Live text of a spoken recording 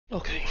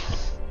Okay.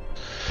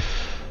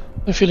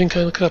 I'm feeling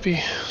kinda crappy,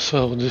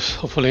 so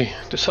hopefully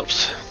this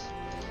helps.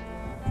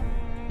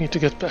 Need to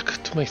get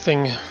back to my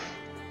thing.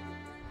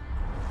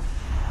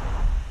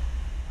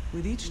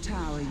 With each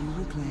tower you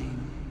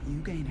reclaim,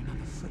 you gain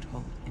another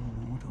foothold in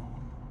Mordor.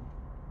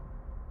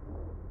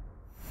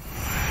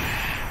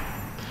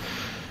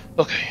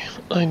 Okay,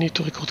 I need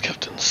to recruit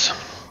captains.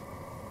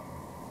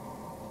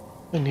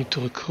 I need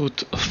to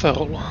recruit a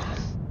feral.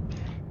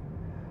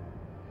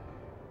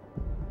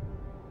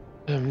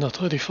 I'm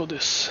not ready for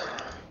this.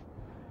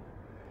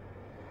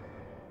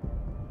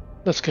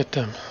 Let's get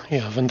them.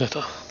 Yeah,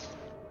 Vendetta.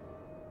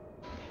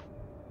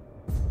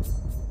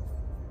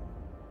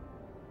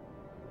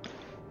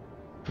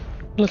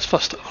 Let's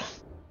fast travel.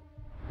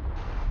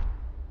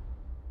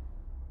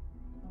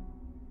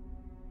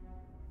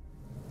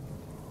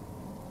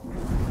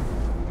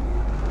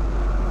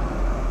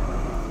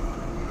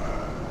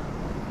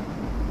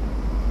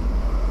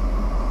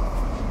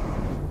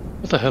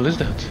 What the hell is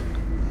that?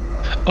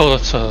 Oh,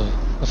 that's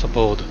a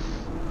board.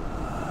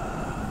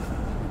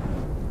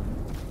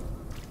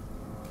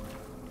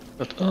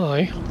 But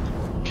I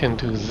can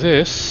do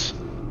this.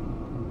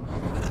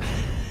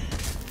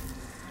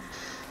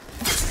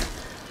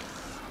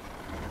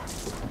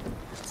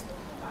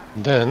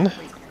 Then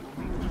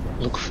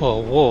look for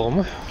a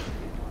worm.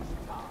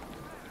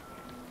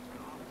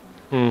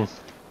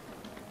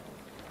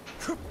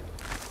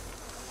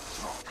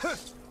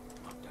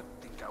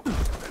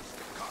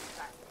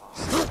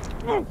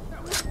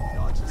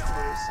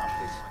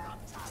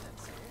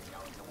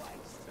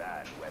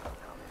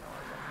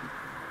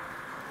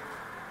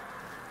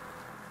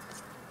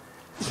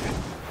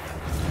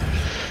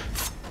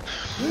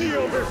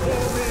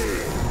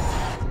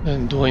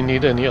 And do I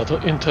need any other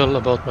intel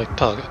about my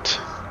target?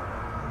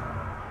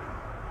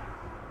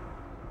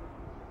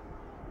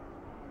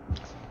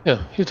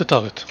 Yeah, he's the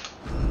target.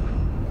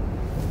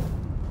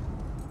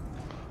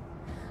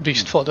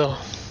 Beast fodder.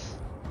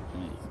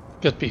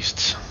 Get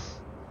beasts.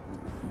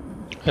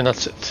 And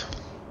that's it.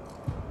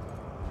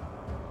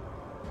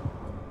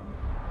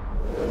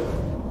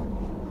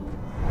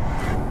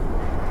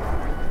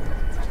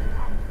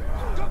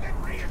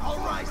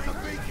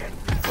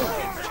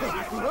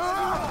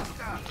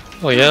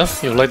 Oh yeah?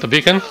 You light the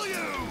beacon?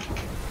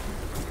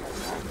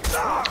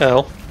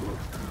 Ow.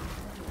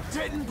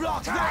 Didn't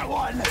block that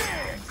one.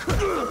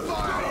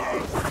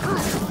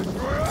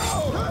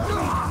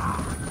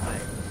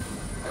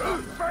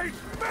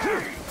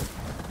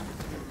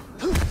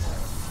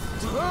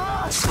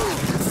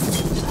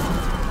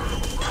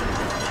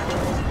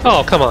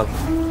 Oh, come on.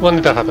 When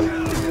did that happen?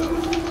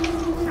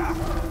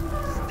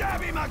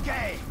 Stab him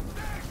again.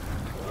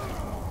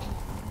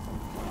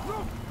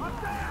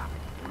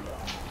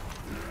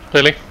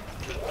 Really?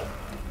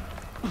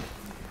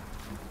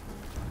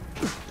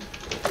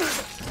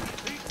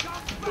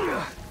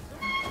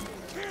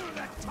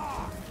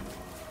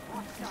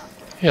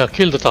 Yeah,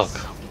 kill the talk.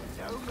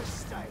 No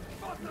mistake.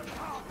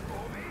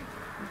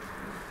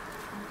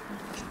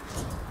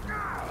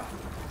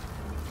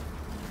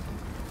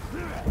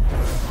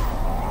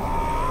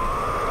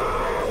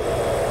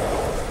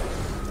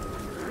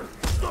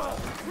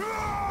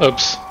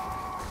 Oops.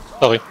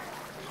 Sorry.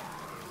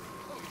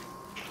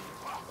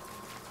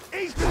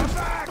 He's come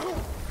back.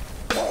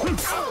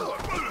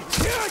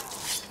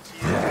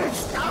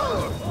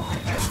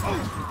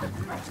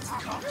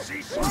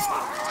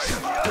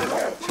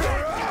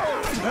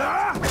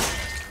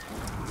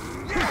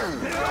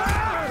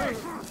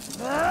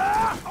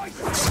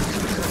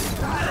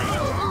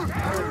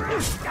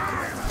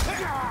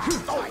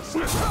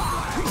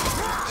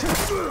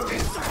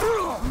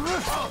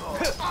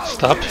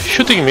 Stop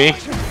shooting me.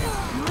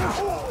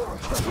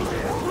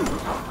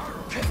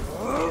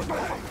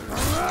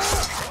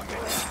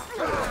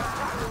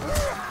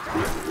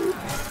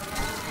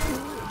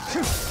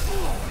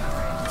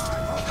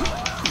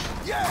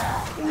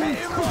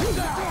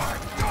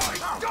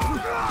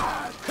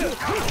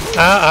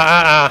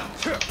 Ah.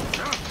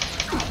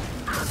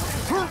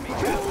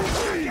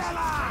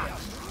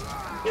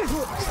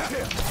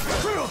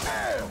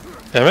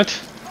 Damn it.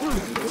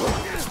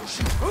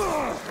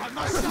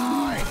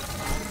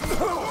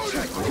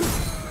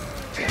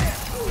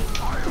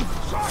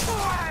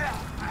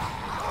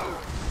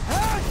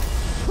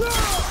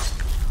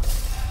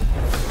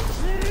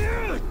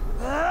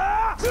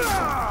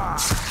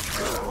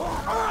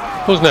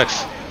 Who's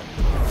next?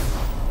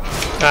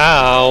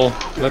 Ow.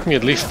 Let me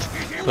at least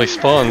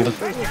respond.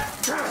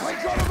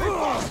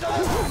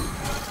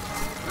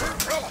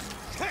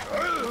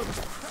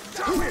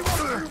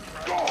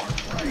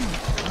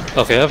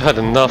 Okay, I've had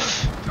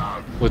enough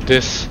with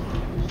this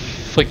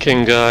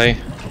freaking guy.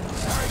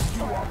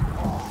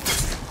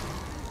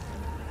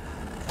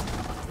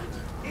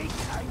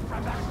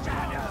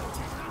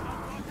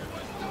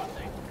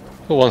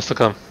 Who wants to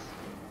come?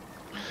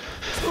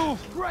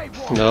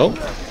 No,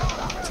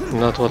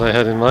 not what I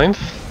had in mind.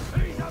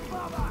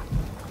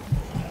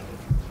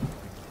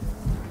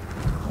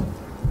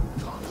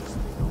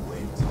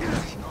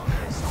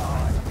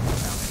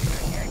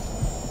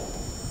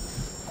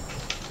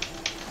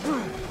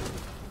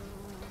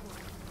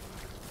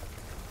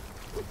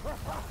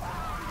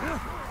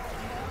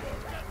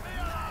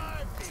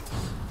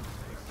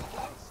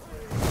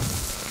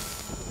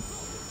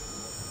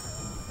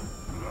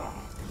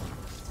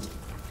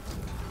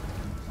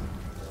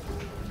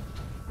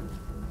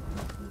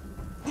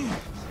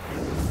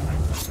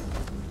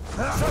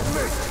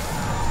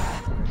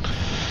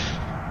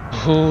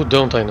 Who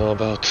don't I know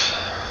about?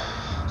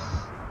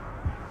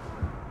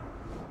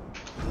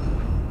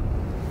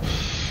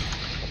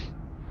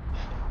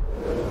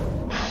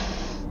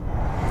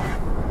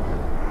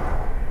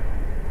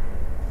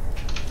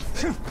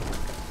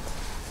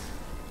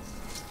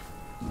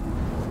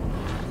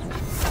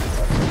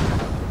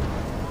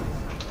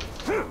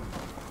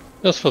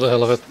 Just for the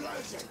hell of it.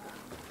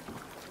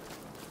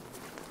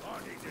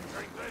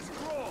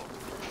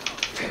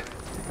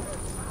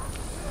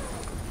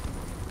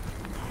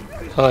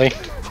 Hi.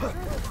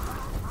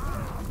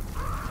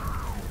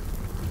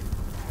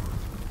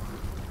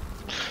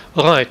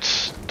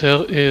 Right,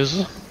 there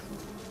is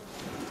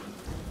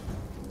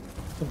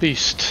a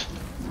beast.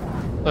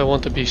 I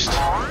want a beast.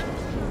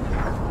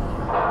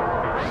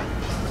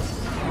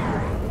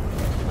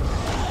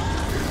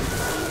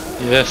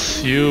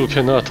 Yes, you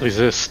cannot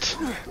resist.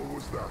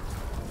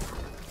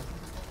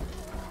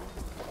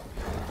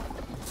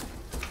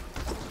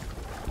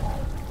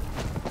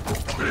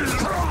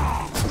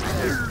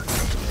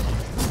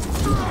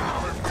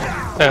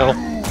 Ow.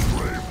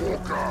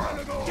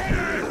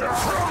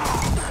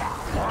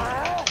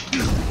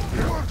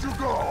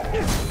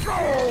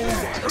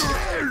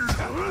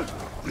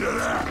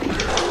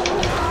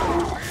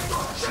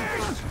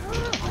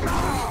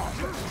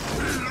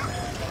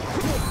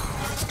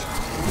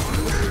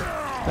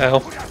 Ow.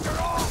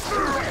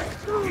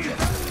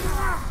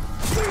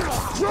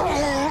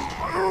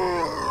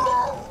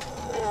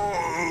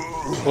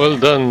 Well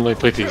done, my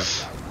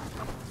pretties.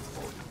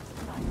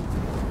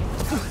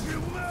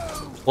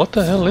 What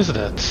the hell is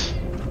that?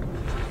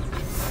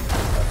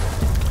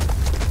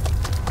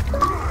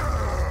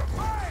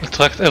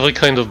 Attract every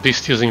kind of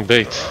beast using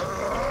bait.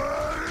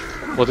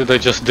 What did I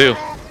just do?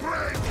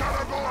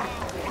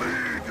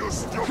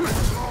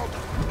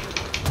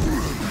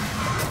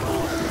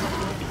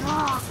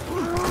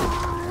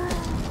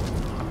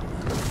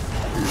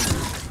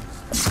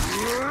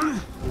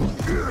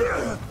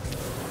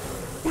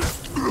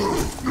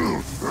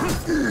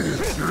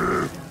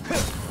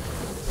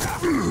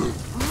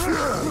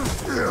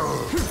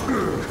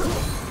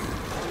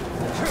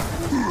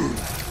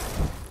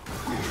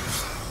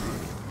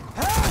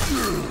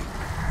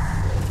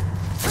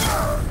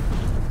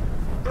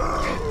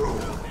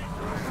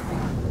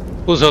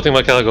 Who's hurting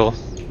my cargo?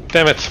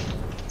 Damn it!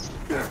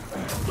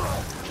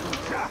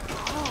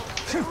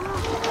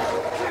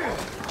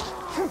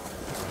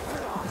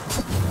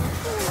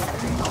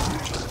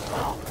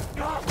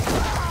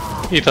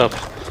 Eat up.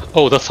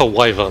 Oh, that's a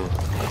wyvern.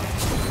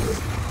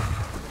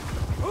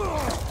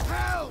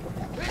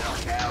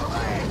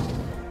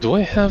 Do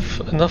I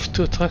have enough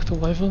to attract a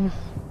wyvern?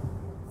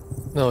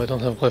 No, I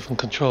don't have wyvern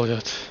control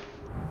yet.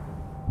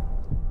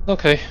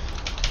 Okay.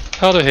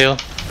 Out of here.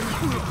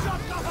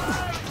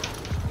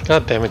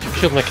 God damn it, you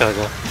killed my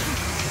cargo.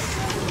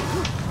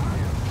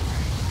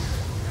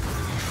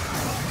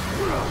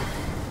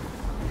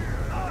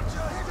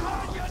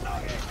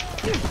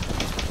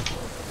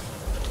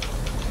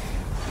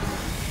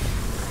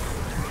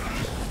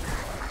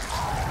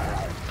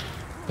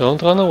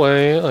 Don't run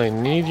away, I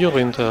need your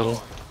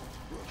intel.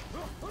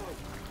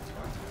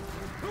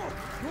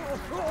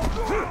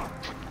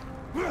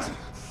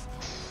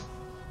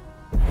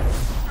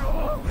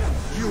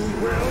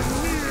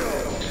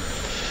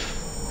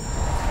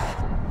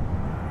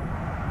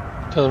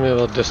 Tell me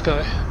about this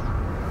guy.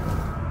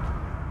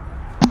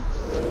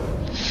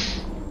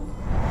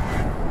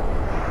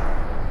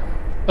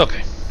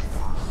 Okay.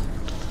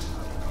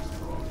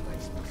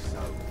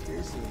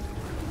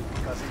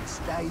 Because it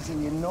stays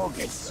in your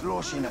noggin,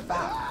 sloshing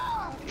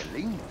about. You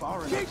lean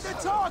far enough. Keep the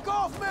talk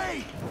off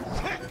me!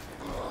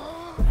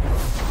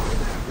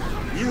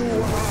 You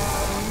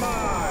are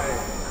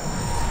mine!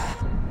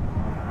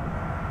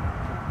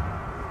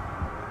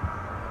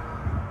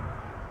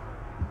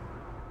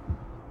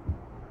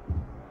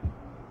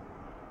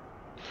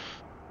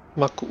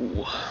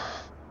 Maku. I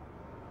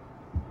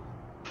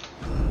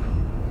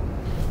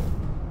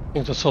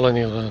think that's all I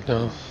need right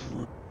now.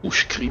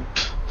 Oosh, creep.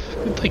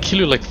 Didn't I kill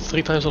you like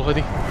 3 times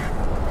already?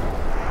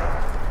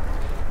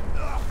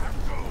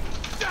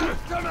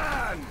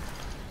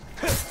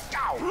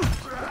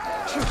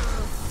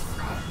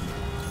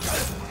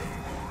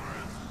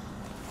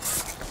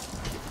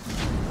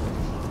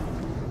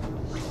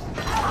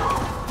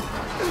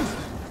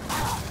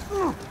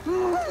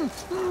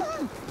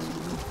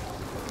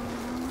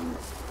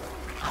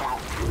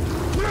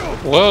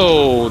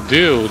 Whoa,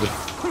 dude.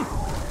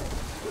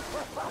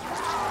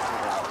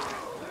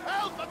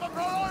 Help! I'm a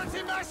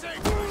priority message!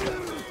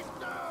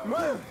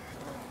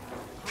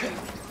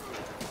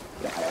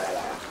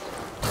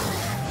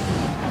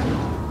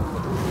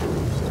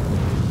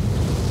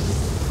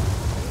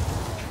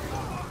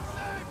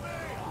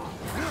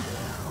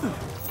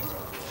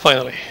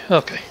 Finally,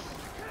 okay.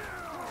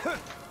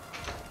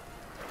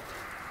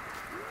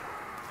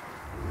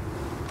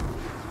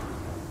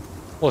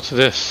 What's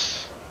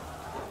this?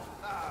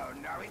 Oh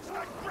no, it's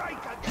the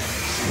breaker.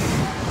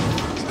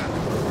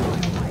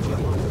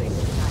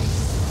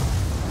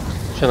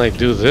 Can I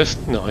do this?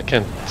 No, I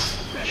can't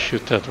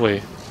shoot that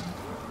way.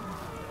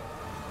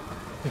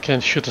 I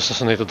can't shoot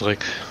Assassinated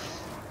Drake.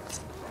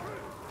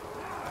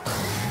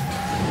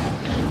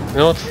 You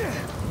know what?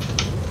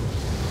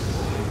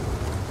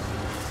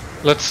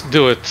 Let's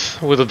do it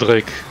with a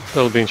Drake.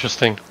 That'll be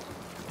interesting.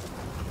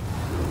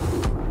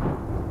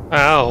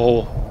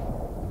 Ow!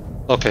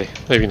 Okay,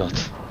 maybe not.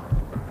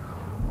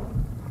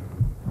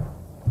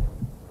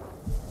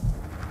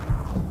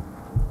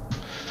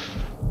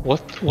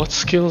 What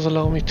skills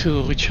allow me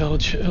to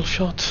recharge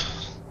L-shot?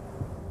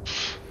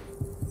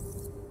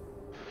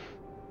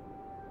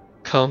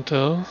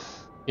 Counter,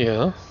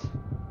 yeah.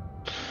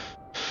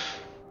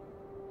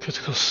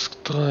 Critical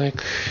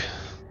strike.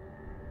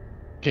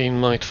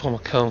 Gain might from a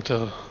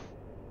counter.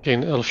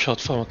 Gain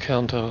L-shot from a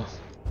counter.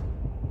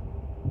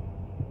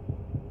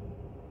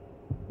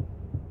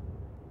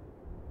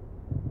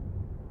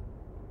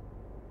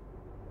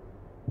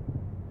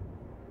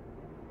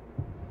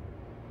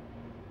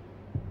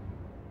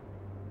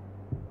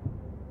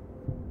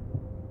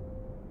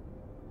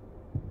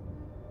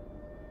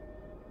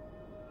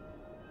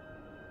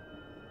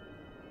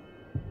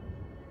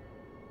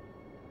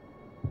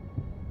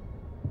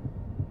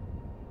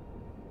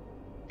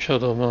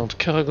 Shadow Mount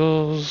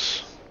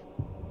Caragors.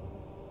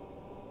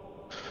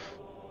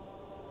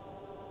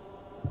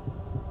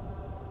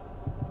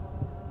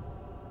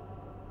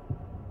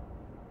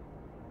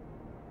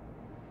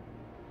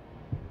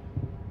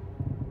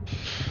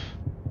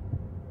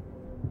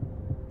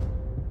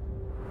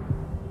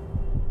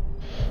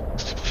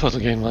 Still prefer to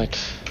gain might.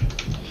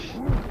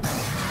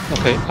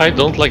 Okay, I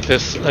don't like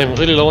this. I'm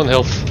really low on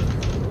health.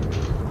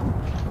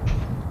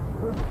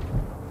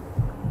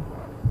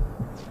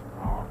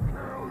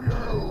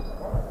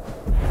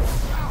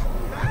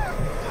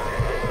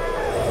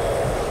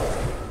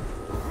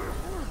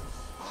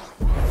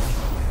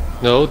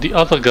 No, the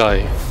other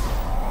guy.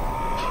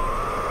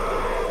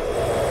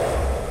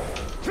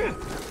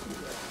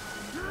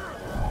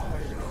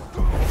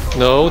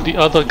 No, the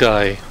other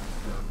guy.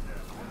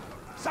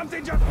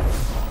 Something just...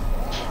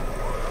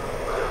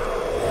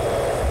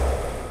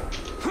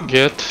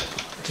 Get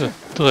the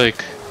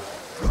Drake.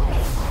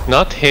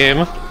 Not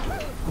him.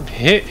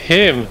 Hit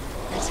him.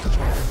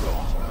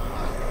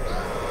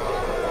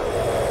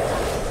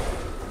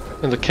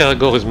 And the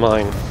Caragor is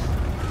mine.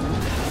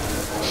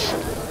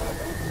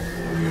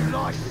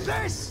 Like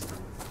this?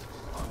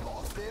 I've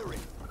got a theory.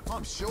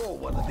 I'm sure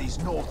one of these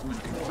Northmen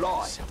can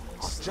fly.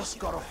 I've just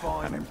got to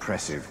find... An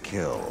impressive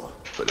kill,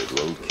 but it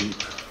won't keep.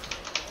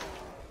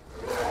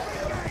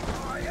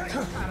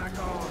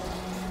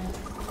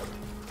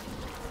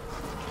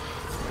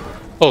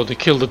 Oh, they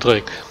killed the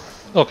Drake.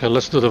 Okay,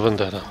 let's do the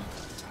Vendetta.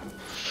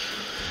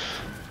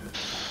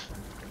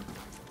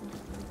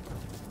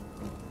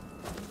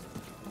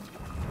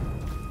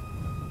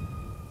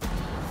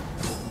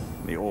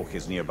 The Orc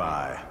is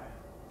nearby.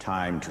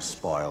 Time to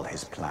spoil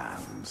his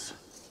plans.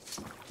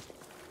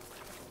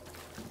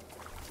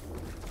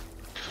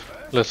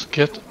 Let's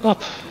get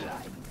up.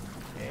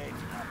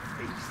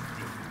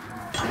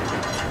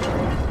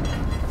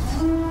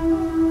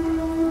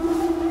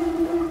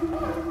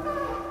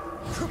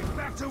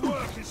 Back to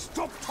work and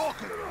stop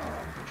talking!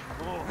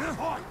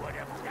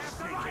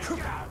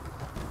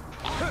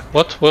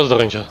 What? Where's the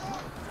ranger?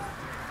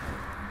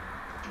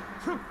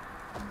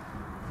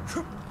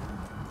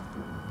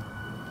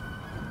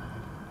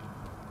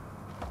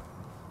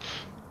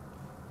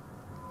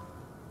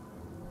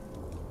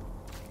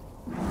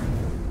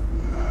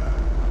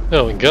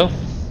 There we go.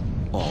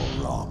 All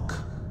lock.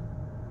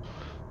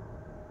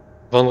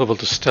 Vulnerable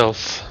to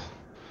stealth.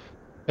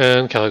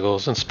 And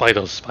Caragors and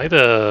spiders.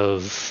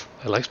 Spiders!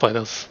 I like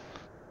spiders.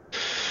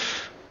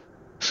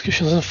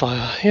 Executions and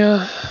fire,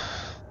 yeah.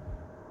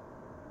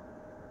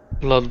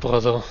 Blood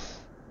brother.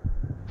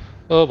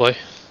 Oh boy.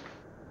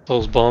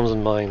 Those bombs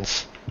and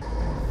mines.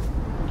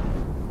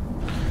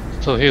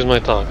 So here's my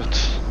target.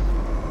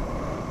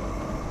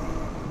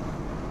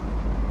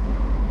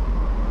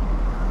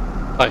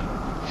 Hi.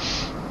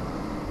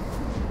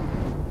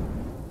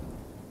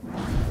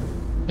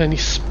 Any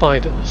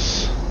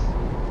spiders?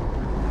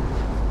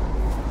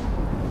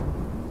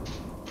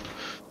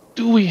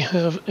 Do we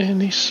have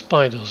any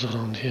spiders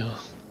around here?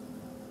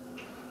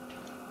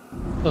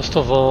 First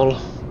of all,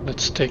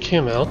 let's take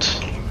him out.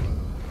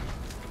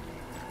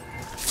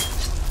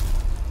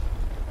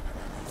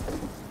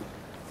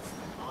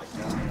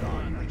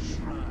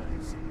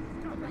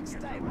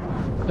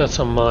 That's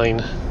a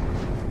mine.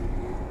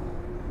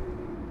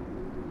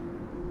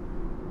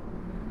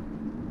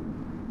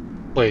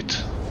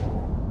 Wait.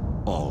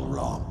 All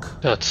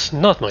lock. That's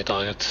not my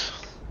target.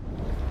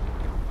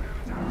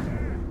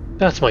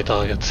 That's my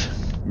target.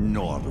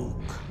 Norduk.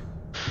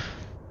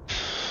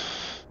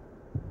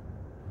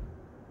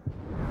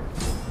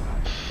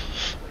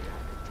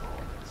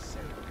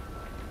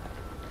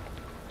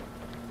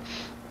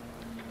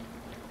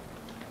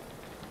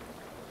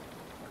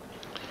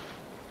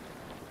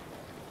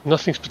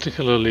 Nothing's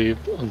particularly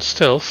on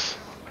stealth.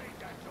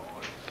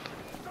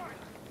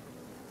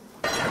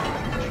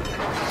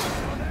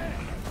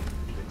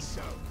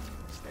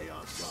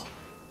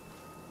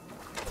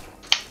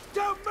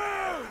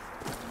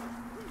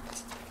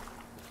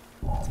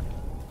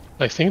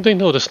 I think they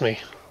noticed me.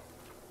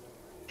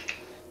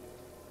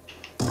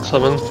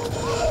 Summon.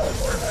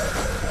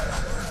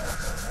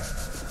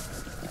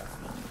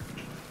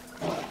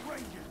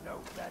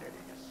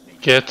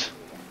 Get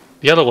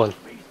the other one.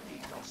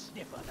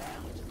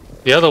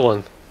 The other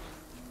one.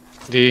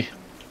 The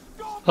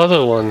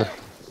other one.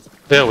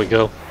 There we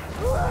go.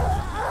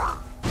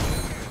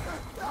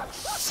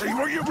 See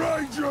what you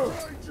ranger!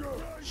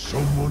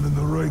 Someone in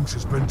the ranks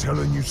has been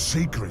telling you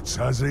secrets,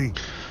 has he?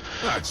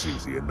 That's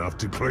easy enough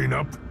to clean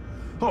up.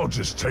 I'll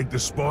just take the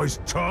spy's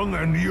tongue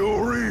and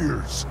your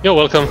ears. You're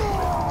welcome.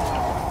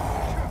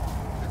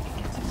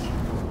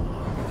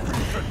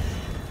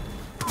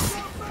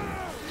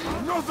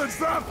 Nothing's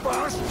that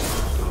fast!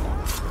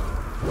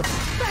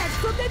 Back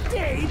from the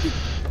dead!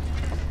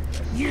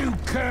 You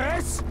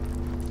curse!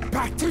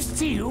 Back to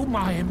steal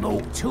my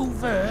immortal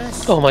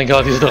verse! Oh my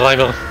god, he's the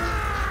rhymer.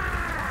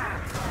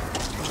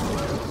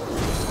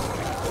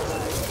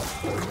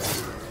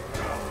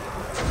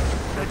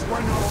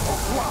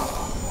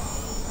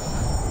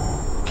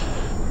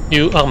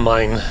 You are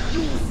mine.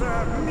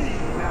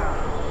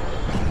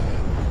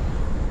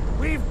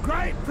 With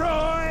great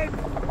pride,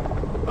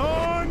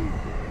 on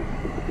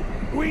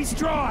we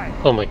strive!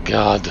 Oh my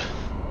god.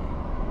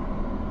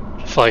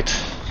 Fight.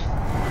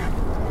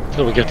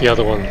 Till we get the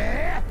other one.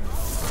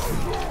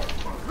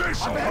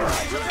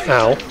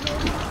 Ow.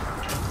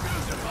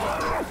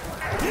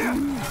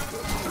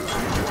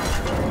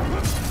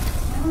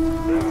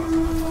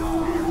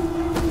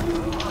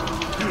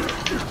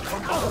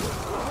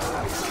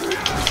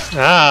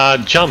 Ah,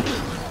 jump.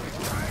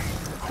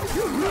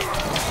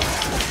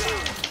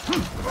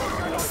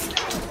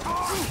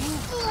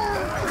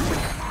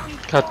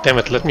 God damn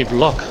it, let me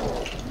block.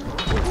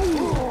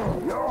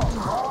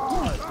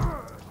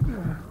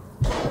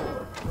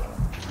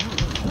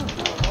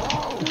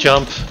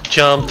 Jump,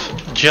 jump,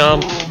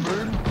 jump.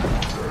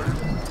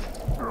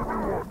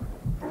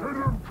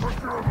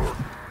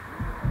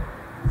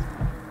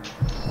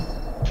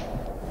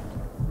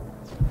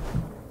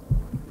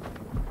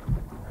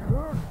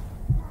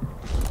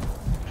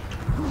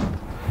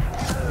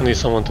 I need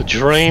someone to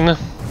drain.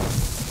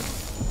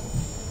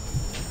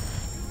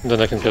 Then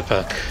I can get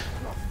back.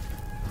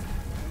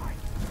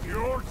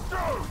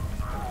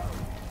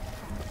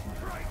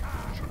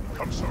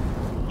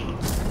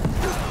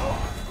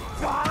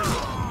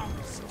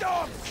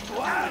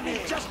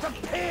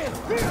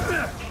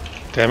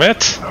 Damn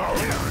it!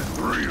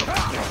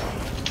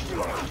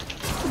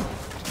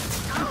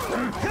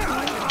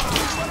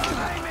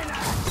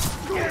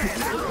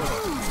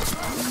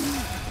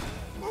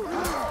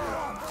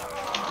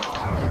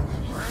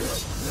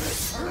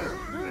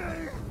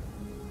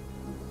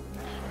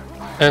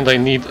 And I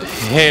need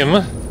him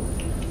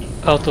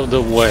out of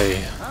the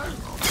way.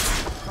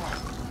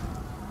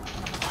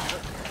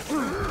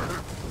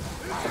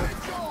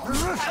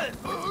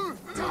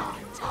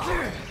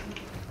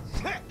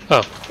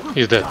 Oh,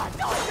 he's dead.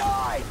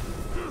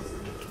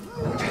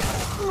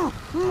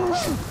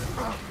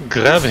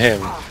 Grab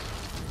him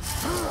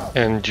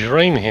and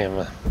drain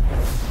him.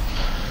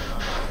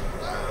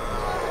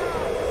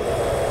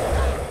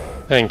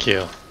 Thank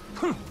you.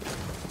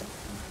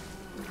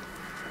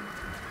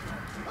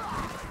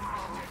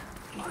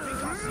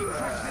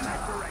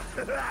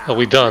 Are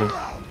we done?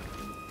 I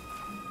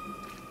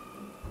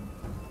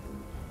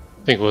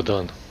think we're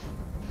done.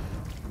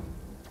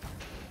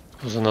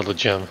 There's another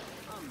gem.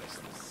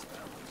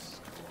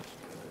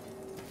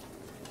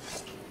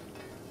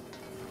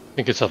 I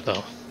think it's up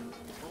now.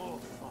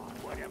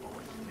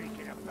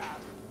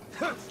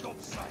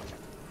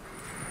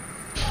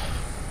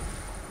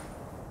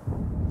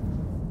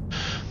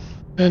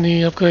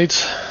 Any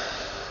upgrades?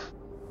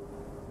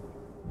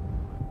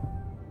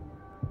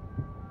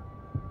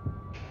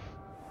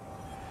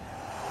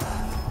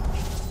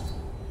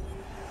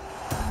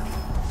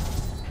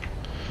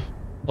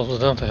 Also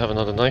don't I have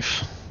another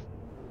knife?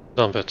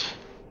 Dump it.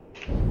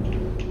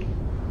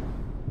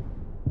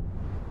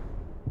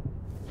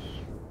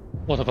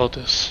 What about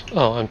this?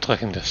 Oh, I'm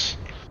tracking this.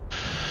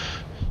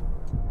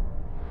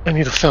 I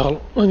need a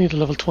feral. I need a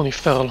level 20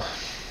 feral.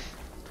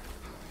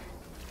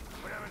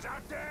 Whatever's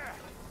out there,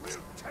 will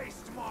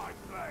taste my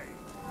blade.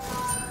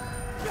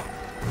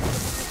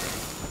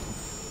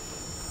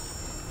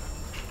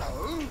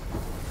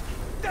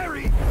 There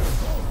he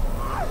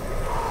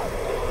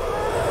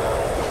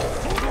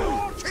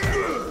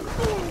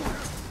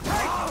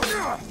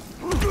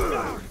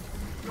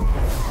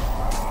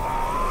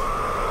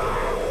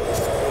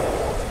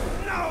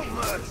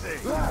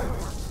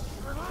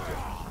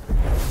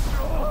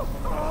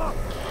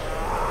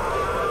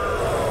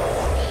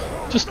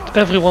Just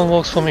everyone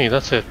works for me,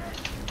 that's it.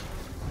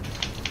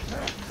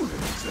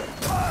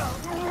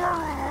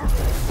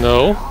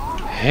 No,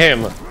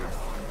 him.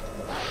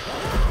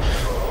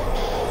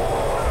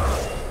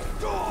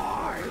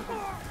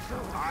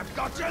 I've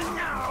got you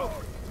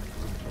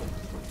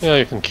Yeah,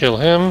 you can kill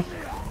him.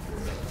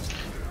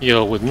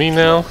 You're with me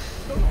now.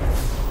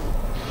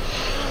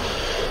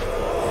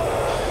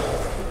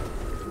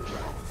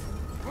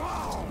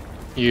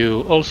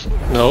 You also...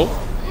 no,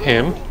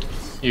 him.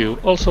 You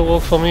also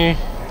work for me.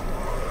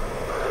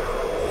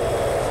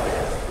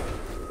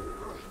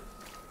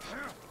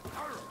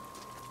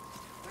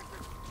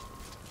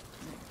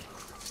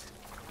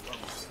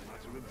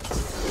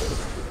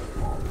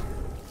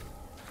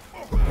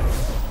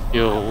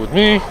 You're with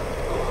me.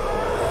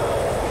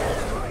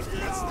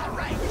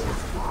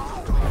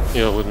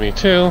 You're with me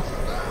too.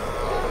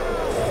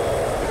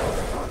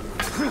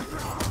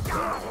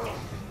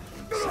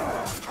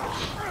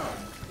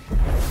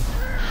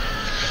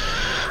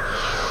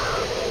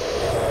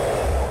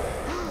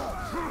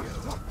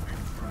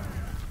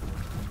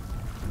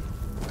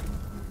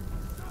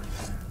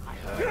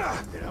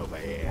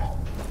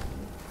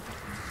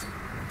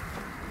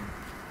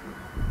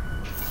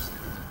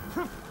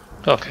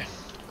 Okay.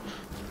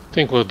 I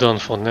think we're done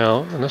for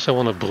now, unless I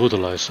want to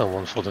brutalize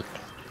someone for the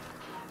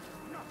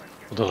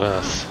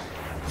wrath.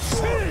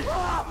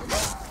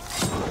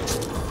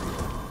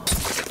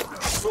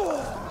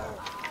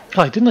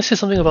 Hi, didn't I say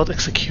something about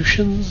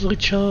executions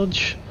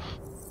recharge?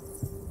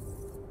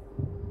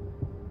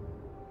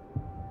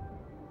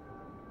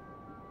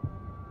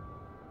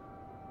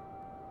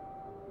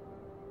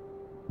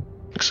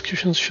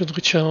 Executions should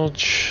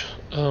recharge.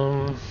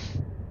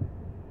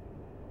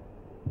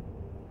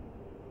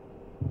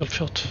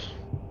 Shot.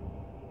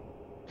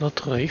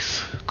 Not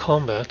race,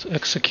 combat,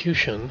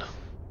 execution.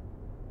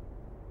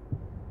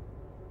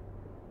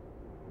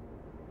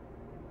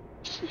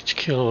 Each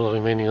kill while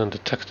remaining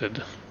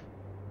undetected.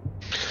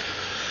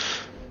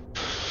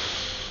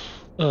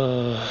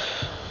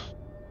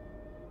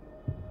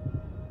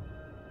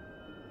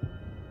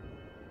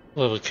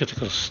 Whatever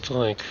critical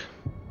strike.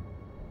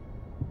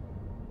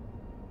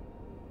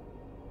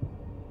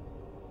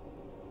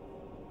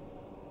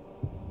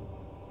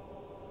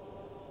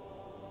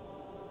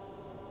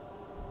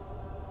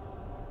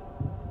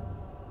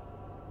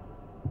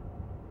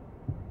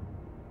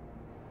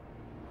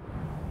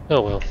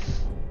 Oh well.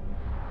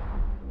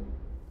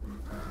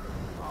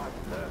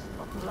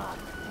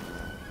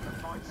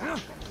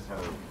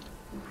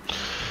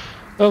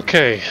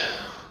 Okay.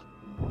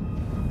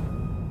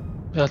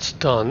 That's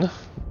done.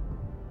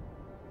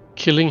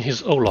 Killing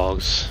his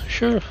Ologs.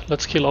 Sure,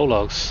 let's kill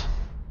Ologs.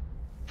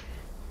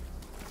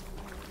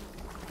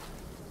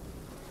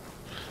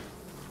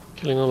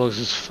 Killing Ologs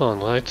is fun,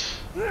 right?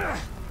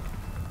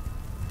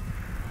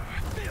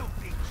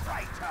 Filthy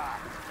traitor!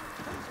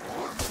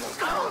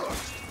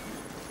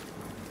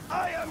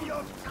 I am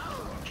your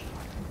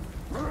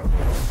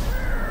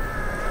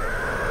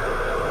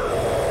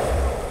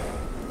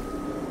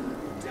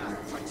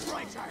death for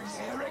traitors!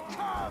 Here it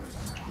comes!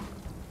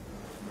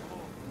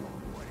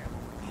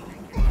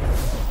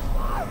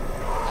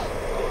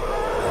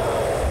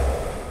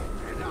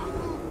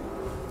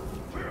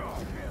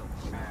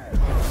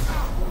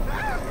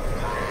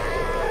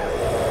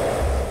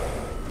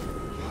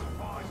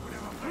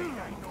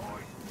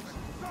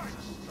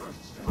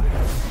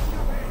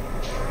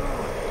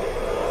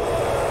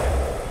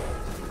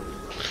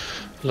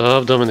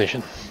 Love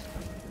domination.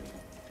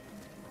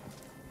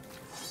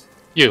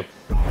 You.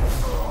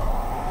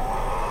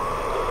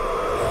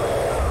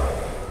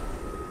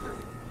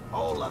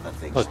 All other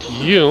things But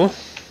you,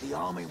 the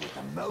army with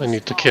the most I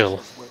need to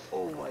kill. will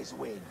always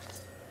win.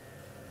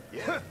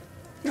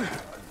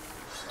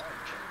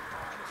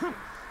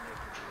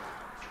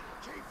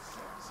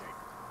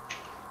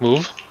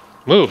 Move.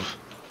 Move.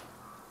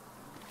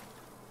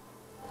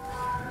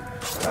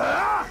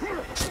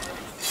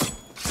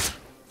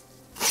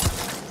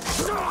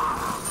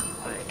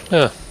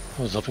 Yeah,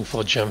 I was hoping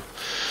for a gem.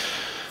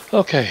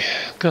 Okay,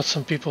 got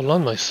some people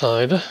on my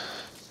side.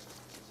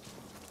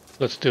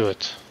 Let's do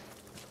it.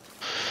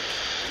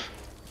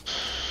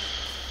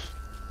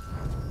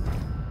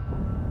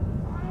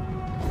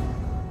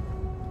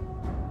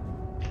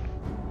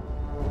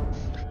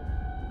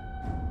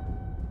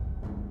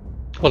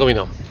 What do we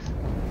know?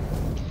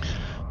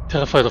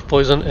 Terrified of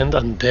poison and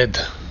undead.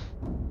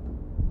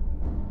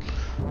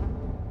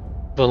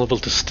 Vulnerable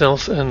to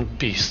stealth and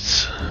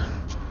beasts.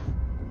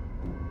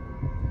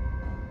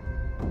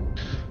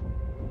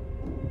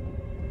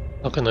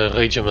 How can I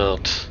rage him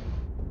out?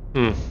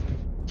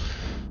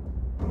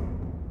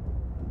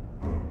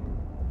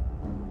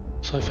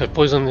 So if I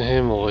poison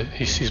him or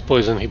he sees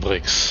poison, he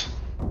breaks.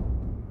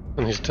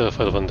 And he's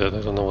terrified of undead.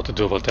 I don't know what to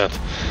do about that.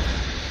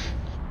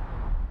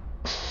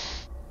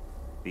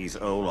 These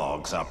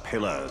Ologs are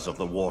pillars of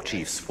the War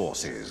Chief's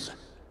forces.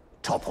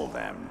 Topple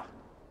them.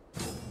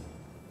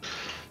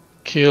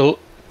 Kill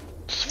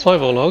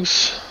 5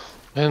 Ologs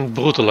and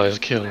brutalize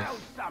kill.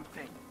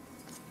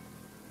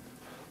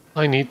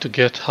 I need to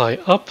get high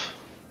up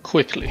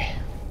quickly.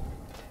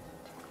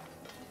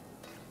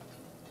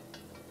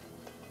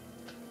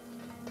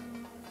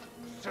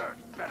 Sir,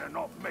 better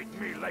not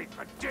make me late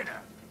for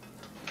dinner.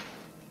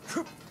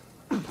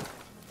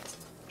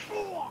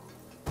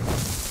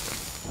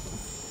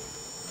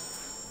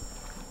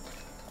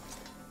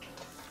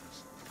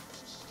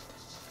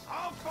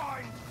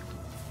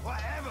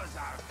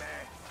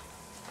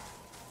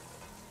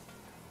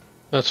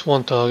 That's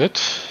one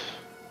target.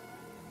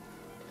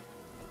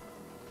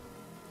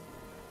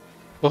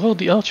 Where are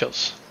the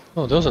archers?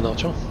 Oh, there's an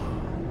archer.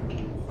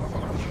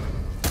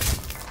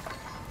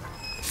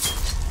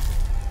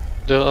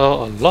 There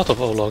are a lot of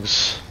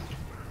Orlogs.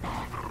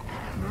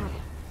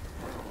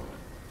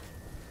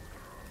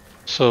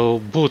 So,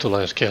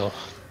 brutalize kill.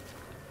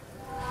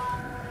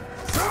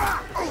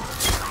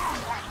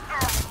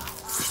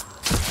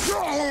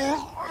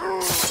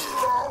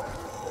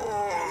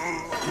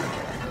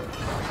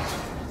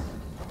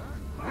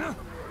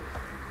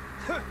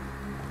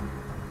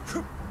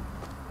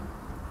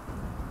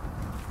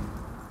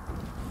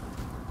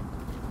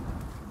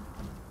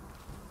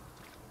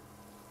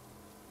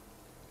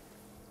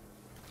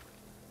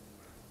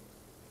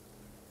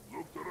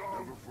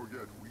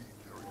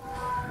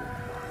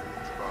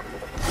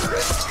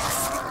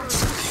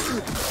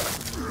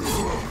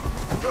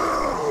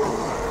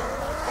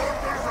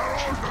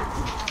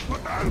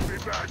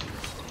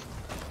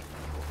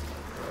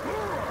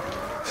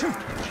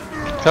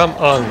 Come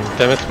on,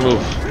 damn it,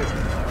 move.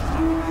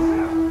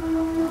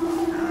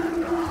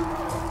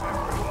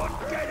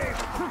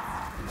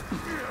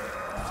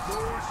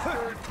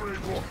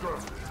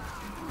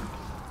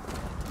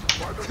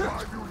 By the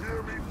time you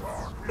hear me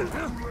bark, it's too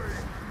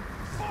late.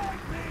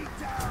 Fight me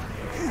down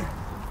here!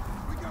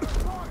 We got a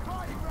fight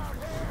hiding around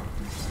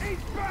here!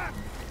 He's back!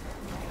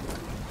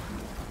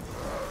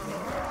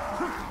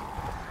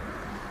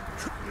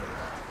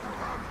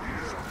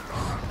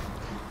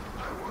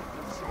 I want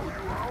to show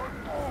you how an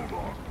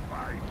Mordor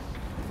fights.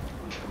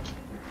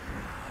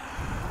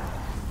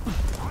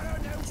 I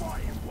don't know what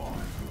it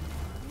was.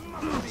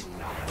 Must be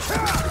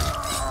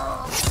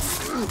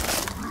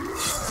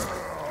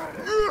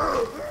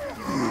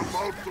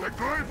About the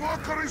Grave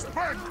Walker is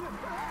back!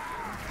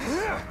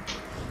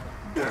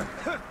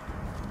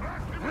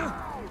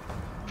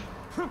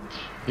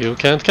 You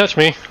can't catch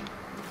me.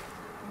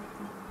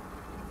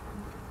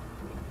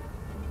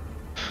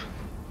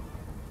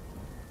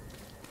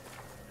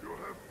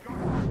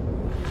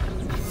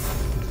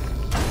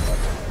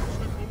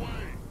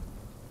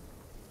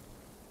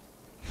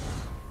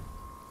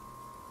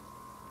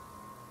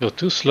 You're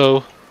too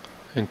slow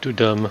and too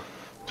dumb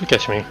to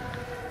catch me.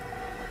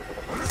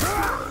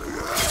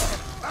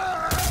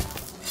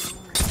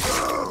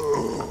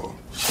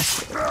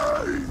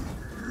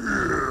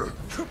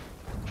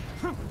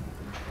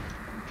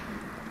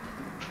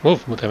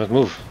 Move, damn it,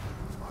 move.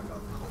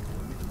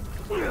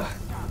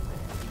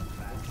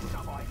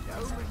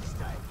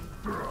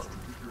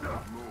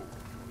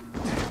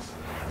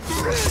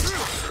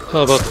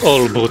 How about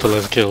all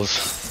brutalized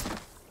kills?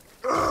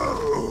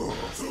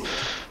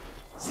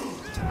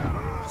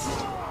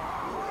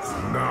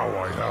 Now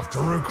I have to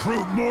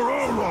recruit more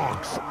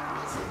Orlogs!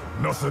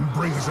 Nothing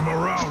brings them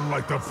around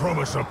like the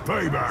promise of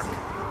payback.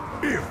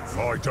 If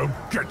I don't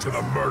get to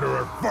the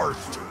murderer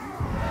first!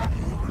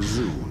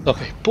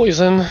 Okay,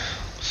 poison.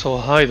 So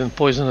hide and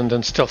poison and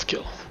then stealth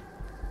kill.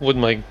 With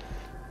my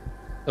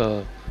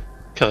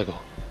cargo.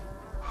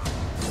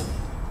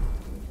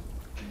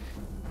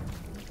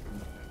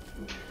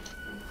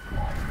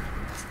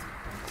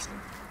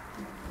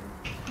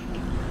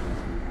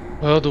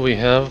 Where do we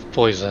have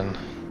poison?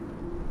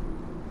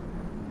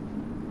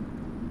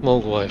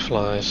 Mogwai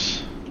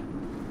flies.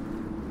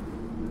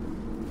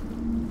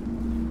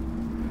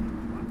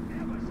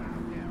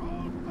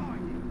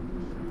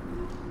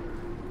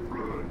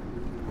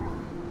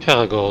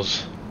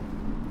 Caragors.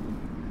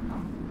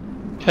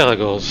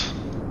 Caragors.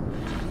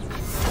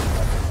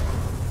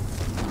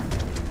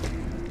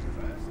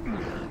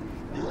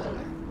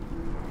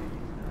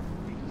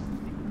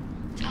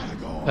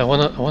 I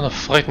wanna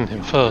frighten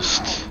him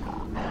first.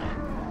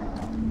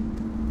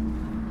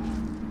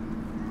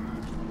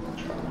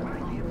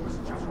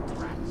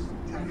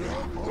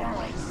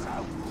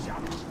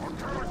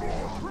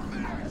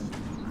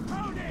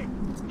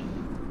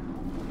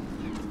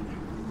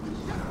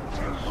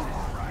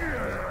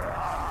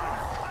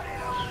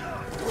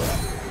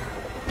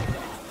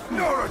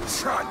 Not a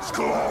chance,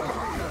 Glob!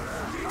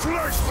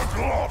 Flash the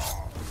glove!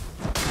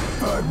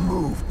 Bad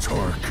move,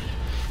 Turk.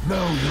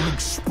 Now you're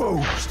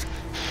exposed.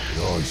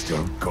 I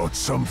still got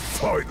some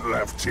fight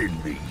left in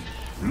me.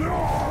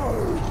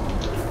 No!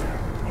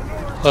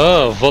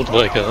 Oh, Vault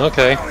Breaker,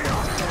 okay.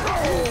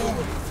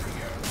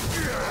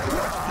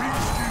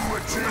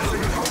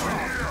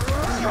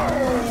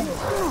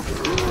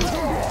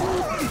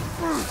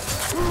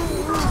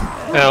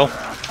 Ow.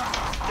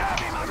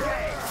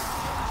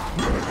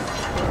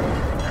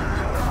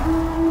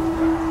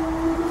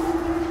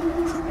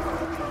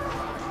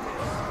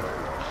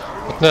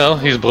 But now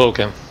he's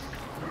broken.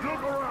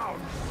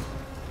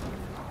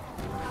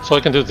 So I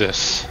can do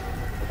this.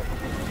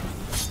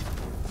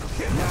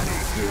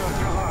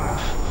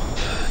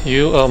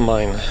 You are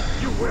mine.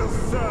 You will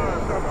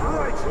serve the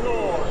bright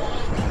lord!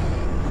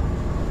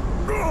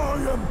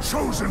 I am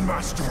chosen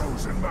master!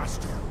 Chosen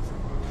master!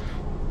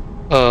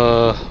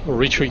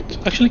 Retreat.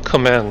 Actually,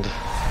 command.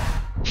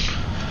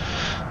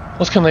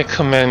 What can I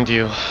command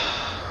you?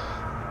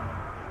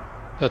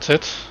 That's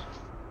it?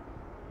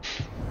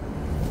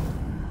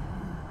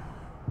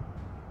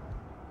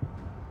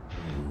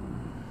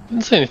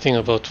 Didn't say anything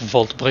about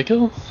Vault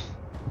Breaker.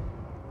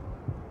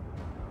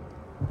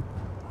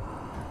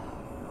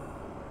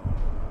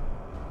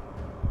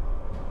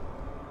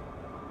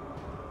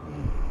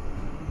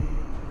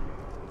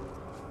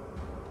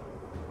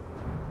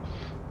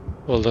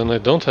 Well, then I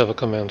don't have a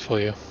command for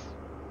you.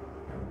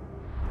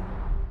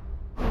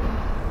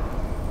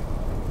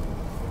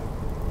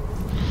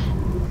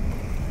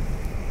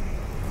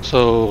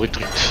 So,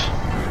 retreat.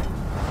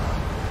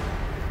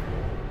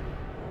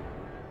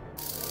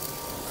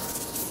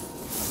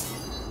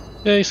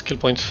 Yay, skill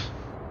point.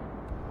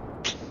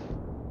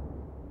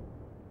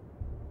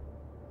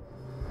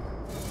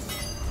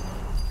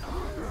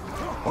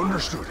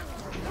 Understood. The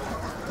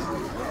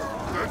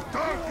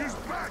dark is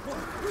back!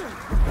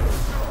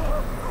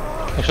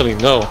 Actually,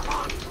 no.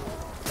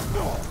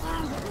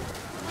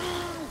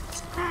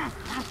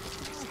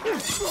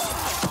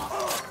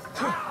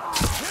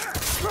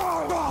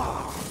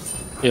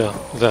 Yeah,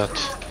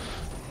 that.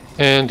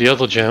 And the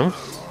other gem.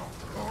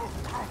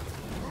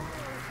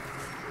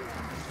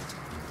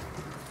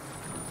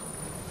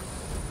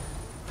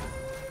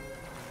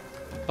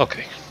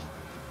 Okay.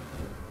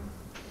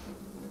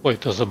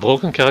 Wait, there's a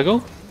broken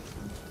cargo?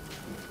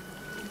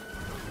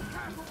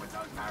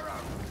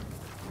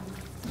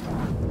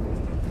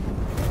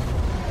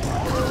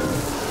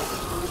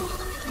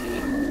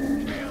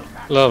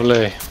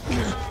 Lovely.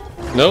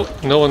 No,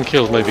 no one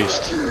killed my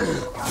beast.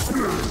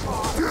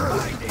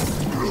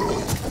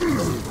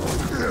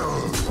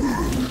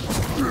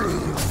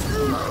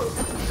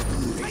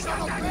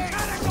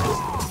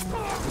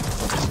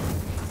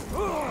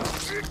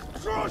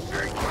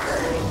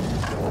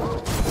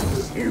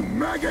 You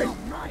maggot!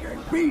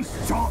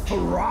 Beasts aren't for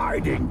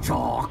riding,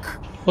 Jock.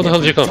 Where the hell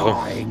did you come from?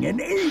 Dying and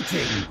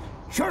eating,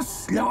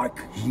 just like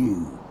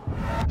you.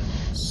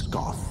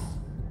 Scoff.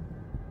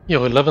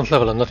 You're 11th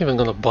level, I'm not even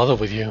gonna bother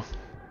with you.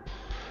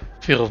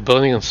 Fear of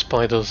burning and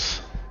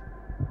spiders.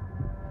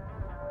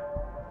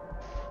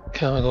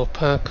 Cargo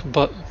pack,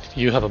 but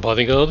you have a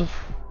bodyguard?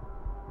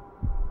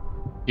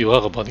 You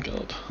are a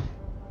bodyguard.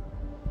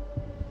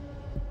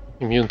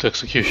 Immune to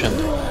execution.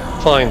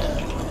 Fine.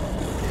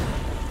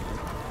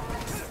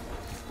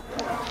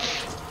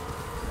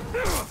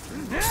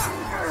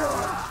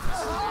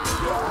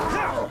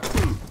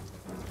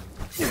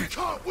 You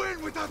can't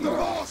win without the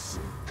boss!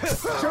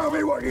 Show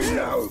me what you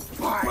know.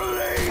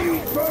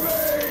 Believe for me.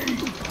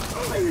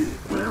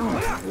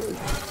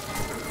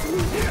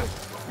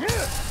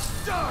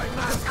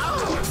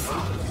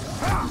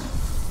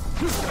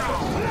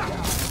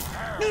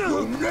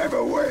 You'll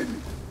never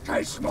win.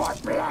 Taste my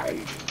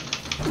blade.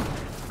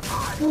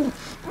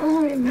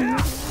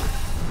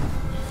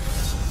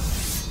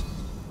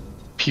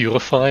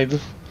 Purified?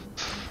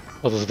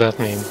 What does that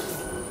mean?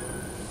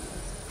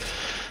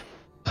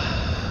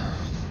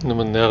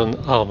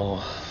 Numenera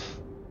armor.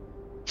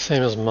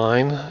 Same as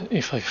mine.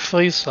 If I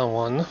freeze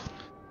someone,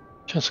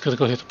 chance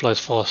critical hit applies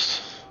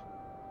frost.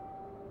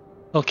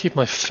 I'll keep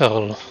my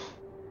feral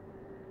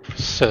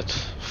set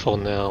for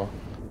now.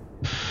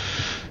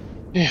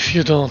 If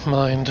you don't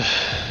mind.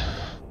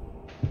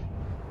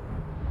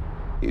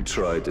 You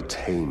tried to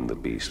tame the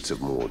beasts of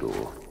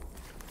Mordor.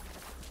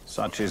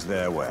 Such is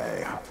their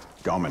way.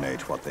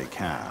 Dominate what they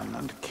can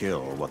and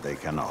kill what they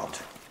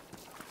cannot.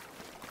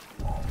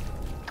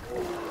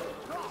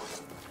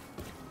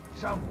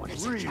 Someone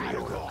really ought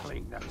to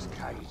clean those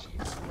cages.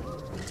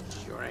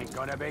 Sure ain't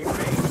gonna be me.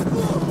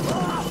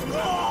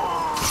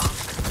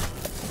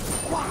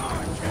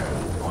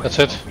 That's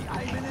it?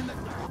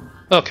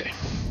 Okay.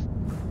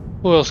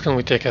 Who else can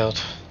we take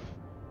out?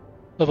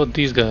 How about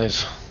these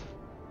guys?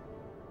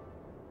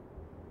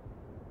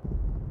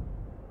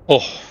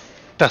 Oh,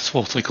 that's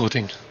worth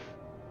recruiting.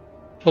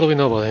 What do we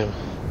know about him?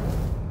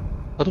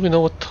 How do we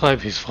know what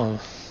tribe he's from?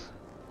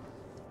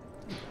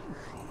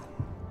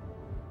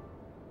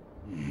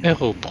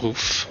 Arrow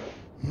proof.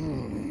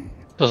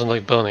 Doesn't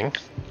like burning.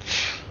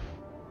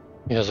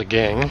 He has a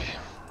gang.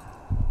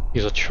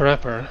 He's a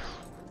trapper.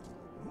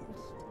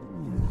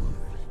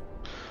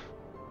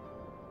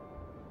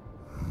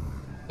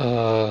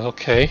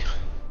 Okay.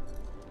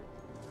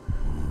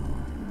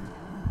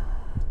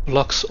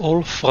 Blocks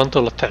all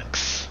frontal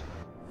attacks.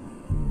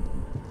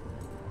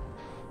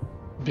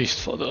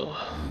 Beast fodder.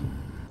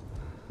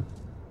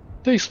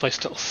 Taste by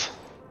stealth.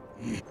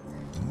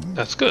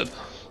 That's good.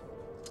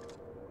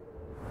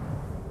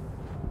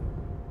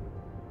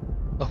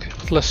 Okay,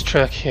 but let's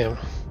track him.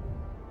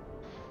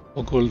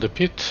 Ogul the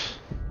Pit.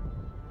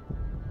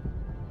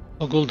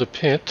 Ogul the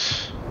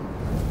Pit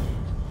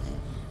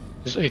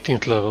is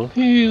 18th level.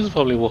 He is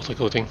probably worth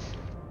recruiting.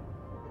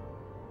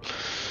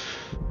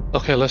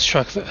 Okay, let's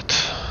track that.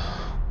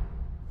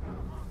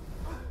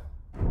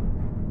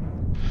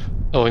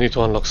 Oh, I need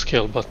to unlock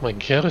skill, but my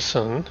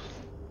garrison...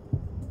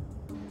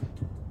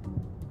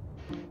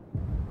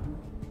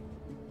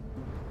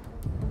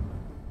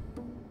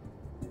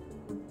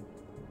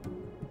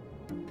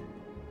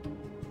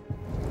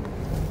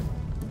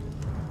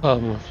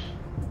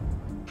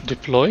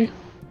 deploy?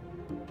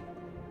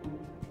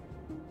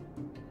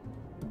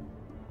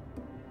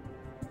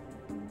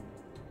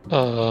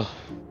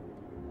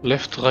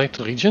 Left, right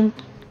region?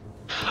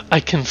 I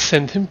can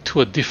send him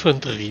to a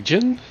different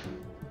region?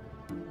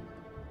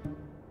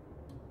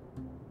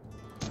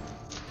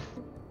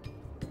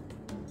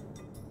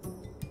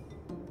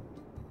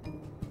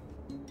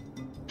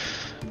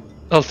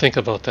 I'll think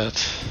about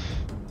that.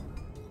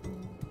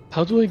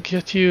 How do I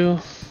get you?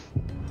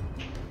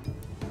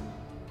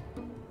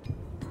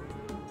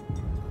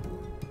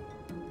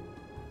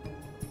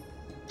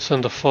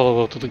 Send a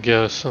follower to the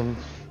garrison.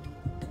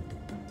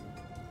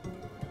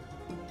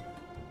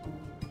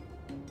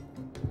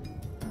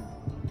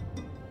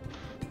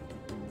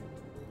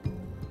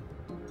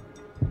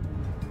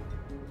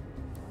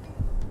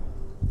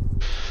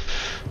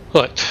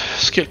 Right,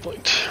 skill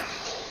point.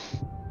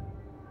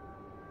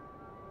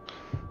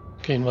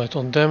 Gain might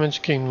on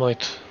damage, gain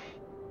might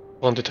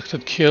on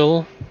detected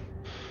kill.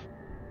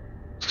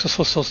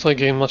 Successful soul strike,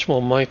 gain much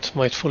more might.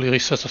 Might fully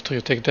resets after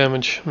you take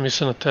damage,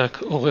 miss an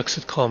attack, or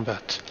exit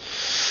combat.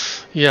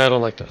 Yeah, I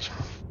don't like that.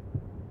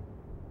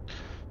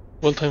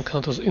 Well time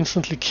counters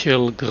instantly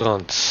kill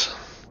grunts.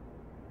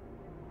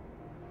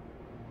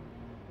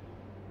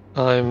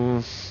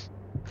 I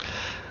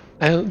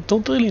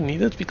don't really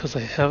need it because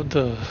I have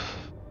the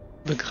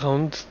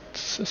ground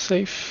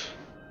safe,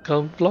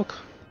 ground block.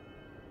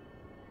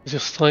 As your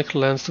strike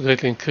lands to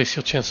greatly increase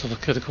your chance of a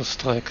critical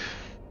strike.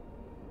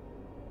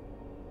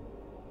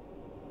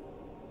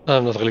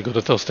 I'm not really good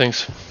at those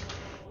things.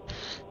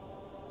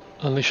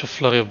 Unleash a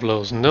flurry of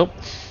blows. Nope.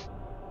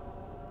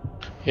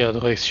 Yeah,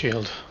 the race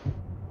shield.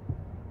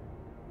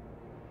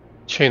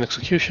 Chain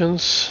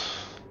executions.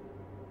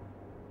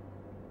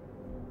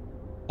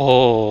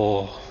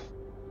 Oh.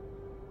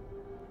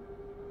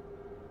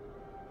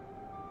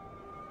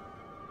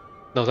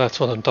 Now that's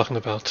what I'm talking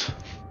about.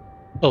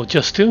 Oh,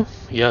 just two?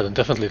 Yeah, then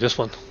definitely this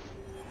one.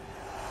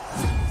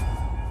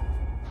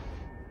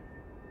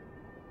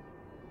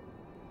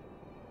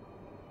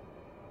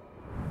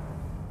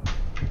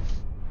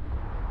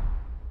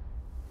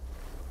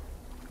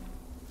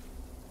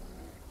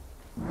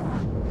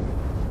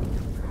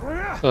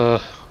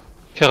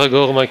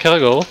 Caragor, my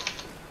Caragor.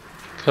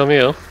 Come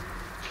here.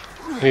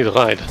 I need a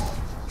ride.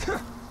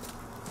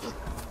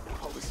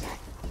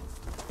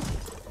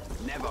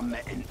 Never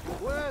met him.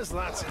 Where's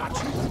that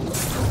hatchet?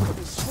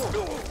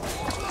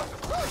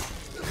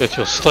 Get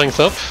your strength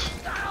up.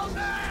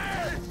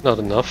 Not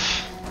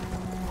enough.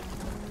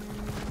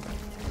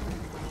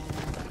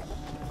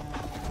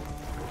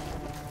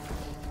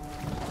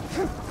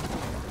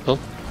 Oh,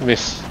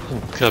 miss. I'm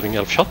grabbing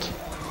elf shot.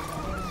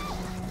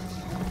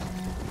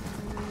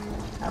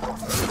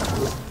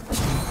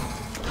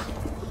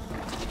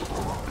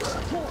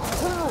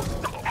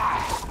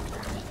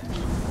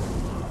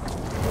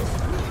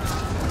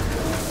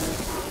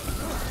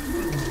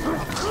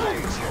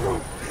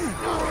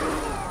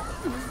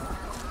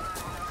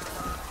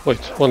 Wait,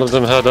 one of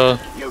them had a...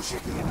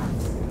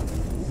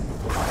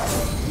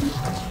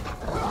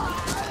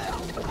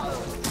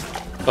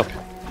 Okay.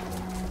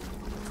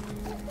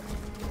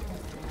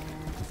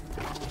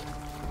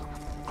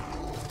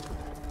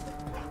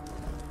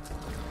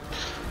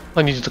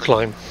 I needed to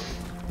climb.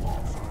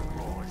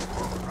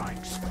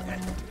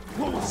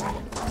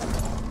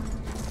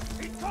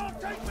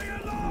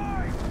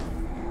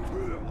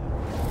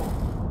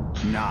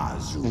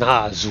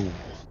 Nazu.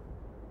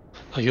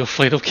 Are you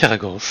afraid of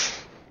Caragors?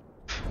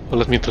 Well,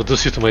 let me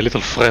introduce you to my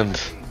little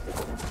friend.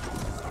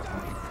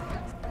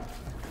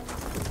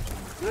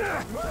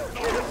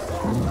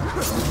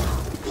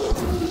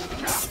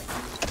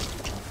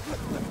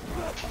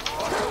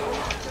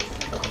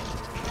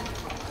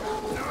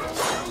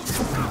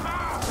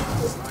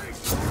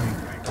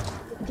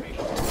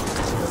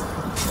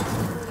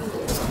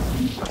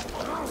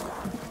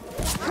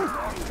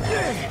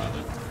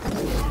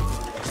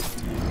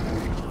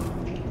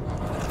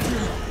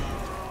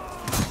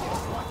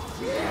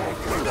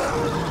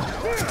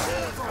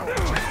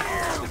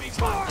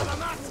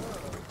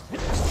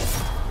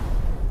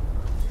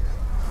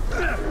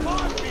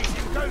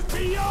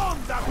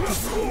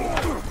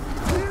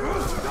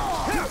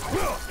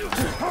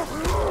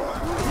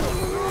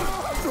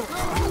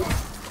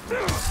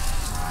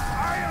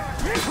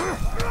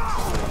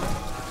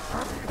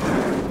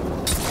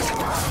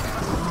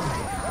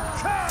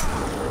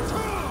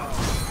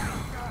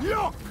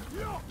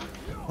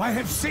 I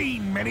have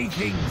seen many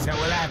things that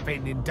will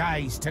happen in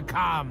days to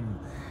come.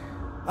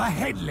 A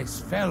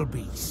headless fell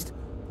beast,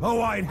 a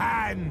white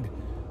hand,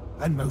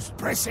 and most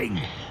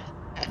pressing,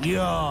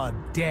 your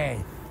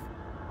death.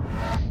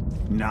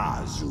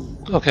 Nazu.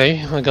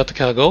 Okay, I got the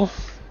cargo.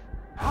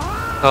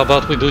 How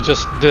about we do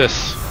just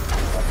this?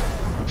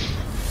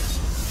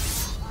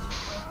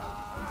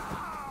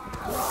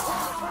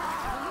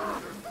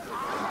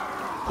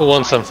 Who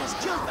wants some?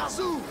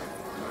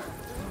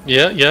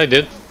 Yeah, I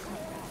did.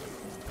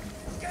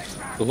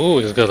 Ooh,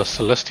 he's got a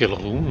celestial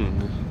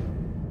rune.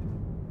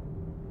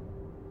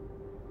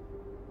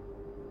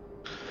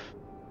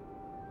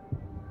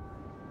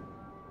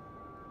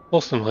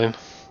 Also mine.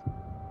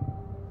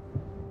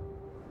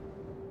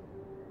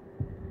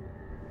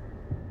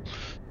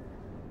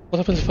 What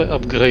happens if I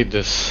upgrade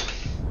this?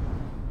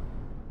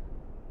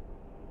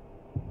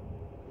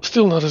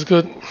 still not as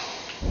good.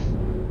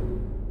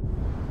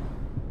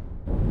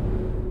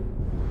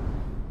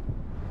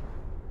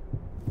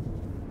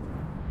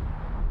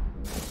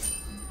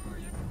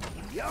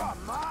 You're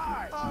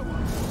mine!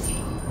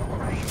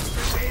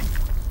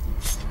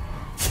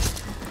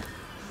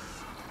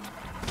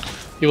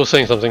 You were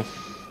saying something.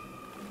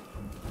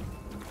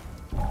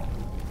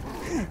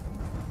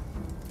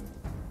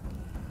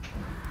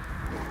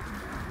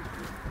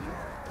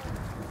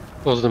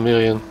 What's the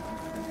million?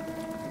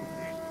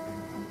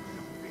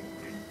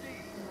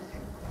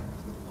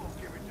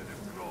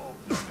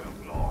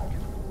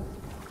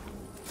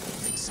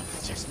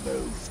 Something just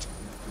moved.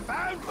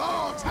 Found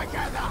all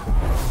together!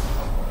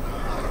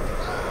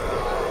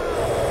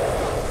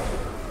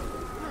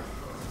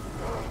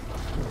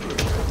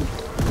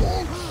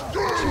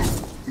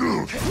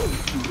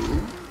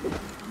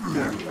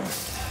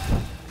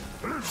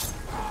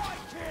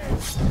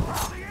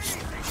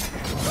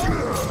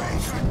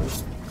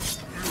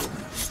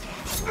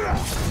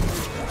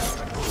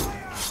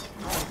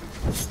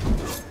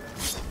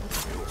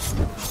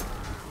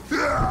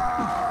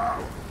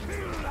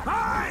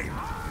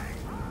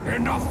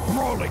 Enough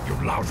brawling, you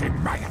lousy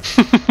maggot!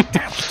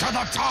 Death to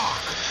the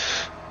talk!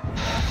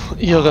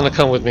 You're gonna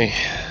come with me.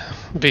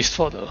 Beast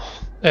fodder.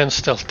 And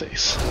stealth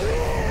days.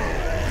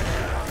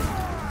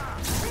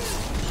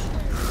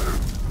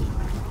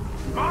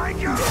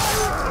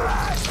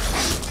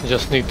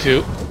 Just need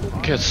to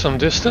get some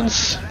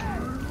distance.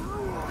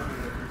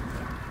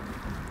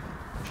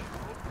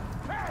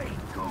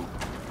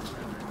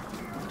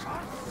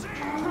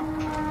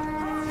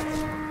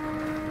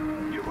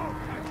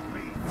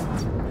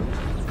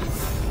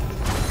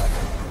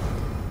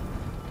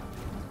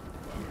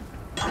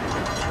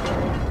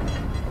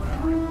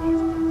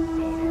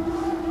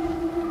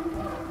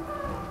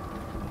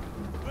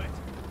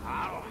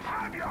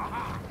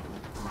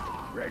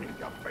 Ready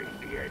to face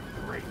the end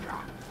breaker.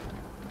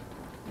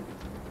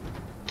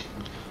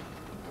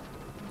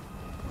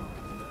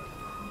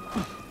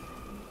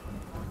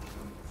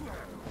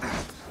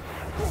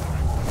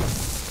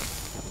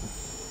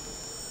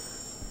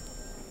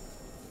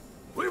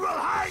 We will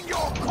hang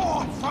your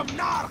corpse from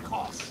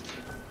Narcos!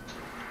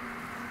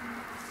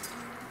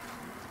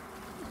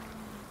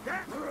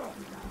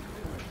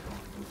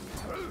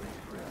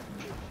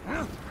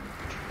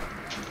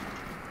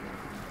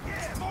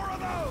 Yeah, more of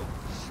those!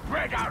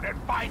 Spread out and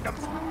find them.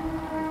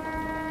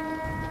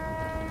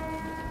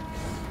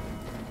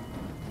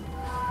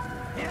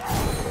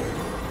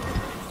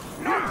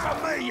 Not for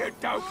me, you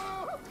dope.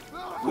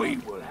 We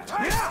will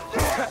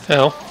have.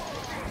 Hell.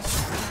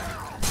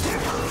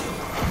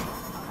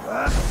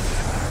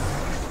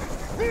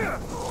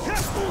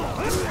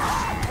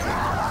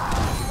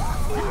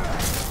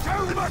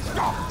 Too much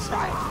dog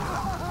train!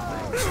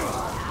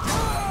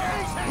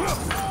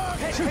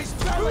 His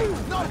belly,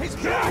 not his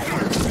brain!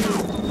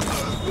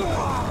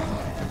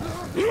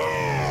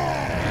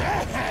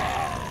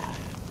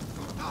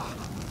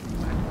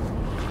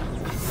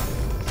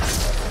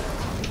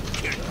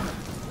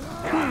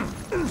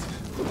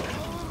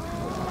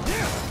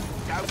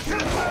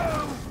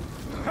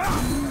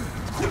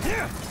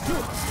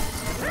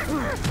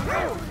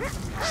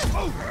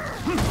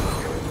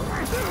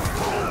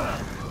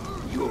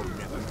 You're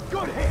never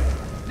good hit!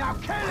 Now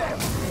kill him!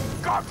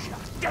 Gotcha!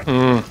 Get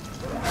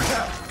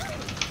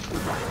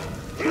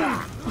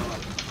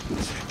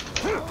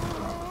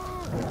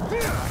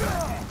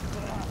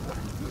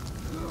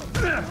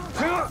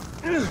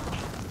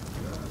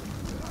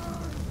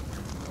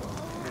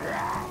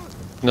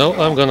No,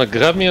 I'm gonna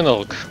grab me an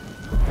orc.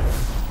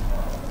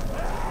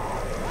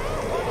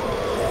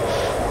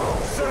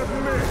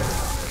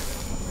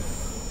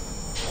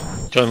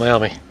 Join my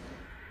army.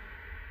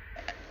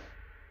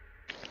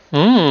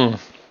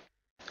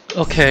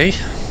 Okay.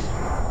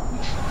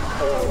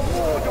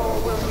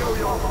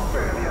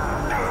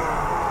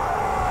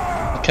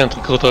 I can't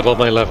recruit above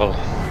my level.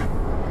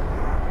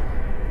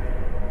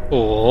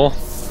 Or...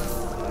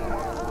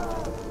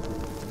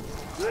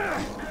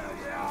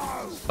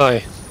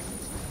 Hi.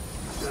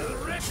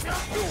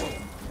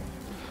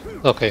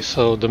 Okay,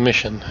 so the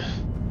mission.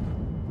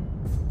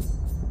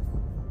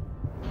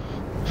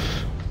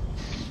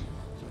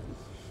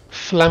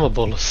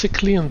 Flammable,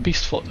 sickly and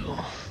beast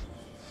fodder.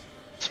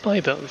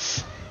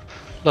 Spiders.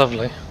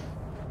 Lovely.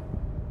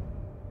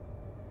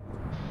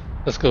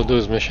 Let's go do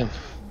his mission.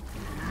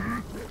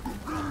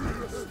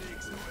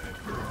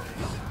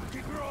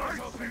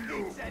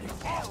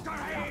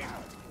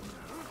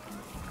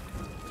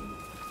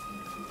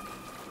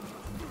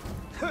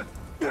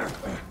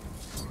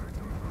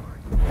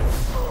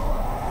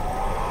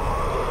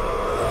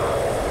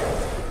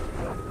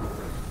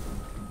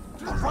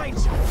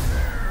 Ranger!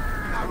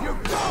 Now you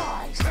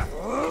die!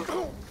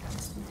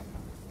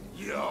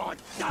 You're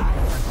done!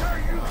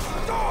 You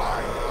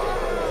die!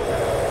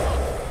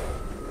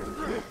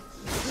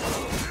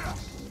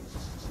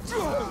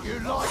 You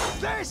like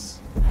this?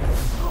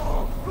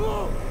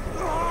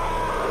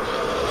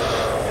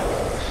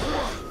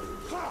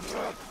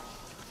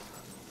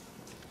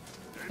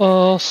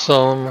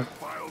 Awesome.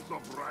 Piles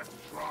of rat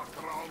rock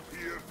around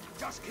here.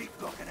 Just keep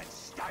looking at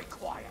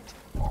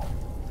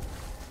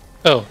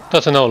Oh,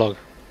 that's an log.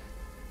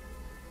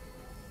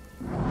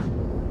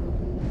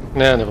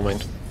 Nah, never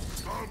mind.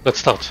 Let's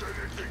start.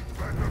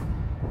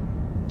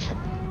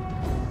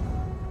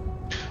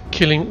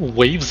 Killing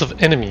waves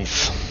of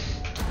enemies.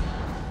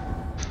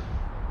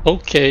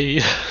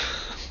 Okay.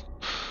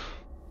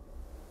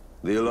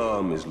 The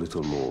alarm is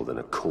little more than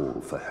a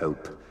call for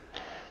help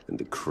and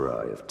a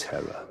cry of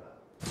terror.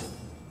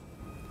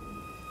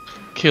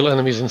 Kill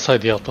enemies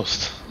inside the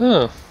outpost.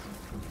 Ah,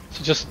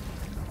 so just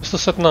a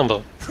set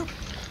number.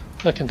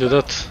 I can do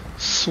that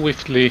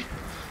swiftly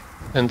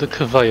and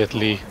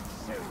quietly.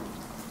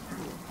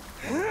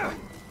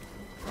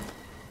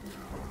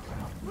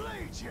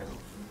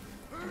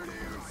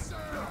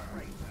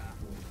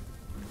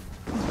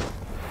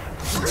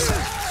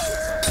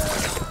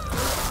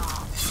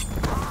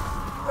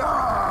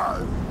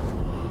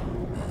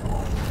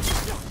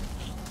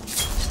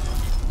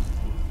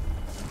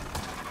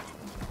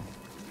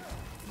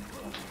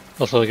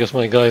 Also, I guess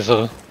my guys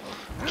are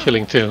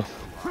killing too.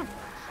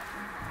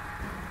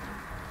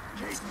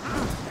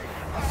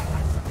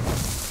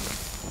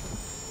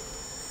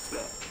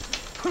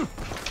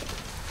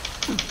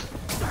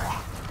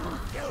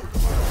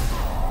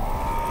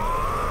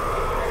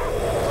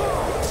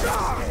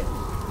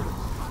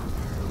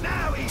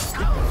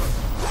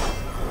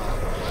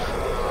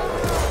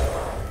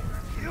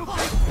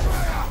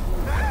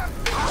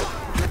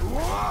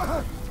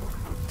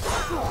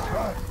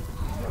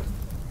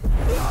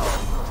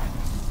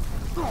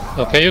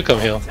 Okay, you come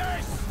here.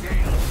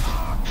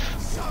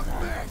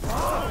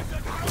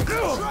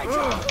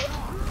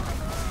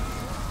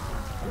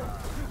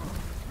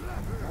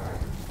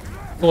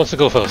 Who wants to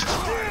go first?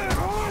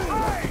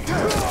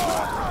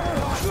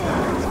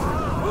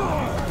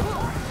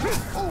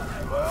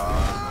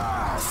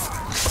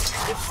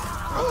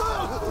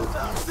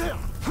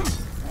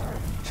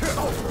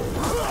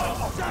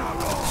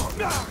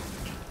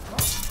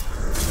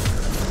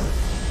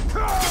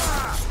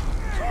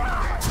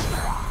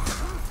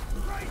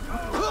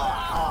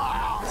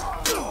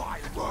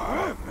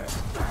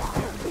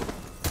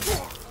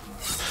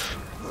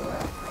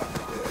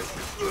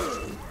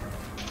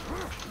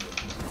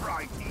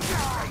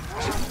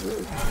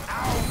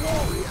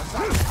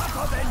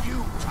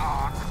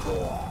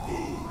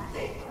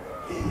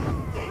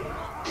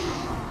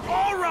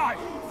 Alright,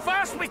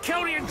 first we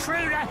kill the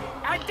intruder,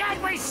 and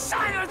then we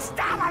silence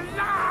that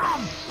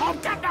alarm! I'll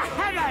get the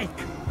headache!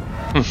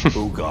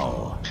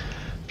 Ugal.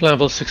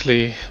 Plannable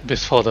 6ly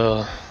best for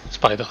the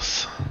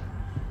spiders.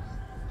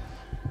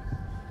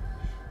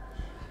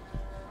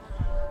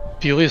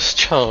 Furious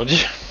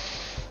Charge.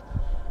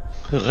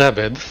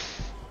 Rabid.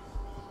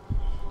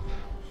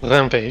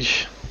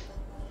 Rampage.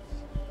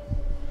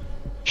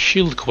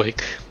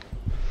 Shieldquake.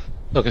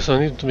 Okay, so I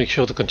need to make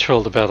sure to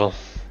control the battle.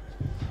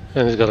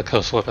 And he's got a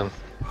cursed weapon.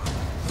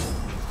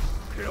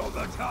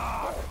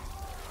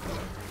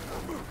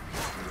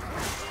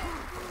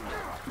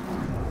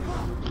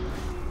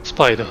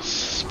 Spiders,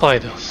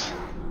 spiders.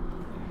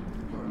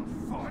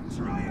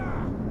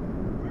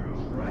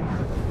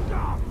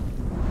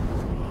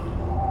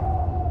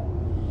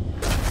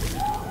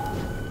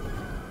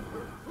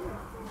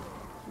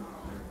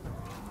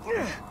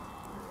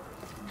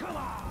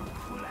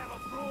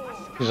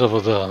 He's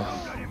over there.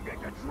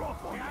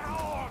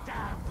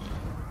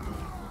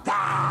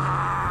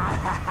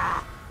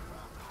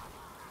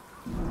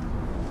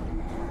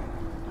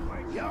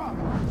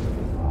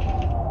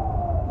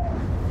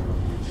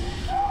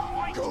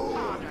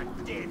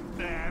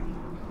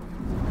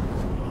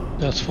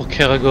 That's for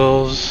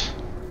caragors.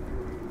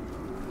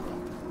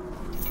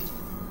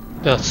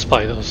 That's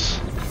spiders.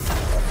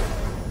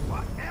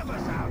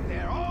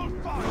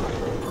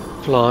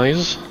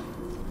 Flies.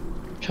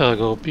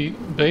 Caragor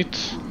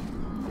bait.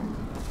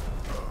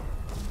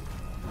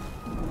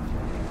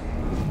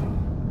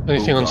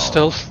 Anything on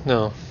stealth?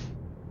 No.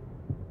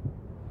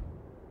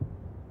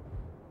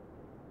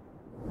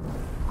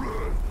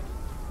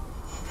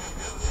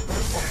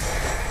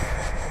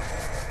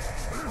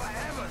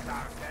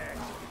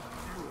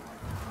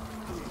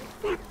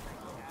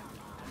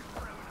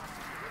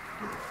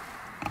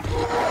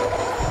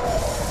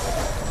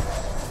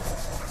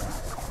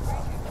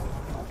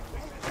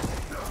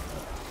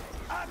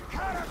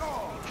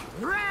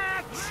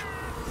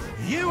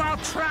 You are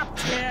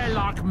trapped here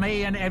like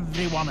me and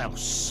everyone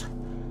else.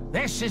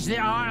 This is the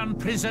iron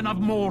prison of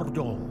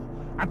Mordor,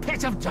 a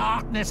pit of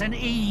darkness and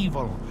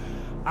evil.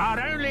 Our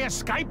only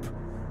escape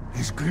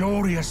is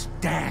glorious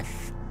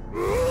death.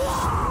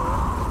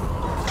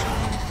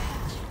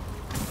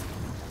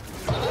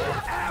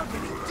 How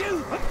did he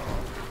do that?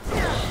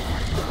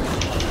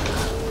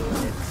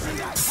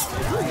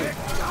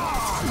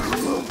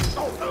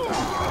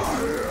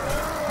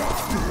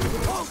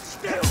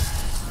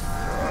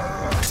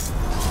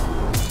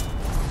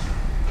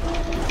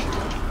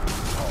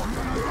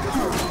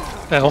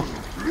 Ow.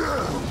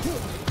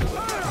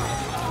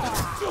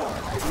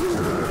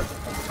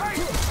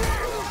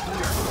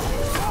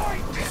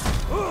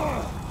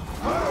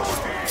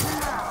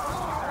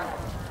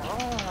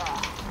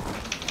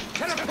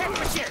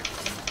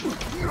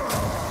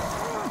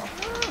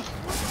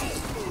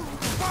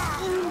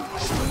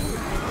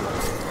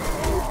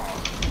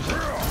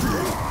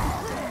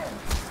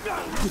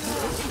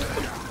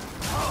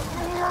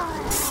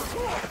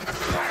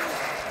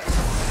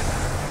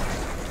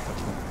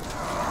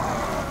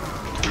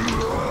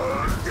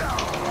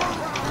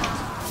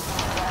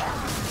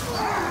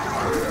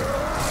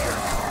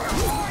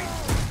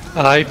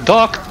 I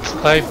docked!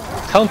 I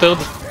countered!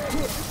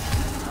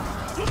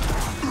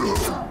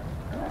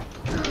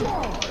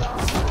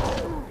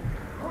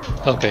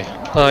 Okay,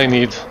 I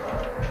need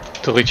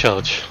to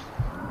recharge.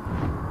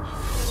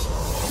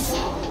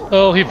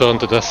 Oh, he burned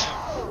to death.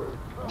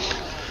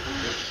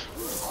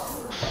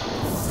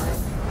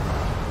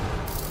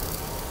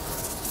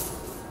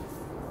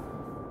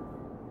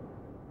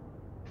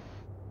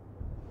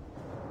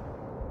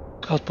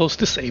 Outpost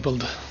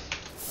disabled.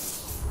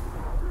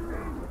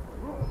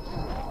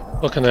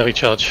 Or can I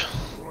recharge?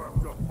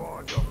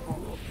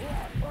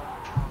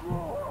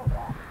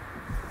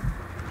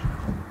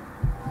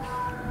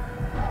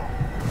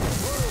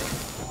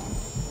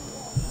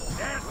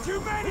 There's too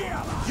many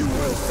of them! You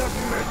will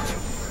submit!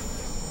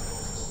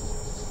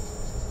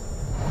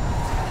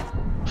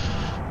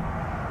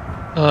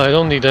 I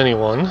don't need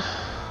anyone.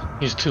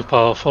 He's too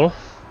powerful.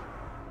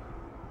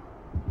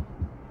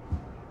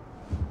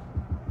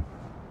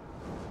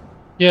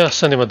 Yeah,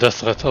 send him a death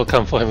threat. I'll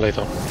come for him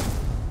later.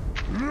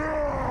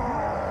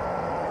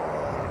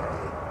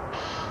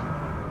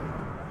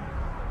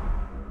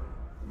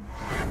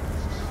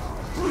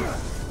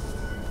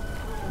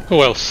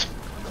 Who else?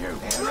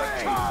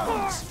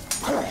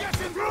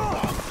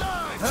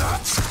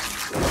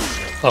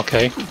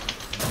 Okay.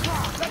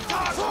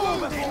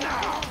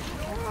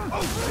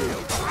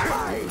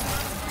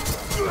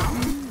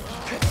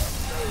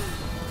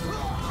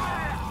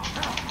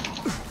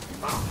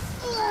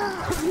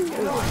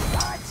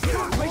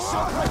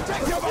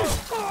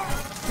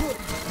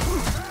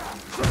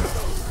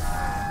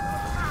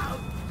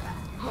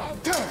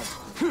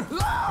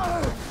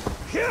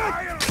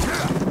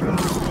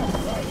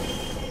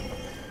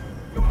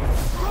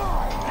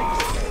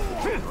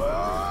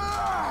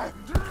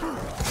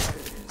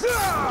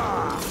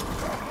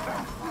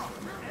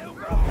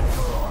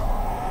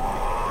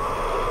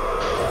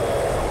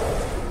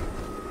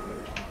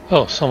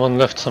 Oh, someone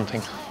left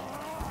something.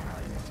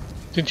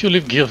 Didn't you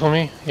leave gear for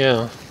me?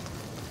 Yeah.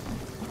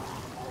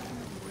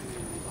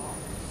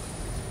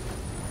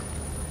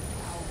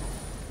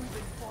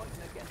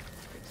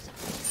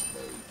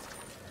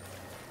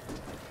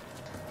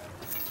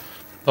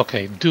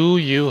 Okay, do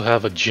you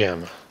have a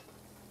gem?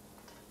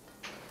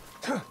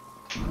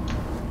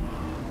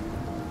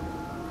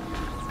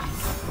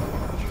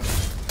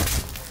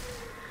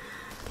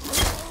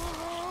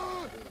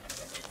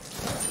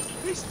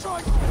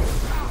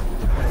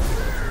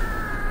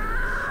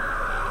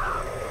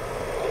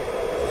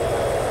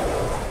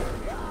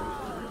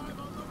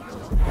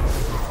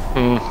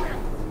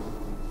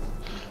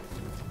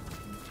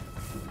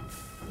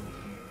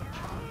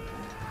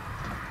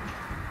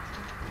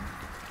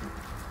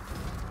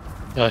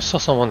 Yeah, I saw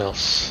someone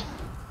else.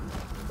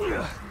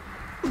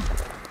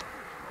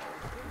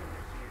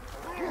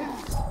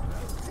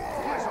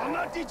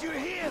 Did you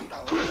hear?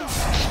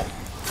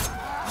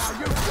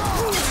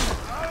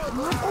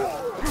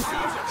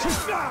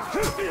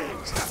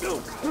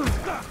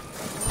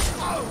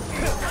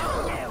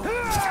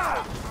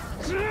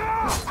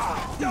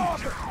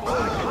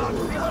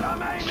 What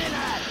I'm aiming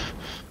at!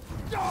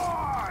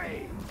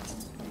 Die!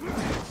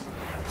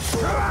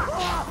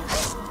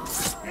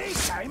 He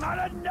came out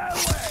of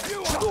nowhere!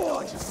 You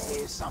are just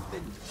hear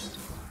something.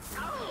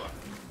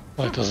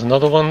 Wait, there's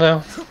another one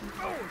there?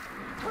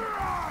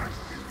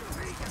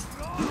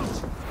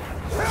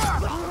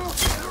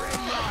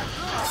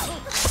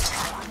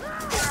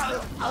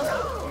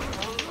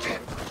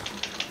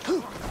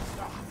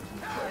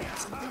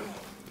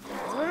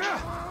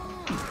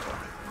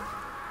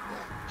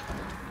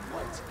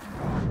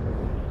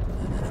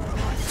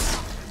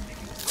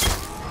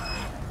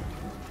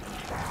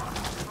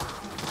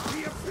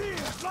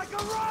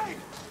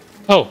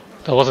 Oh,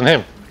 that wasn't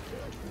him.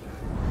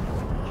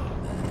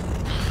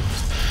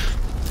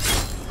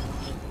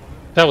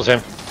 That was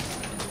him.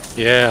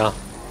 Yeah.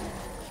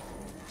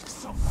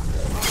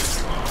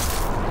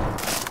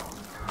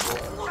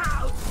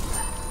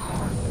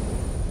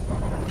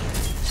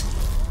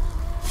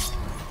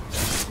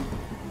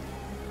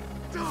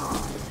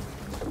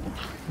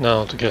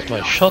 Now to get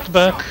my shot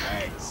back.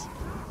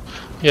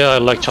 Yeah, I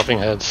like chopping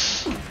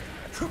heads.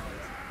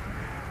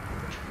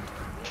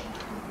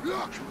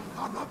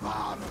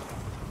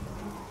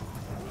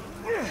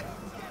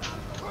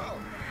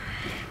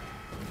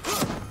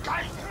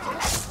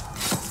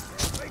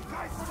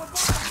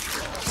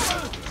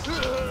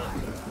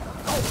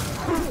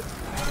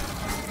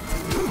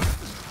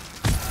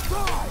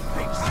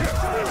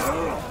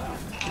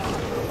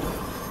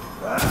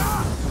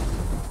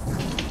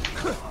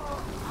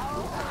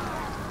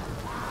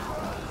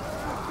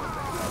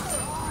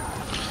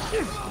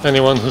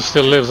 Anyone who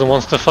still lives and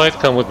wants to fight,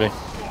 come with me.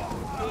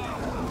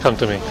 Come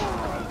to me.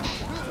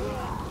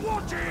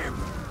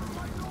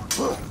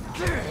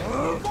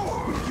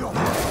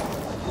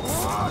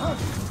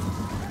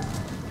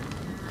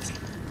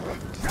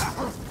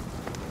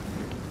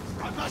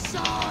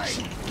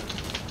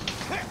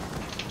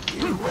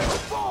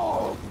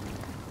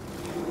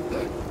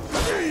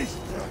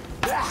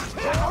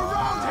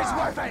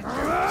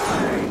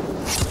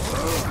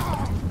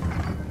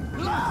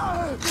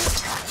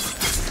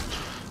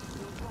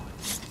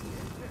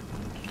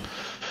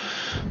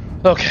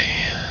 Okay.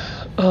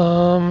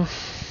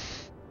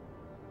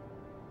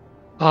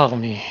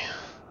 Army.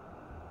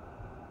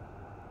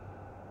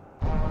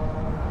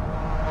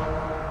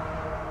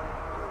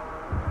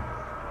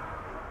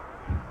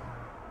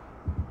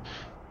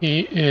 He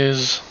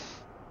is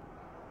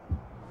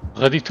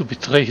ready to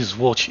betray his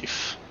war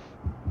chief.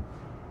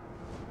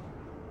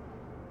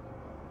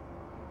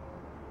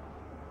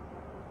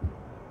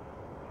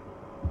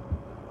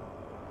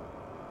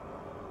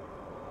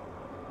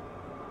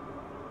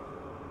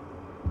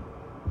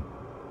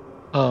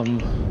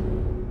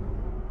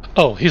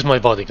 Oh, he's my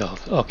bodyguard.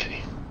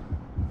 Okay.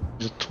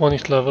 He's at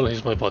 20th level,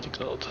 he's my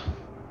bodyguard.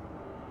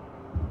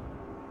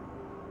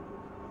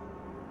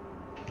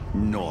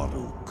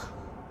 Noruk.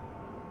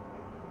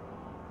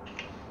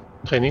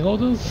 Training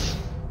orders?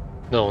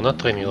 No, not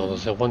training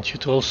orders. I want you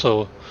to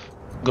also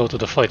go to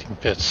the fighting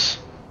pits.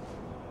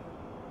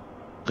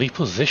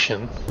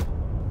 Reposition?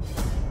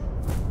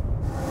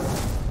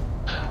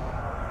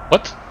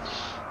 What?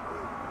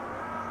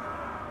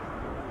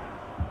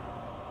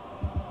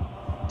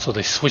 So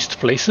they switched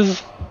places?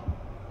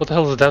 What the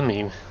hell does that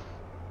mean?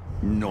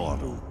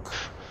 Noruk.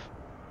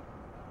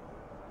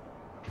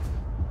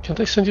 Can't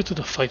I send you to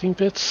the fighting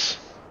pits?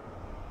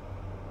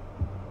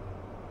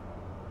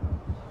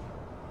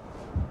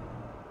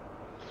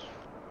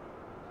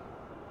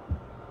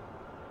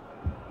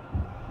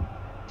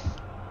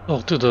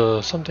 Oh, to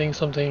the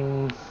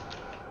something.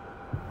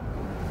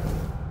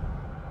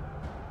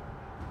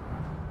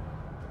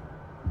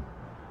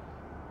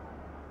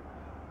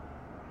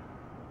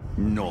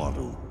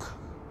 Noruk.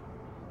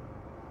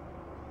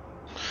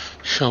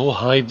 Show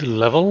hide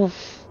level?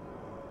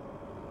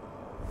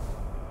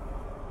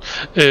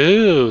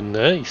 Oh,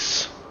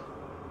 nice.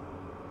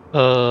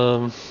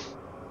 I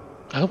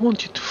don't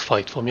want you to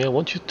fight for me. I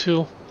want you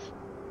to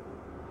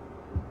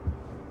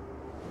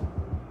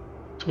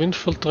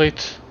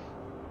infiltrate.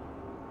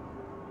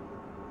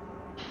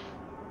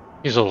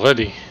 He's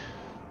already.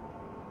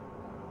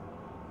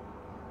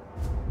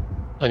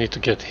 I need to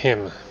get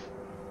him.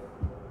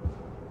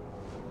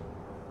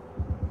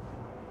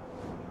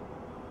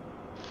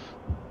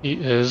 He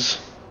is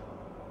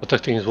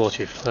protecting his war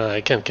chief.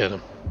 I can't get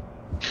him.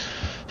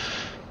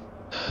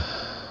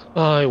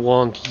 I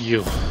want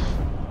you.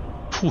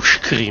 Push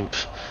crimp.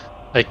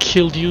 I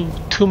killed you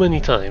too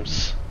many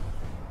times.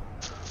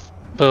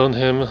 Burn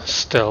him,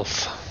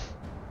 stealth.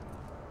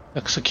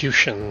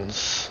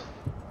 Executions.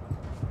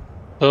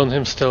 Burn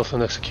him, stealth,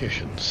 and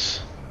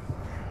executions.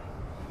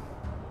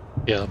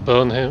 Yeah,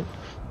 burn him.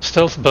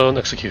 Stealth, burn,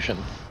 execution.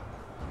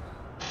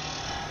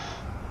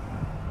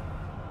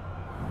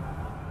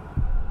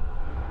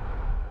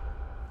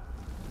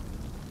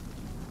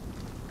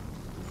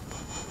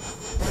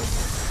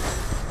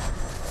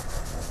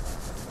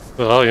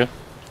 Where are you?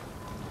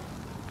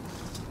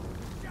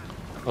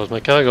 How's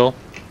my cargo?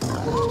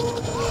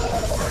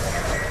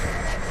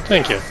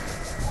 Thank you.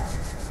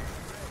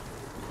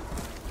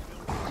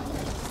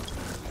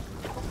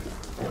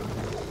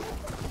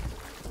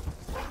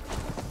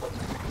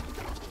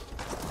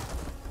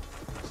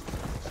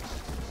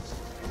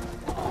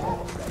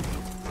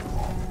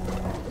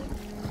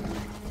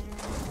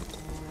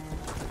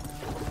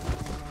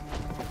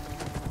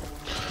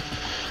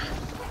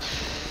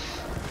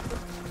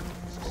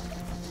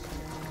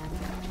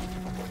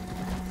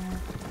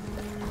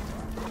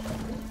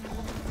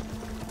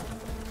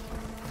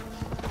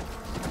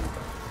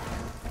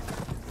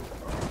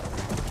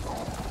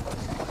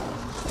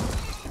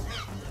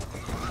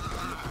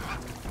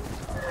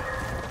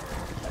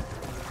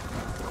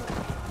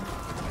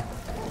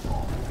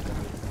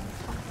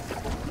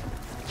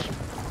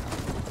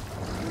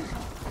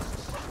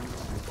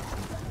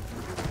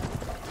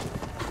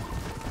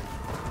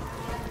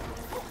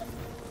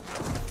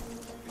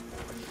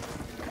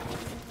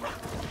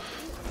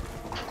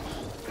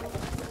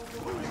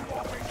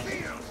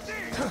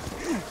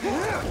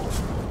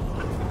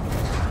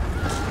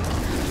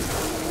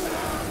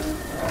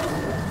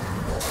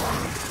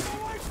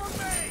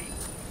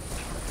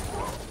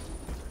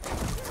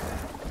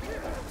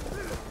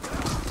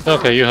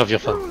 Okay, you have your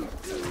fun.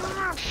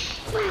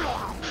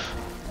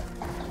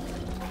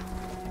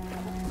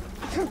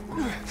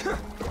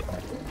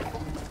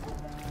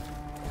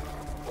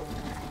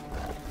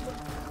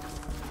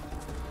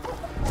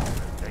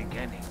 Think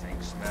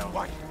anything smell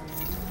like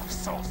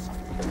sauce.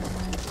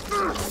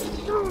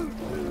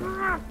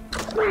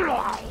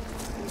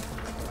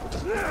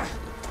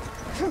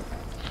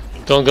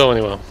 Don't go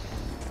anywhere.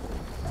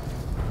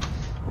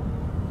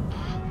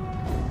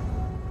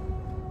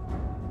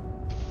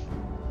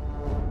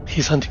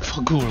 He's hunting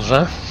for ghouls,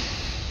 huh?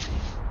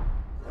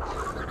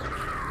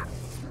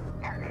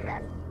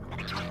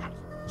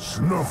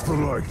 Snuff the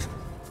light.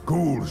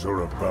 Ghouls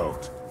are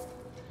about.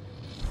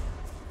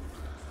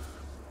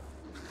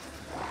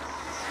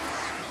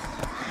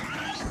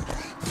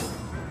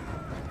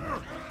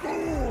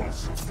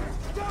 Ghouls!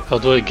 How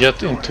do I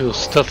get into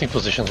stealthy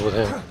positions with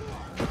him?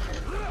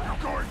 You're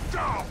going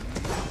down!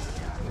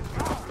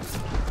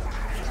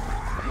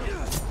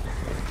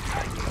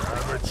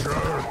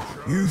 Amateur!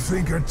 You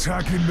think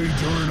attacking me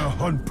during a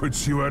hunt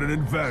puts you at an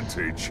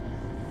advantage?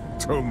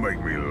 Don't make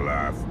me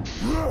laugh.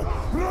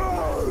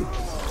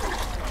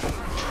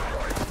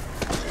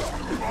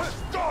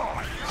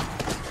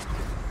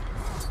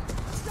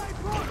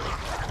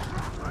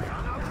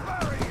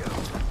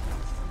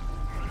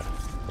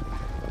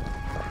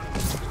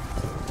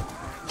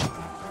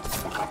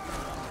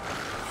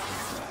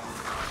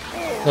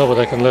 No, but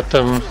I can let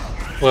them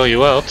wear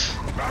you out.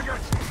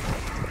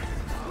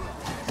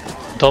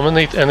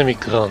 Dominate enemy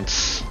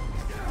grunts.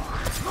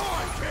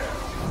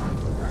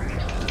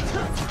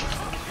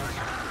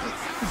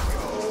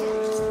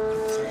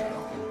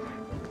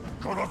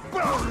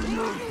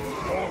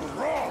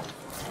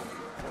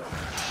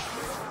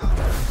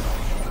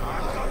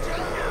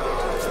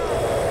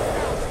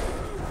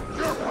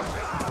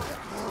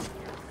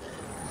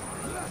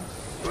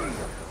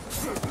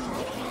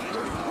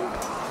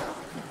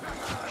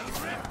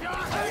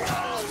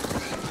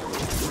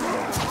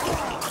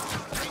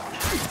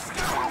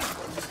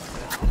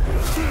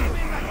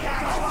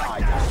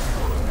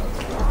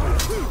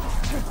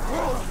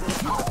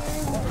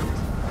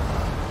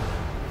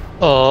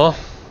 Aww.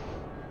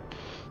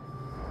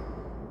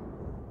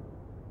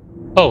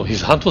 Oh,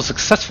 his hunt was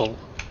successful.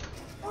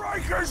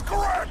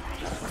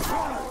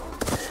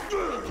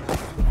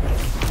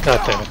 God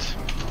damn it.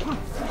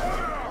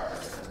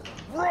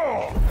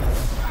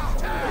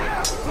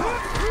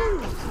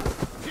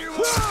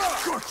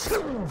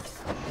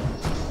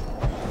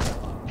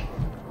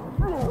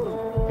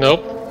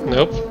 Nope,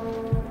 nope.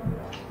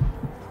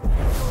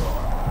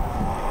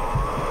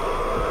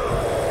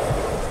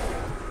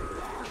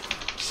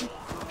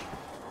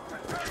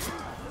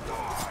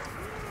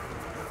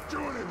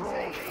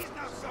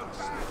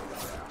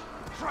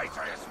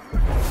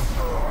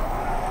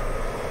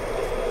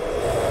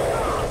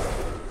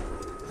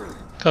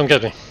 Come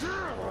get me.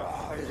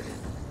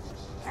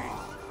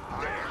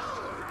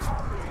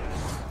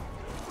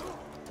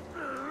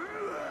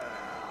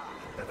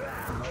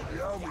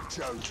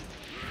 Chosen.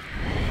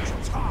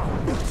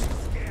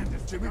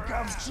 To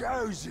become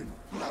chosen.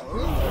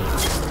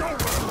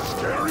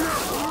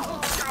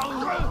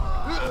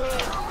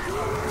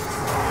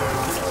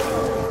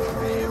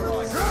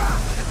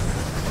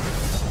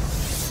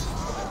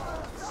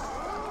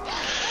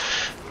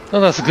 Oh,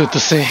 that's good to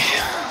see.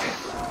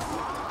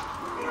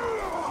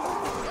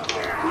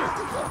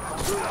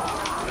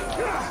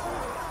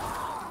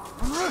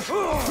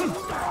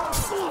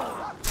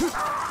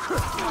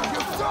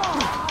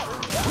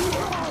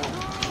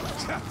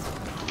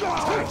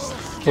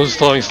 Who's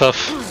throwing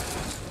stuff?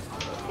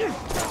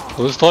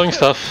 Who's throwing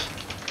stuff?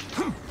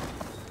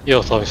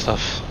 You're throwing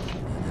stuff.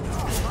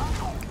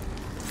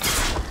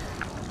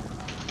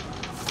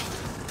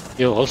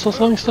 You're also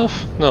throwing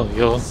stuff? No,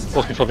 you're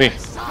working for me.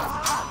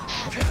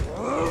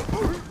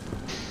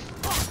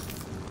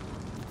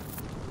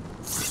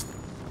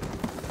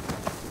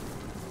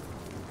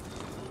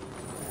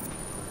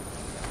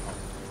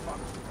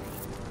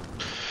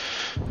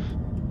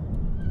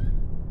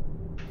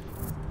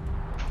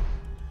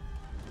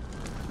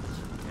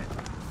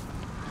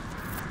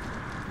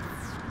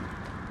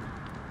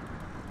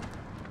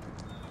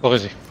 Where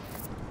is he?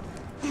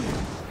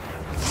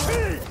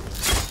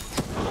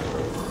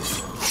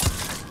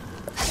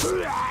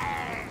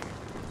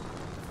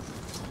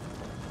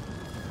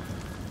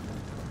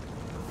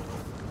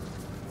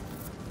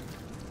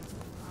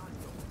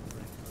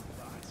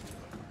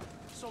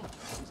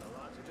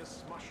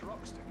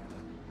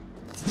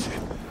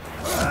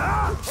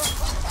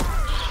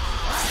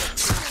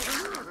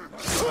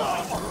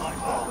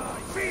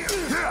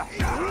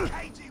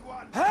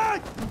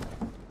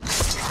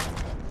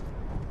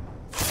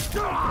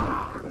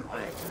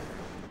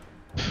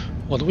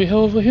 What do we have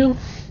over here?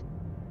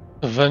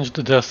 Avenge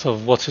the death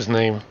of what's his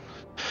name?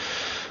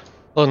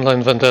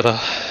 Online vendetta.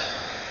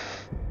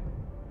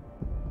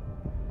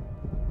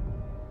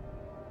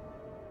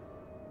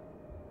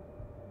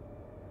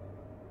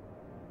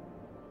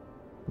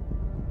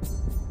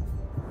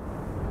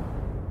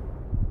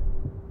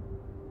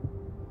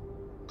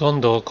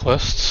 Gondor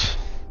quests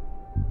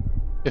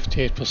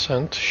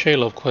 58%.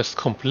 Shalov quest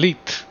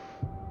complete.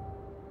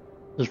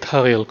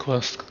 Eltariel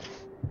quest.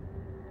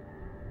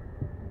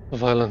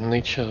 Violent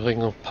nature,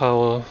 ring of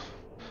power,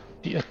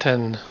 the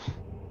Aten,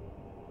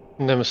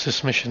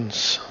 Nemesis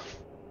missions.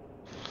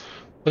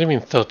 What do you mean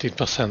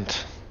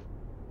 13%?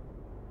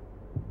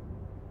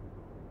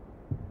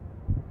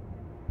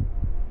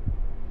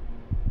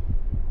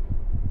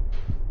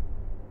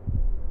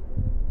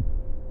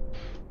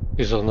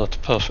 These are not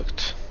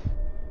perfect.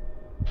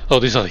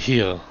 Oh, these are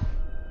here.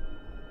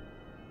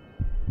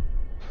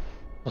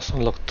 Must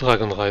unlock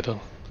Dragon Rider.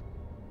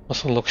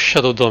 Must unlock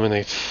Shadow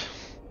Dominate.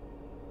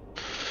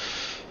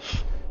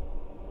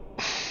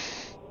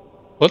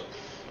 What?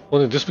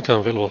 When did this become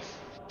available?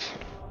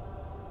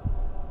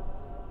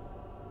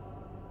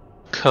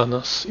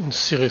 Canas in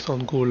Sirith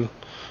on Ghoul.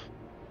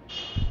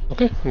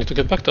 Okay, I need to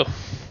get back there.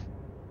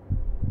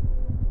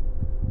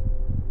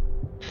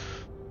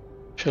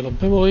 Shell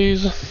of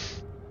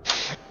Memories.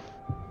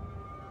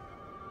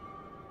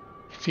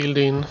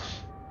 Fielding.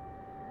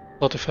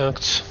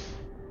 Artifacts.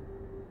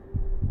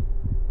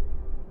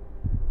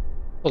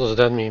 What does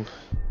that mean?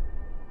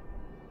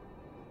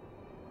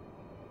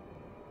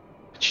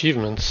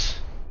 Achievements.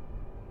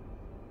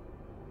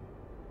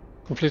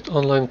 Complete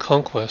online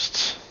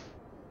conquests.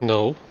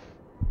 No.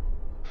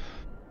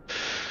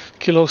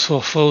 Kilos who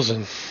are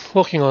frozen.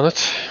 Working on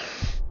it.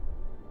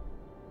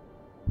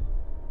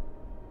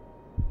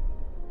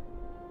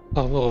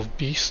 Armor of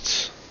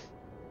beasts.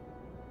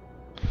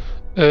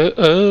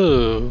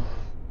 Oh.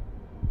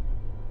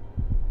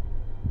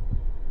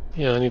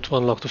 Yeah, I need to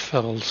unlock the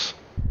ferals.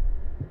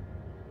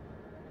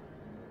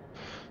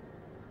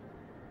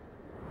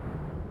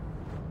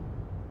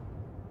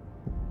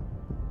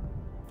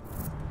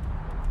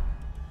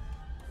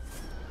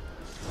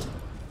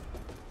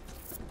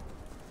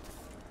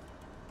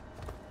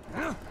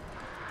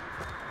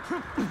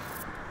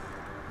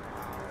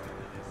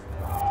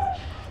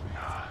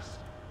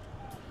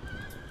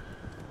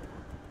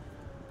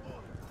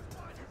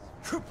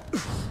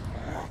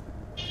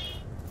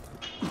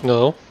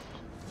 No.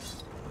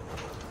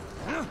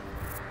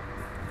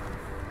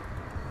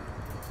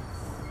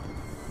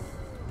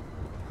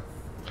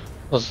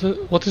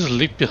 What is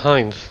leap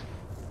behind?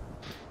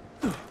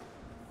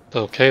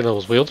 Okay, that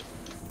was weird.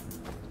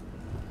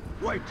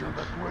 Wait till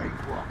the Great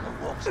Walker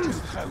walks too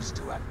close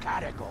to a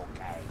catacomb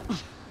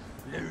cage.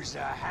 Lose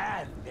a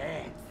hand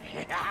then.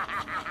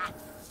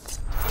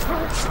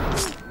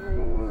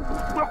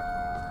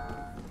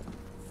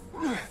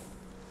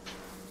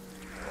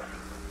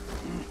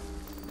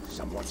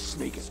 Someone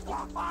sneaking.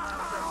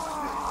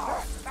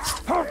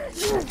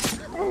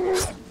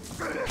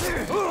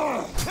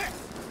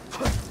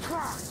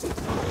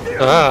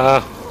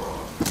 Ah!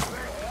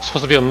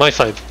 Supposed to be on my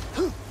side,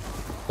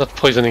 not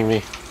poisoning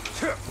me.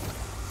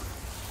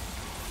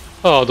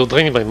 Oh, they're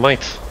draining my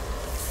might.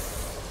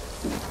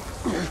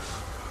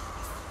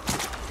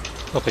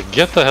 Okay,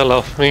 get the hell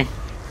off me.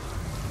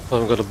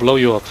 I'm gonna blow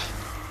you up.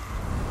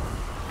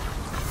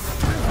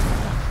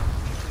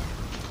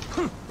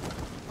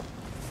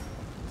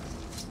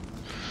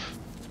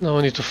 Now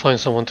I need to find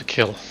someone to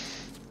kill.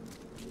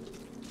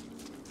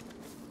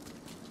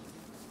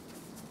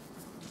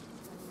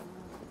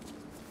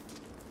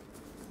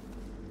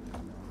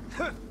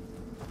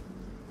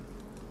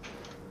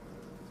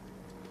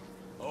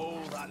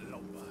 Oh, that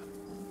lumber.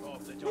 Oh,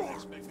 they don't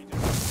expect me to.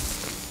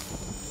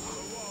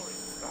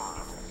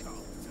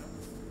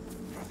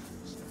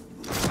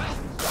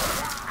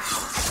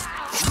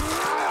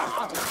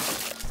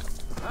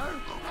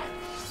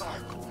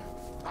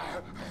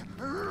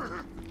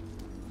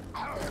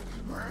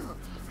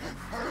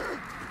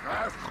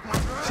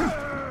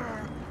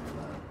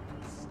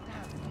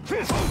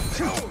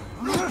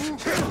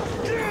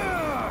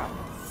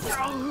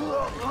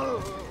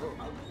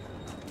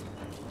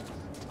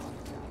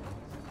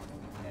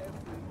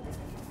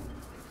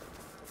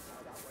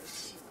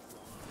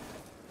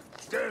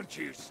 Don't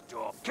you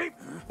stop. Keep.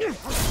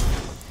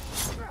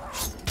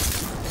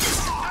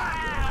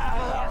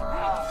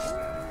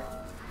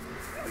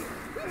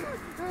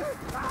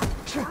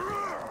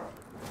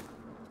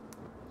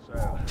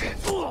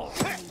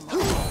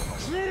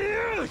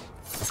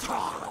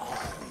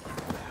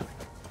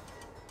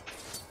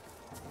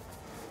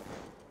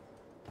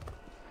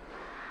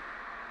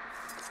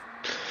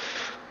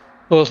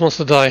 Who else wants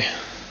to die?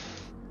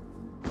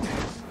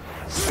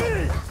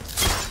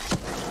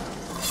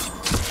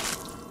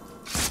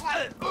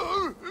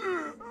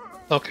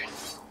 Okay,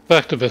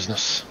 back to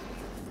business.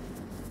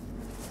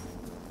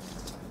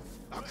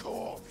 A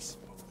corpse.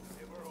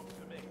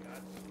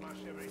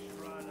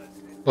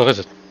 Where is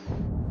it?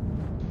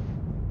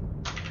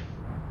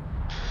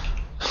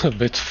 A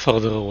bit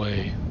further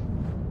away.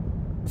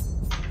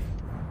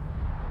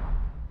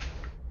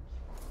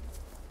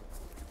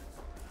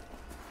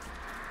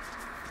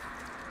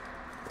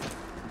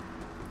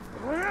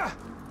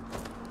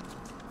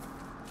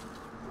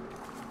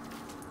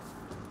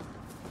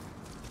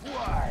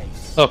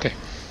 Okay,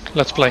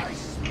 let's play.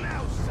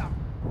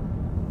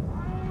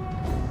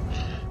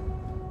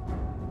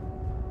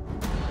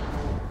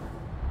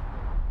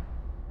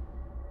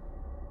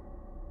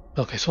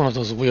 Okay, it's one of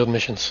those weird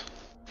missions.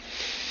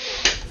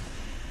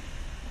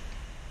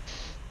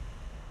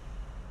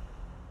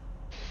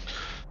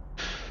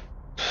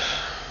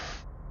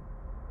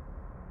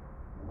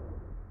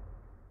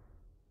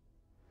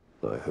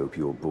 I hope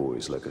your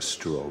boys like a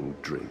strong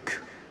drink.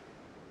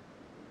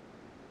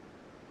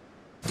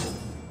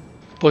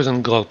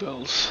 Poison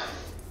gargoyles.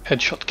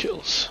 Headshot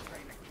kills.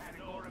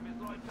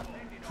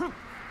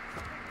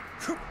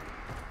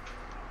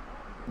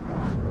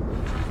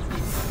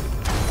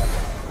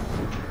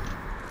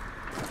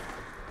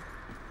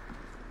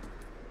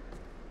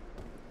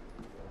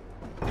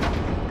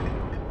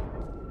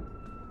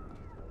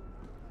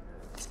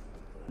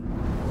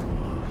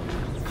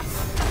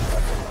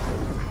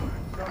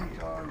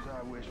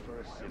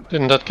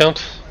 Didn't that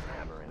count?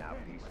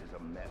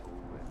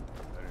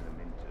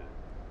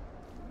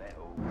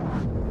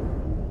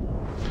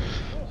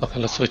 Okay,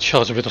 let's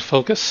recharge a bit of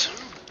focus.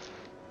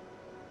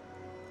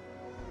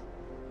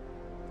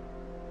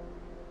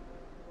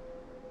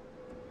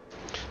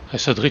 I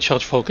said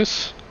recharge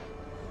focus.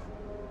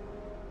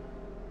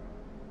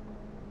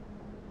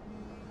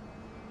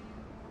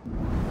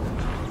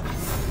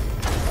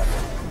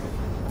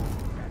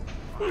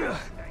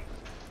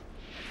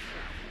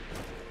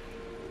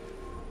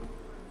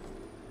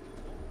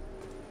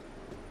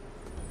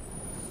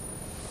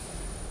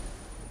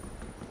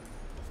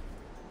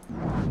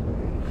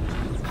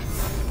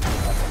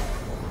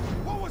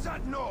 What was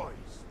that noise?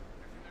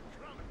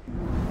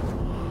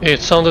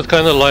 It sounded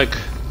kind of like...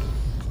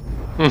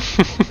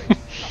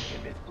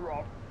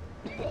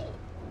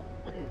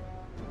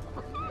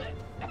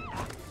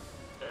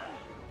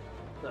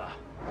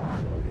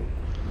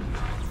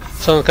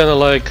 sounded kind of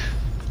like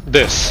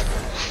this.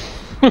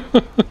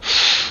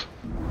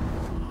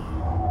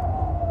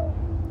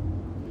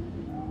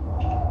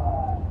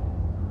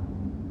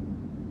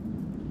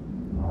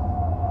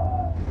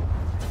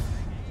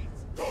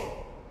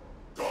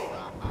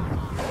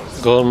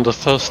 Gorm the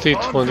Thirsty,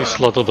 20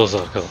 Slaughter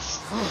Berserkers.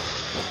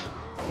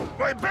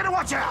 Wait, better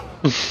watch out!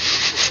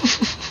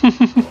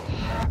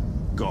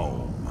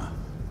 Go.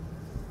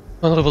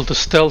 Vulnerable to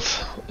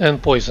stealth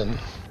and poison.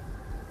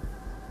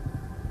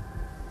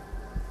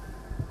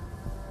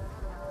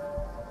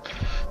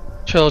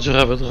 Charge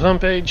Rabbit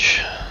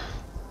Rampage.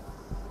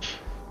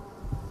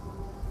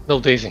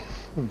 No dazing.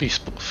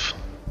 Beast Proof.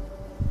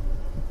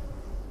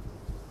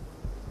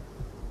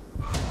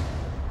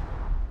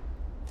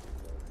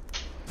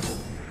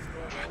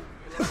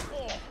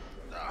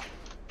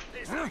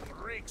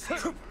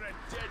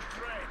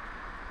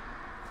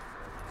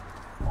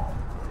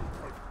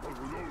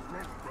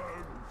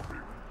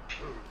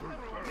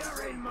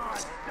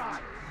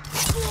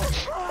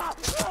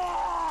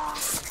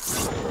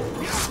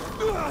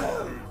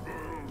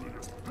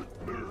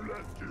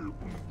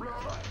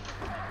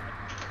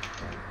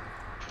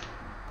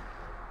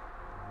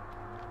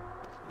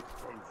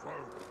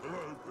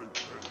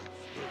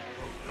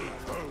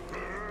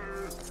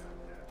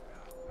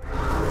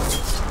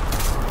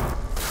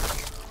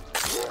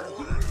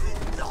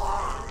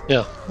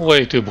 Yeah,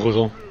 way too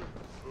brutal.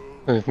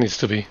 And it needs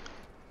to be.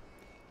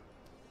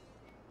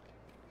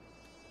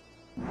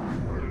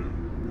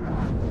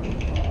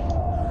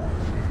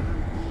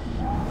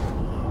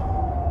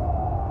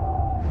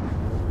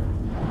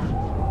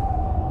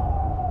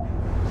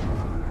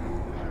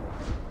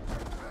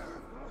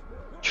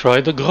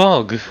 Try the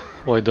grog,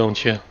 why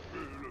don't you?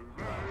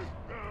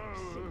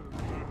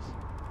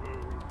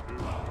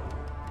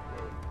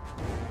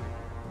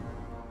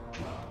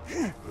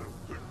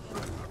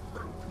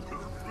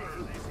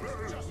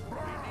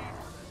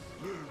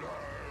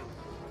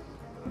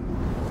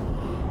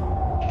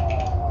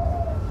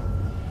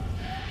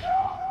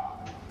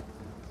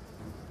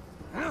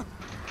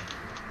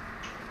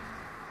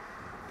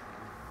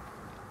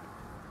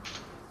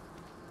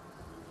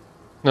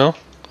 No?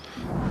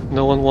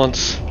 No one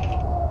wants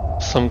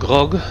some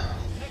grog?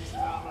 Next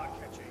time I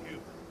catch a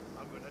human,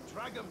 I'm gonna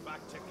drag him back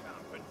to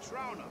camp and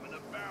drown him in a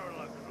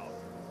barrel of grog.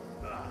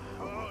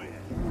 Oh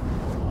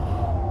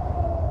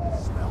yeah.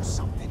 Smell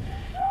something?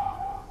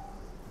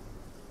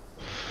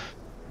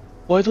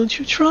 Why don't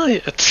you try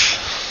it?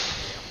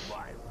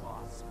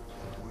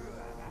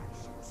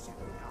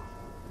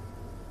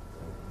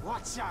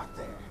 What's out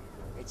there?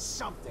 It's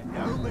something,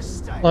 no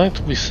mistake. Like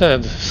we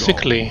said,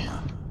 sickly.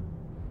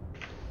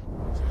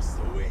 Just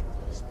the wind,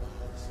 I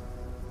suppose.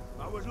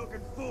 I was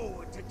looking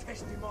forward to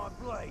testing my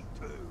blade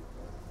too.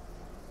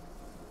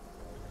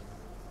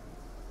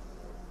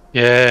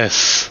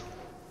 Yes.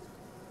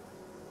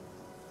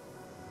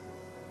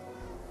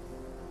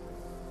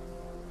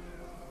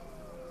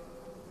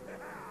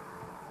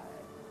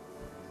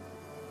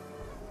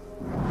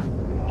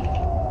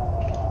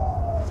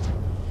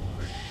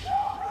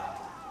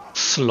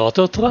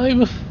 Slaughter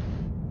Tribe?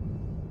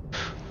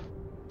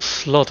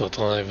 Slaughter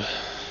Tribe.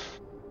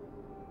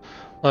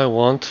 I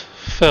want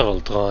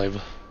Feral Tribe.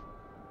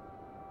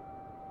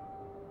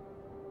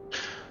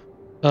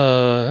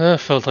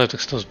 Feral Tribe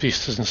takes those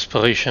beasts as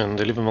inspiration.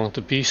 They live among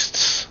the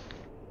beasts.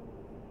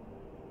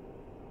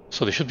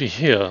 So they should be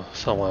here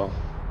somewhere.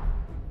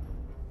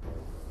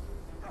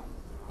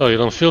 Oh, you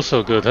don't feel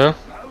so good, huh?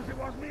 Suppose it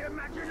was me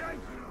imagination.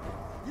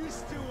 You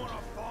still wanna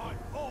fight?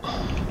 Oh.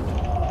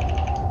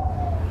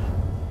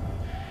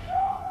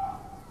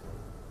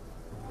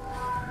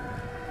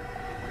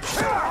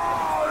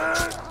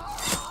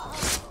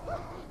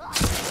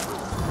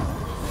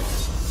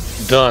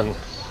 Done.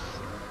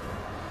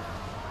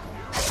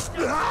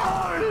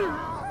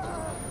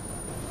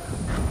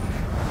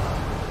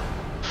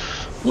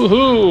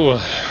 Woohoo!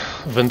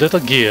 Vendetta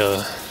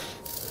gear.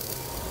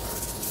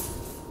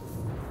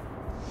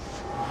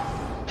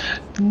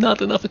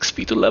 Not enough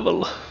XP to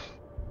level.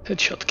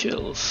 Headshot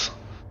kills.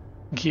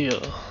 Gear.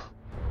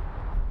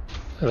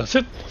 And that's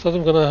it. So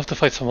I'm gonna have to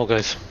fight some more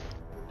guys.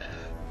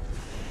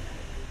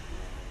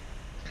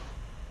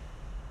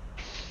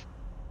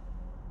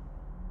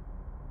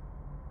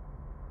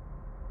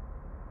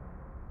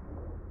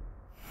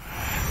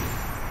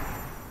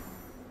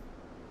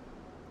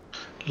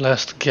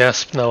 Last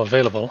gasp now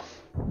available.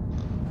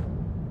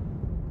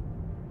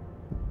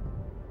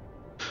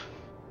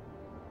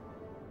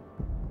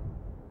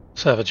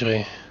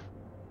 Savagery.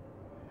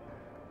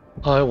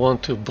 I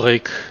want to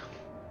break...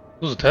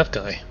 Who's that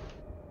guy?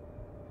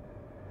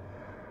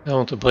 I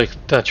want to break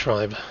that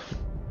tribe.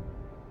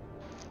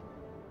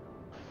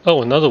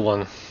 Oh, another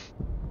one.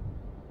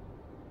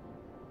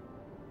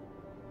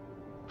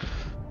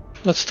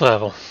 Let's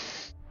travel.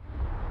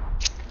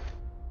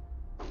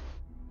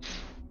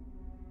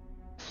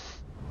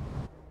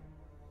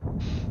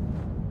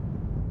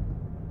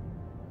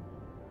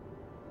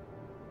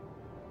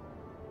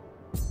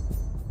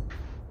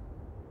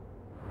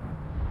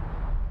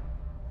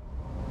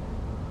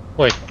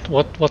 Wait,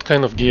 what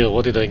kind of gear?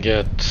 What did I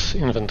get?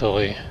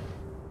 Inventory.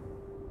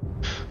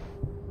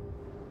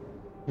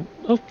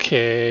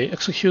 Okay,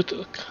 execute.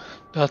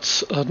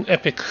 That's an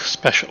epic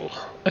special.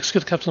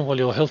 Execute captain while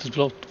your health is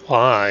below.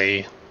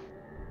 Why?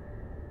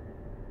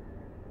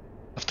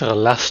 After a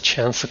last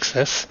chance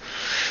success?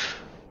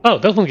 Oh,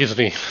 that one gives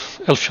me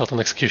elf shot on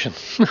execution.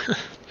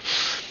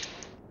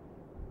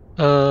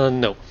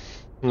 No.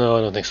 No,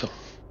 I don't think so.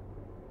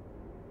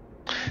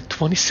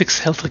 26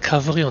 health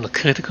recovery on a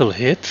critical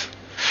hit?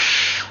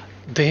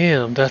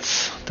 Damn,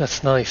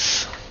 that's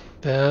nice.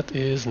 That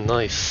is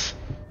nice.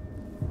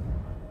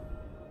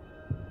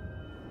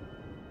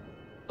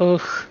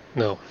 Ugh,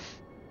 no.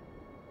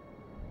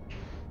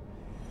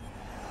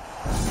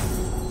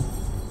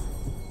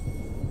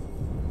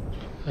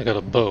 I got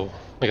a bow.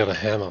 I got a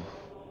hammer.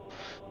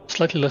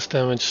 Slightly less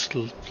damage,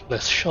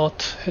 less shot.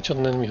 Headshot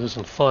an enemy who's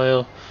on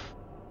fire.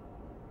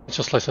 It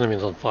just lights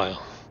enemies on fire.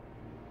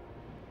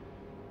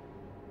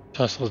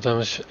 Chance for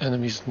damage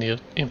enemies near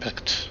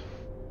impact.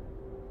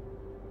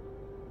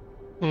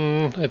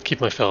 I'd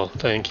keep my fell,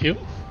 thank you.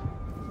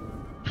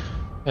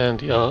 And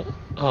the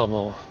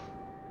armor.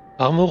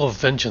 Armor of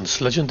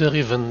Vengeance,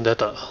 Legendary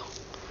Vendetta.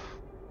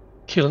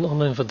 Kill an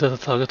online Vendetta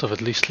target of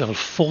at least level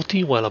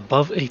 40 while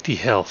above 80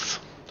 health.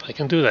 I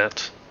can do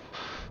that.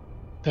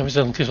 Damage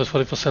that increases by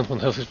 40% when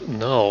health is...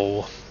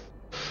 No.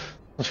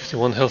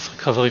 151 health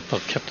recovery per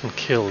captain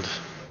killed.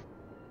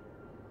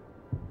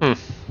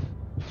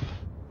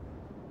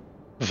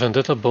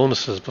 Vendetta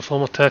bonuses.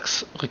 Perform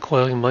attacks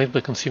requiring might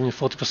by consuming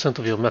 40%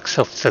 of your max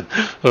health. Said,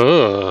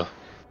 ugh.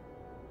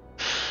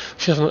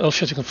 If you have an elf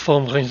shot, you can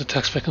perform ranged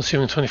attacks by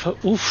consuming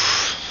 25.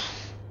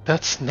 Oof.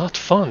 That's not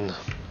fun.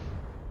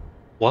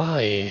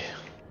 Why?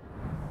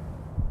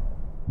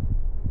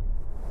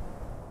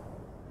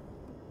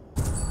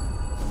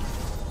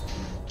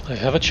 I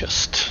have a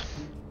chest.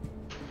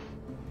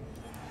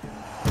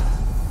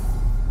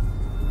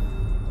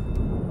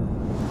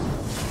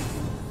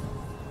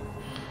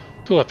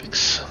 Two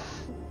epics.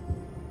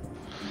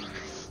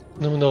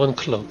 Numenoran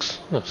cloaks.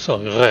 Oh,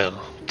 sorry, rare.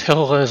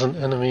 Terrorize an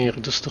enemy,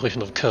 reduce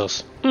duration of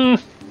curse.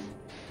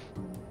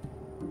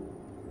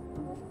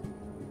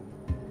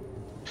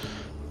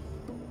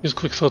 Use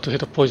quick throw to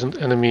hit a poisoned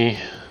enemy.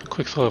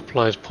 Quick throw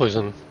applies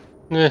poison.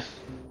 Eh.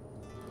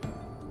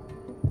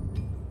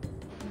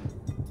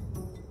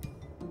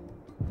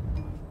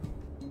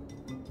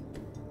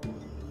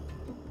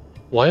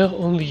 Why are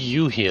only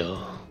you here?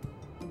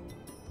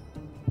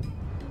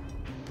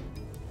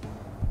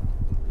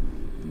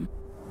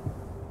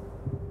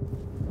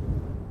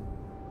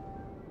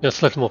 Yeah,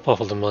 slightly more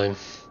powerful than mine.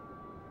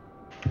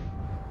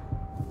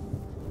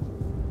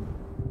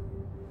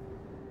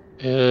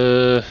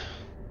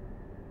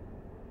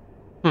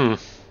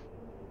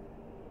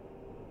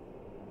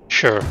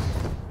 Sure.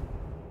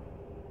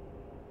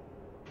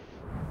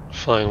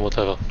 Fine,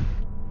 whatever.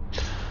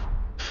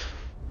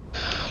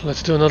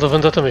 Let's do another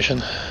Vendetta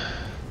mission.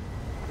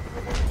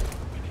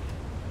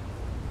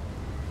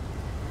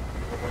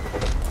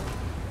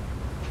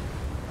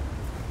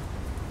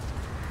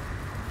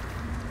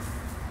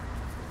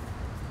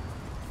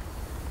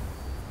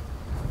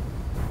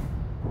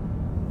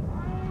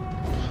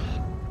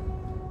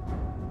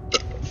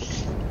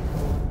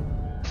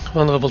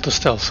 Vulnerable to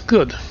stealth.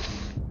 Good.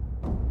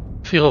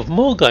 Fear of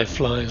Morgai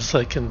flies.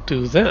 I can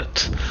do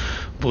that.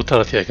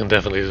 Brutality. I can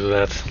definitely do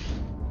that.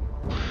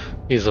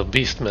 He's a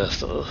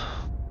Beastmaster.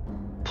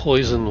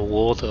 Poison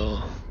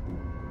water.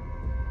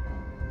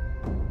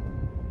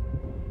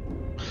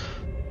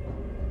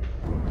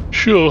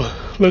 Sure.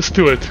 Let's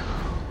do it.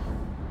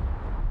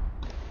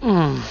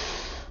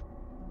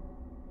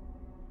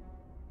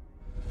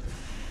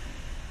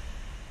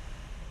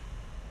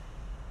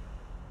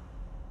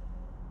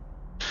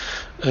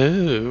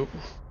 Oh,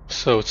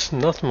 so it's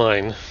not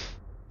mine.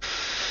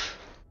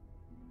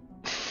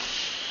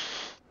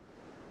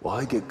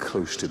 Why get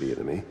close to the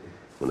enemy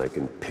when I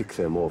can pick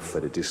them off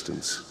at a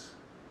distance?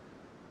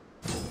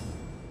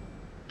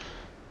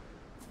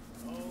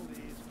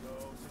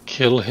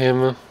 Kill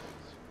him.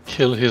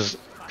 Kill his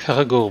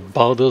cargo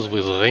borders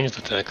with ranged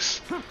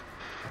attacks.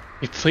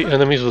 Hit 3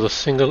 enemies with a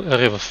single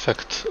area of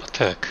effect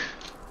attack.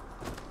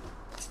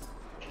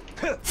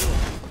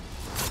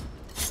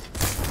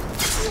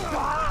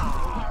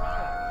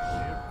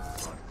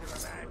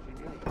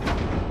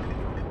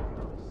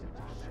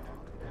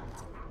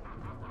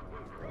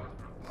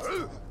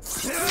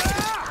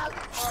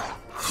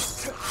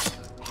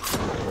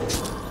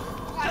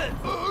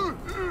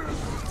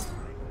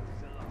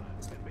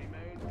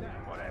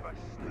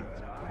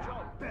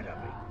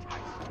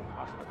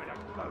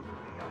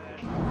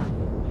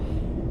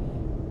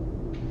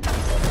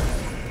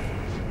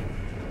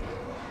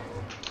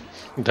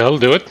 That'll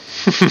do it.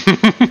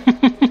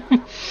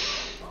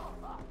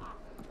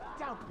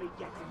 Don't be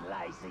getting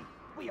lazy.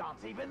 We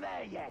aren't even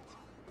there yet.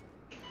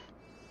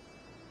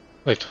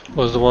 Wait,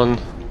 where's the one?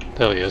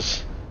 There he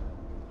is.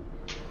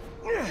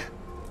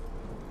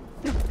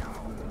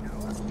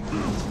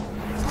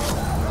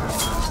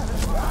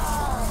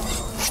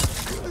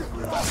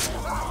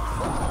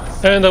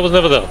 And I was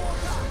never there.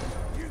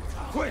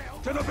 Quick,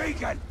 to the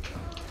beacon!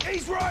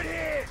 He's right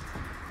here!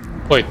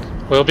 Wait,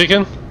 where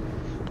beacon?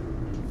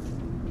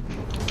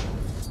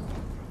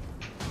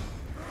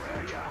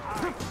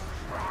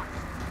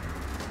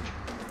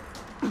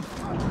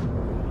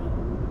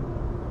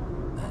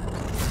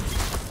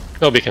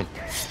 No beacon.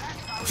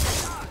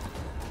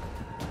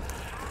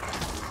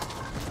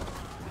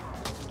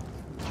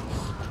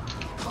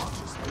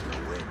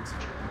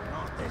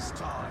 Not this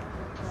time.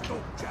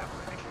 Stop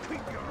jabbering and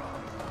keep your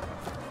eye.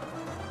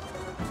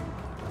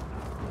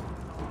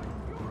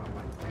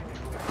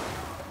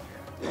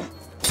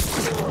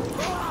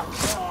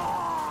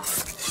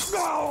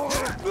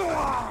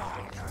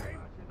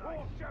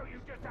 I'll show you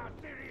just how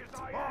serious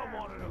I am. I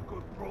wanted a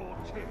good broad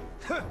tip.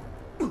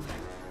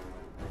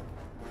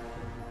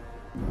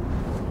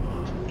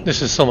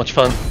 This is so much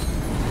fun.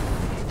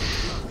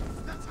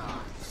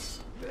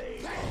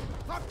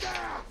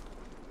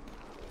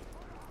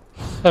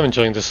 I'm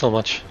enjoying this so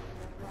much.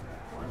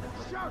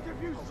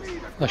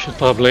 I should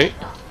probably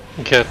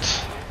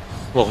get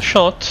more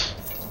shot.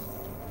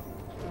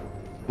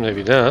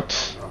 Maybe that.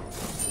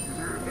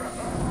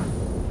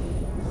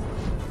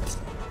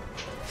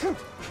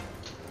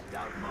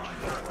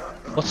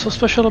 What's so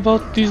special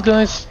about these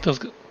guys?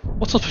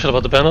 What's so special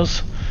about the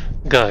banners?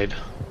 Guide.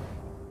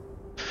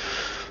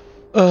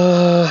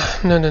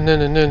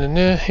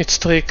 No. Hit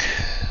streak.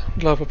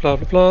 Blah blah blah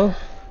blah blah.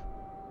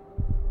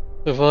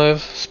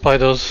 Revive.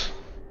 Spiders.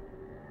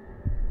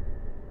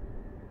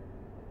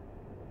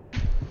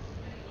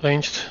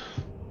 Ranged.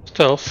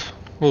 Stealth.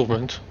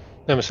 Movement.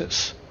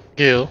 Nemesis.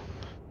 Gear.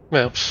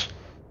 Maps.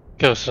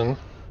 Garrison.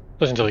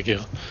 Legendary gear.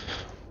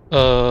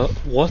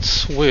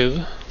 What's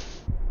with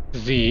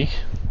the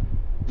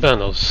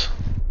banners?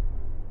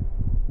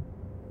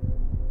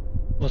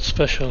 What's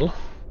special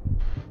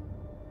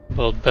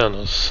about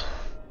banners?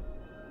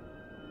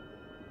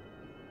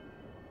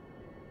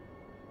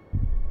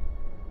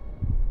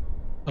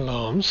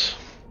 Alarms.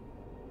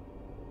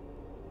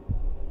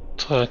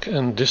 Track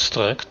and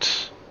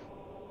distract.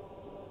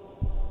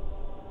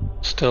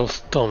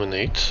 Stealth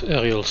dominate.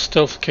 Aerial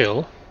stealth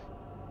kill.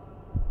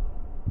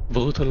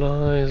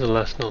 Brutalize.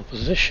 Last known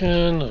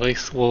position.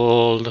 Wraith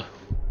world.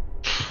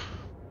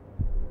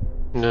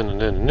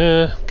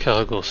 No.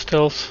 Cargo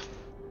stealth.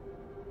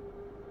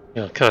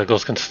 Yeah,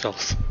 cargoes can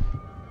stealth.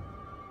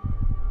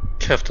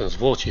 Captains,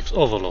 warchiefs,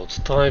 overlords,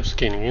 types,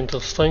 gaining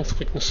intel, strength,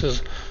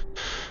 weaknesses,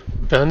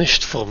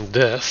 banished from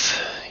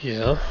death.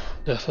 Yeah,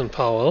 death and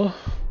power.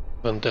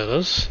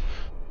 Banderas.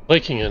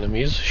 Breaking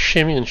enemies,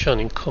 shaming and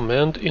shunning,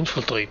 command,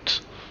 infiltrate.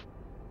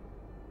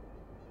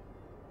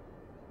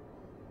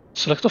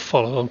 Select a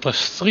follower and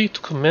press 3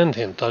 to command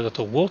him. Target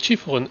a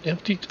warchief or an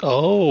empty...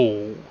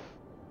 Oh!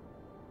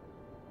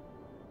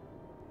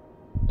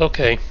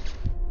 Okay.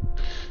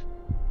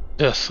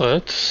 Death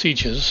threat,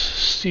 sieges,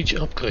 siege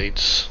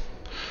upgrades.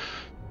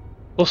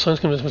 Both signs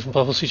can benefit from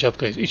powerful siege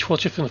upgrades. Each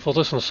warchief in the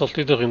fortress and assault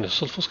leader in the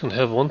assault force can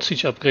have one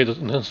siege upgrade that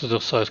enhances their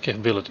size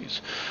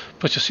capabilities.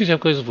 Purchase siege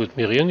upgrades with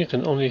Miriam. You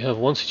can only have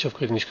one siege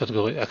upgrade in each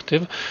category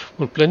active.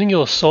 When planning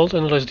your assault,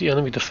 analyze the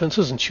enemy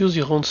defenses and choose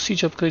your own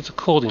siege upgrades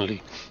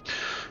accordingly.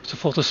 If the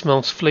fortress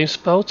mounts flame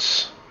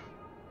spouts,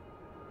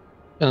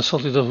 an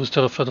assault leader who is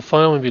terrified of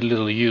fire may be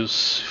little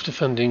use. If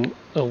defending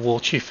a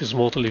warchief is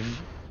mortally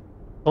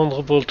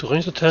vulnerable to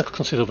ranged attack,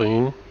 consider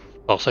bringing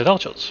outside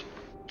archers.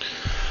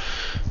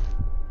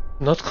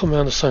 Not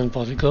command assigned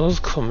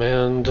bodyguards,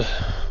 command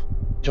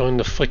join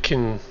the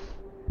freaking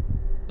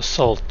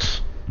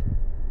assault.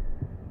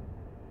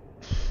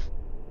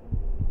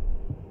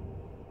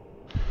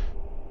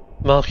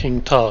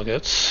 Marking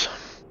targets.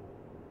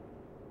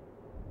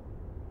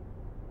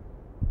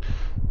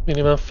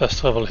 Minimap fast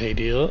travel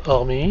Hadir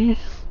army.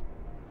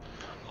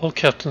 All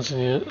captains in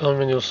the army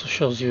menu also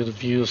shows you the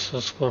views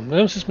as well.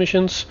 Nemesis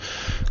missions,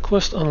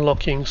 quest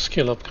unlocking,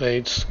 skill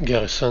upgrades,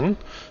 garrison.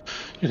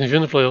 You can view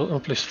and apply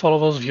unplaced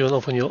followers, view and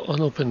open your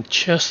unopened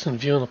chest, and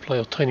view and apply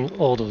your training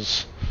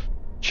orders.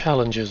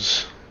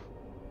 Challenges.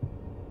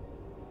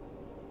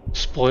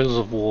 Spoils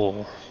of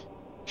war.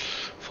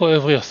 For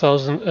every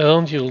 1,000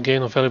 earned, you will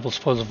gain a valuable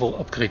Spoils of War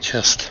upgrade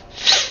chest.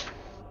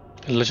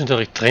 A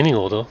legendary training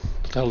order?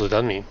 What the hell does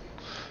that mean?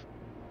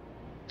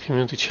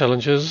 Community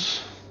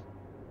challenges.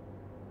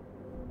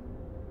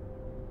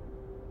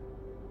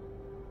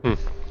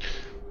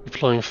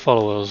 Deploying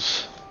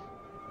followers.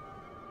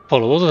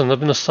 Followers that have not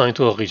been assigned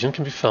to a region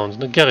can be found in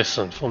the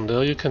garrison. From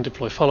there you can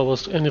deploy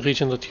followers to any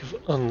region that you've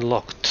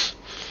unlocked.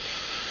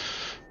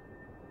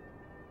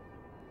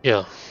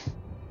 Yeah.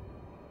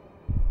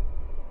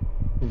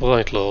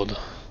 Bright Lord.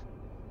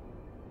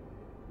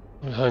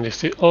 Behind the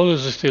steel, all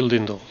is the steel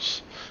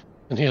indoors.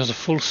 And he has a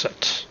full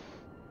set.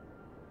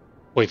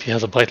 Wait, he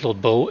has a bright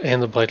lord bow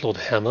and a bright lord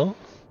hammer?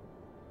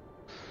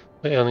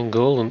 By earning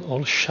gold on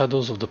all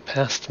Shadows of the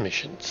Past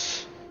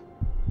missions.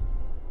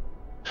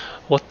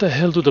 What the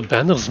hell do the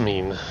banners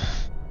mean?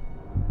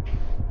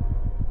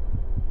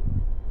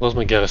 Where's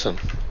my garrison?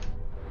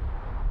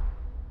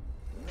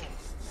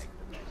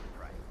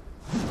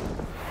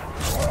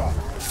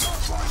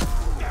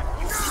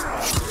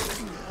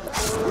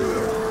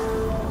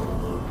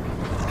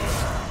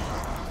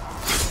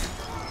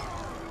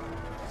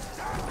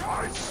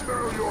 I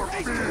smell your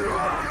fear!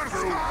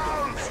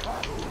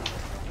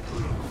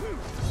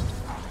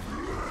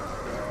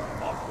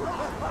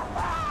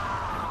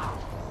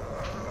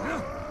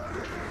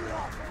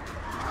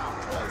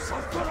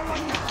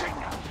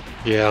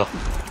 Yeah.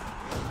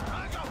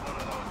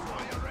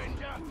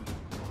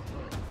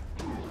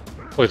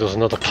 Wait, there's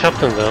another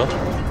captain there.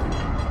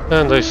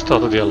 And I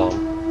started the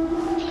alarm.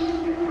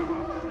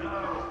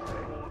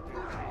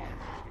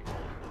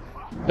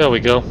 There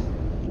we go.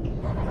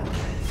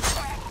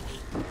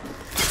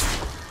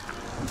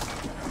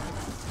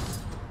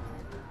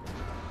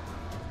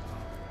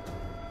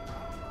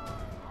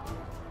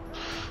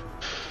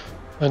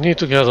 I need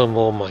to gather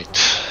more might.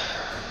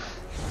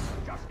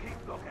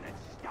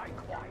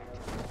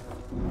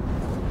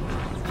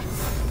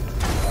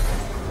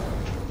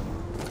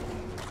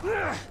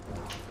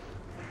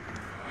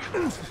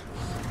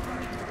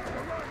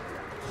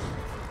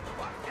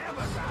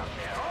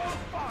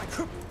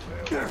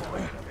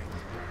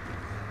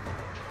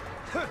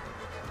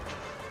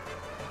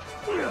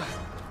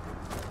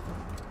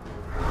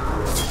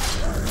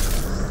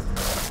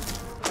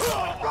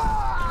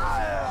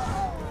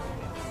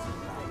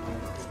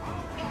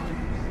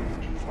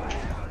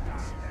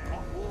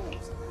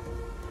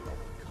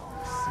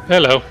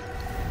 Hello.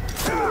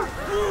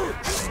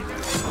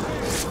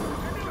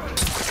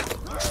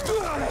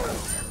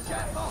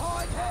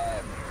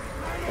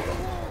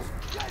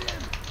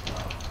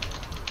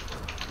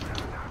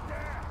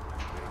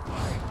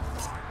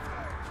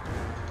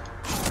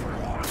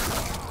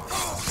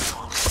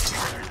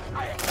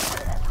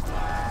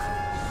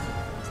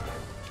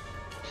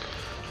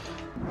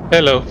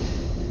 Hello.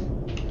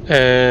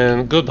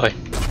 And goodbye.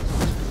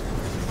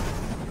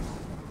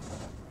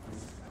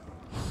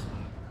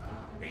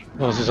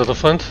 Where's this other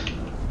friend?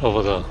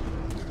 Over there.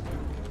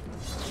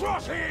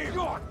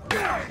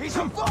 He's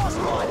a fast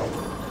one!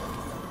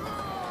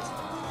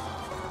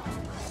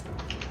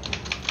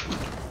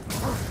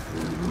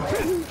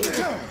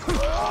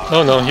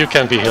 Oh no, you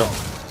can't be here.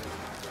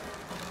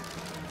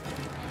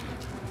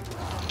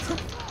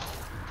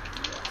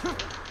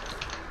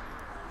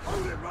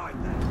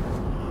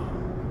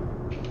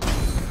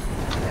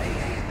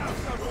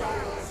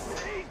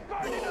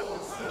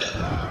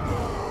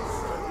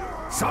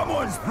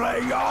 Someone's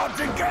playing hard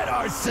to get,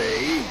 I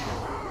see!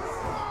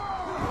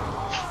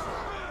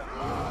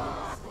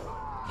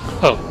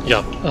 Oh,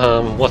 yeah.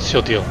 What's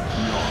your deal?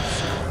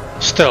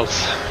 Stealth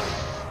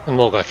and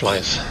Morgai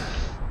flies.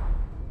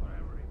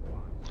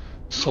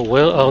 So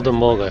where are the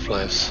Morgai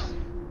flies?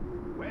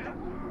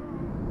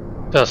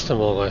 That's the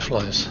Morgai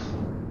flies.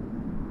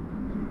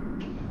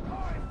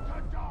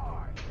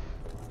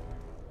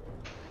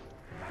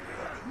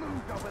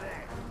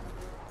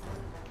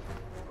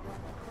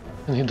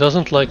 And he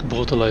doesn't like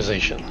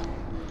brutalization.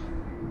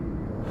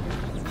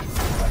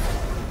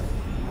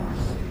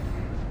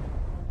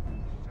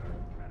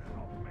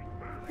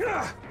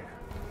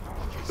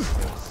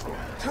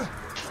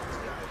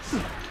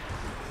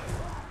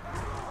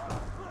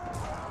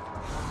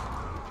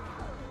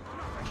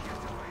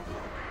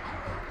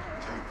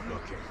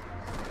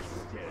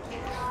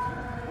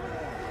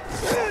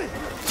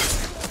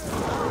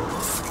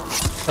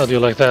 How do you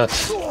like that?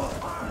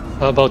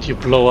 How about you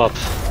blow up?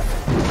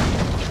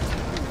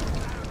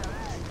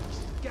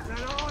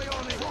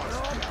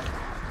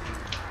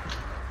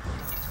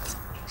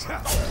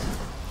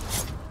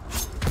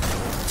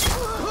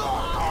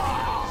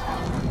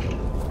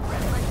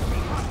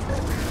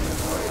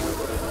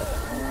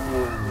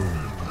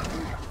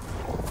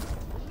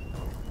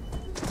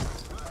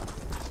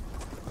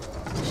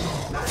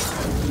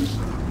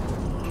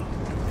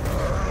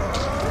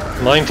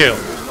 Mine too.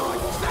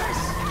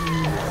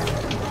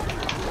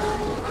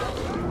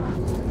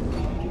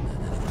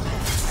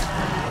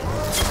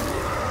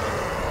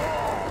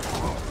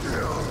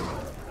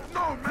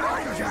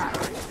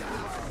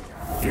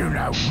 You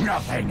know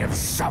nothing of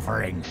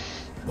suffering,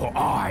 but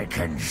I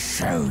can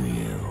show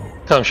you.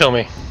 Come, show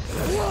me.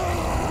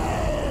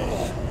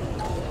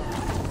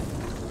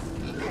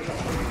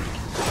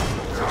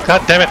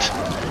 God damn it!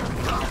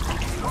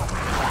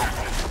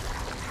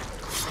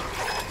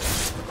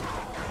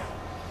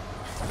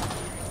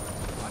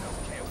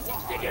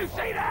 Did you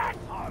see that?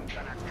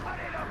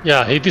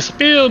 Yeah, he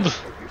disappeared!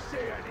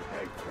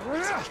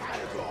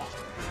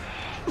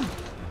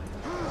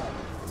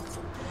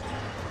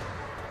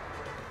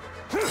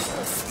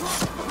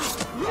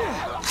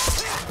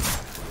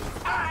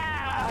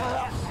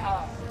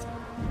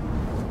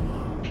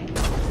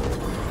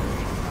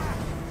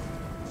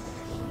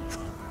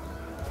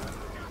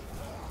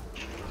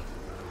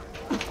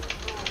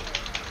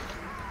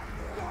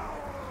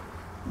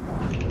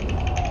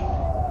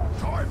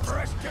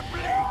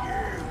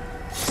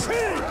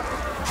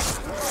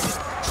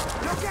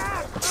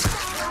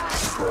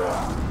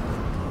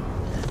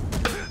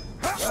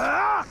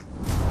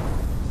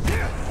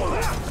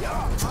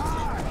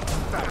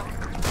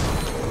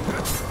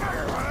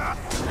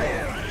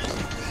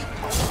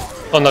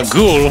 On a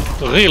ghoul?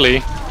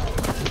 Really?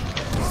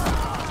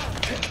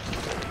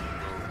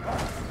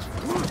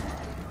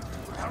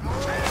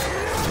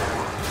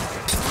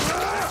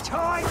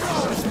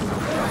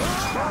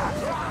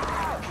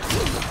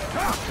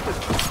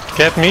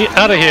 Get me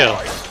out of here!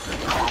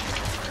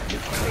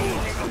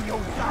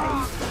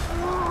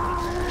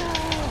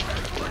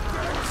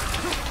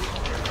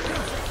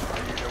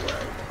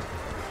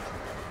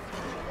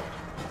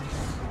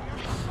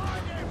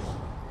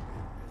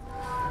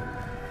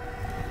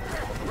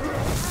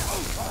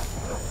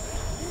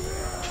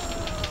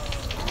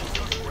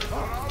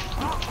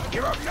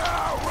 Give up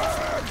now,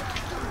 Red!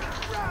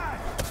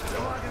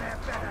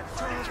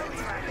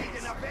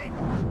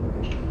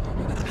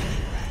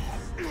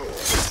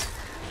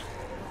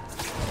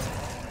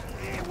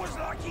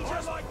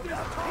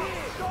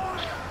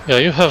 Yeah,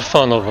 you have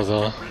fun over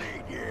there.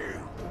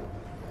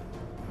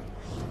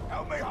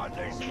 Help me hunt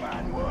this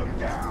man work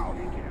down.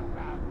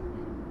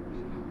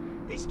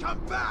 He's come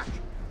back.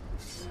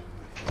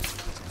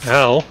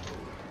 Ow.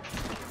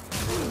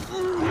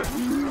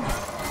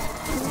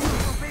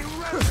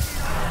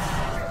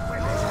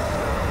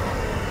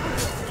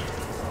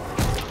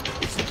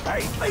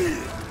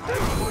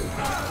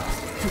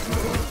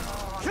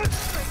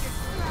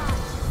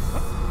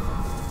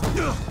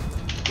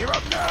 Give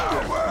up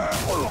now, Red!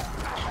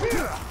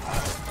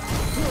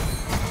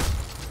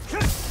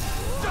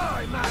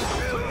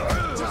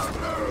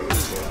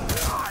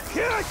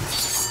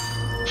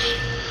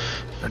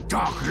 The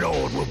Dark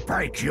Lord will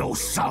break your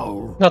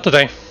soul. Not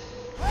today.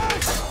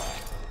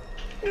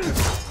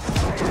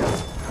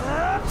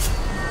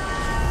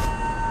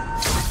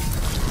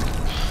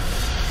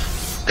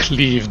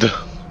 Cleaved.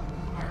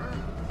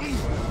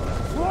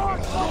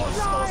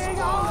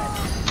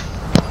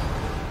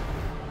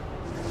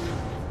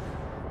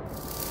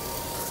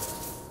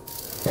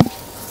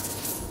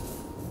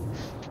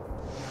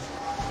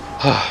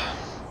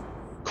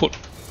 Cool.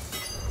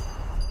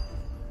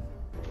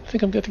 I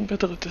think I'm getting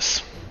better at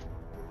this.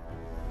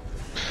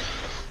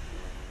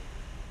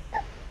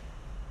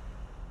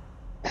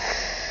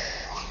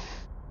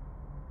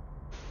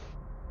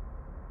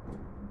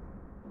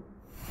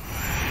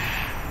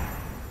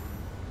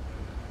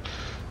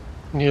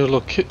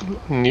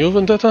 New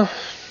vendetta?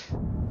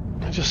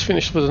 I just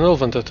finished with an old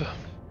vendetta.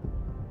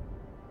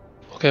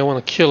 Okay, I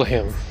want to kill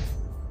him.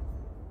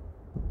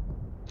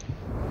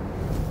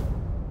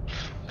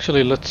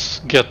 Actually, let's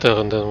get there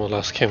and then we'll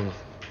ask him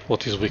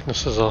what his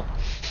weaknesses are.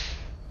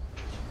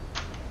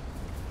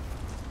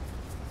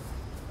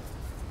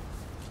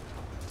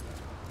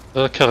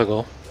 A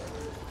cargo.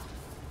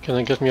 Can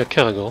I get me a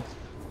cargo?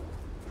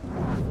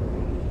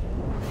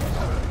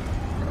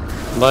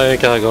 Buy a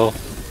cargo.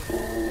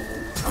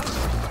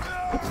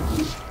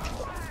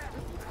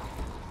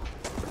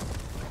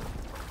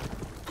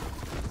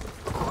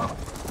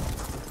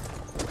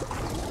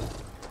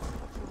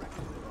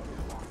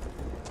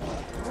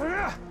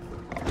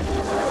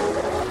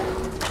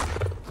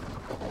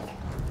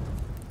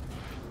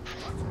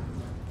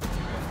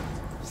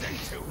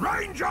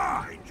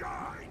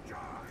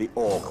 The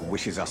orc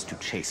wishes us to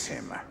chase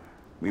him.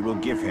 We will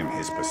give him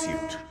his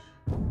pursuit.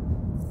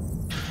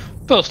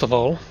 First of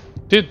all,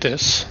 did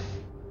this.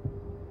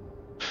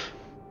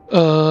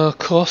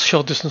 Cross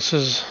short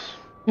distances.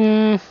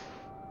 No.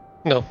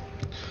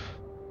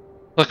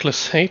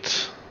 Reckless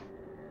hate.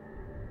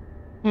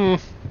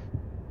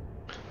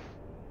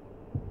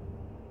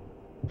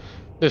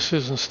 This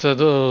is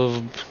instead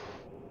of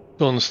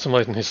bonus to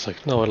might and his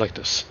strike. No, I like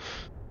this.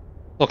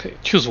 Okay,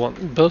 choose one.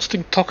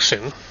 Bursting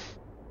toxin.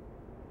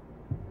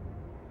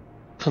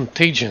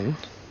 Contagion.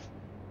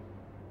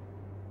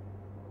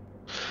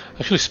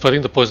 Actually,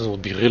 spreading the poison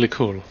would be really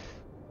cool.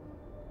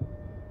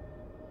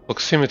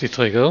 Proximity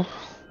trigger.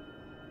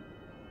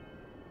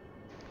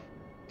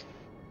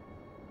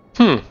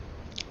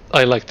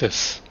 I like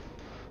this.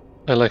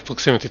 I like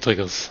proximity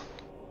triggers.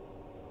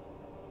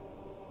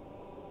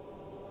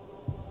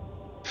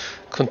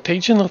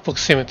 Contagion or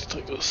proximity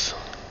triggers?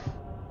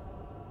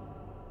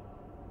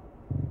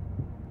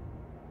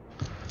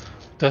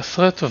 Death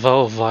threat,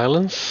 vow of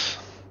violence.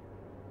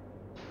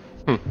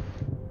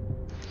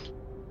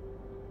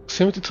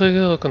 Proximity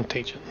trigger or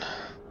contagion?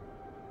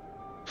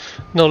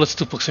 No, let's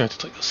do proximity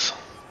triggers.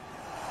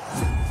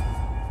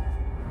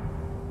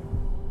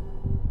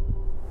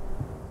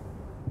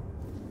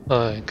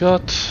 I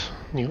got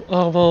new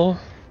armor.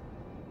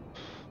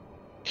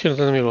 Killed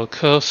enemy while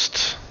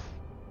cursed.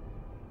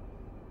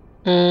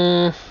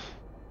 I'm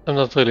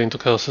not really into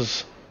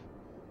curses.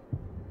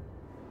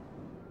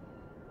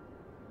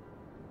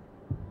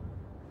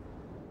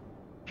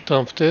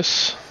 Dump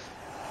this.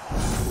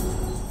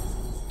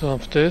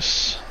 Dump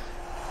this.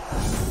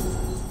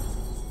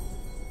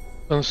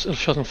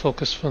 Shot and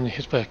focus when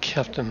hit by a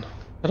captain.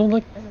 I don't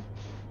like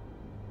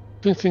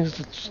doing things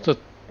that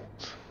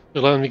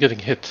rely on me getting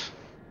hit.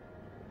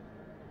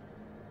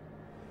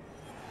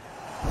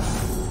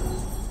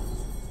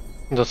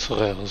 That's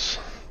rares.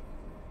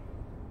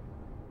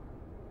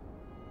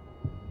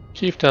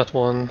 Keep that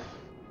one.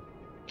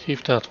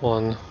 Keep that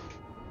one.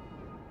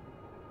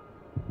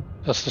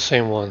 That's the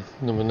same one.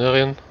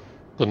 Numenorian,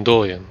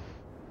 Gondorian,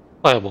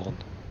 Fireborn.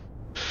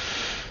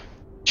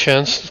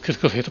 Chance that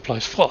critical hit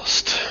applies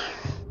frost.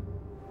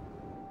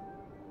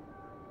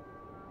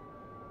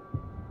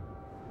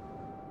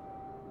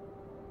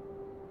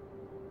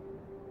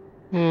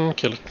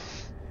 Kill it.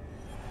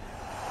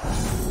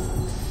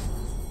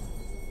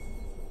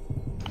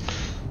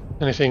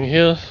 Anything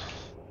here?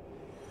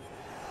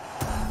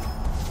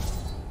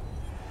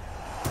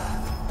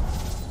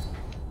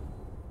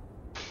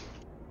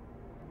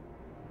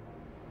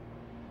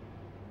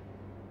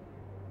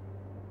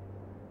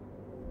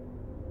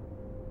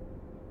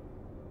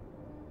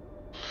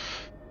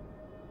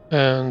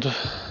 And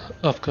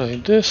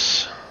upgrade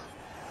this.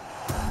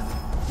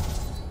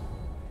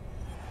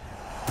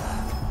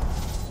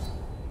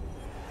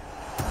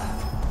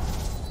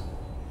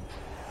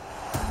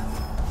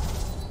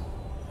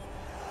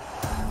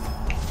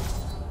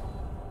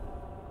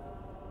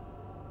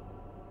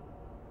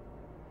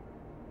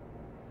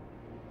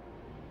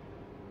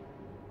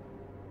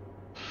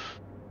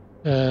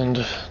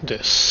 And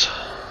this.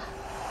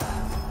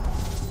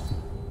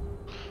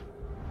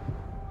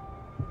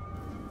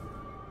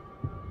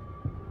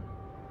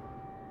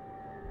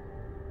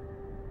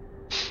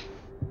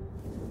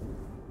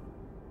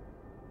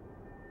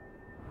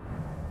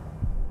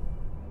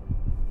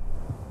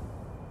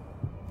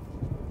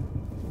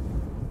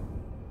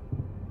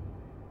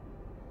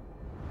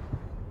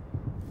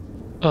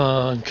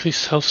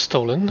 Increase health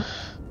stolen.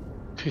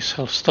 Increase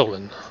health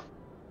stolen.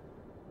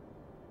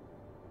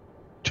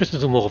 Try to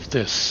do more of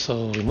this.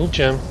 So remove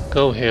gem,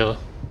 go here,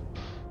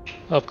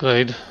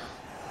 upgrade,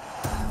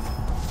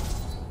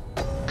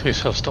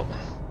 increase health stolen.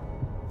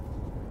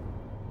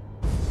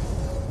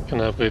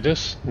 Can I upgrade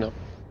this? No.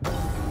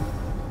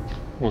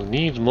 We'll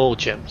need more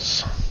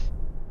gems.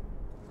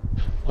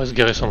 Why is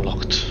Garrison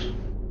locked?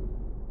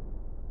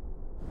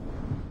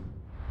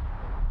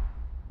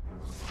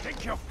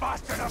 Think you're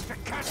fast enough to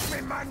catch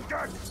me,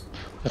 man-gun?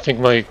 I think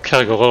my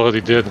cargo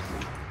already did.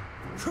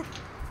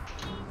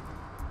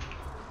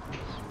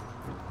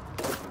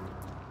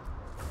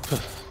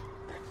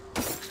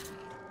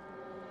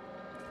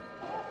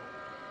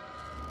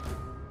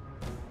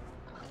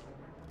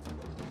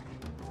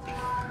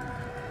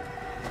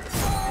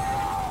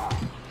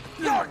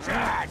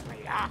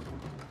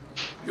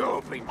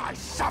 You'll be my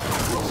supper.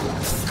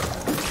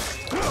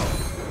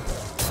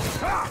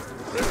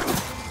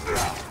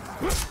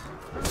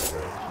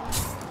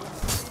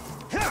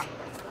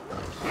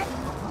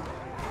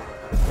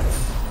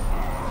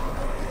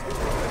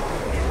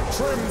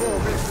 Tremble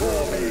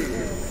before me.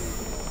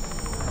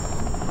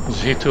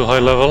 Is he too high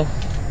level?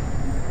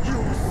 You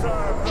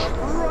serve the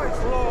great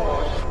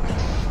Lord.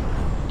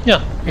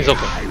 Yeah, he's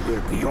okay. I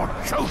will be your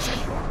chosen.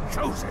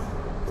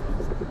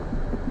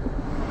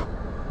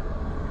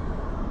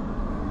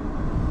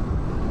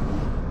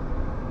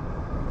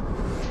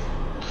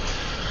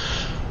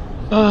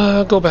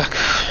 Go back.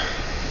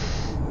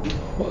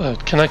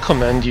 Can I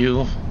command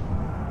you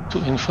to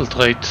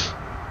infiltrate?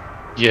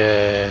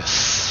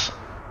 Yes.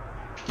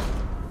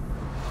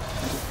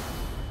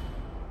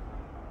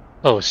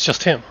 Oh, it's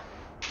just him.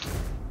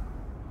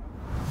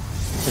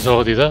 He's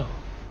already there.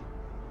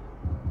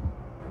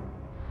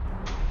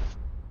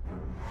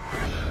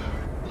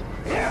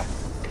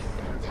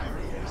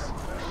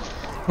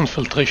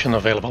 Infiltration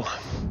available.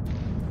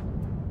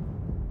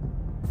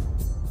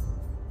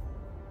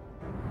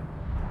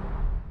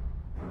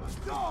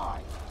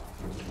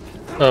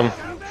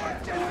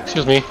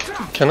 Excuse me,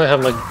 can I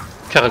have my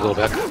cargo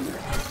back?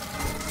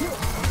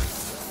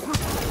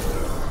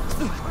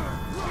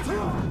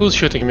 Who's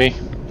shooting me?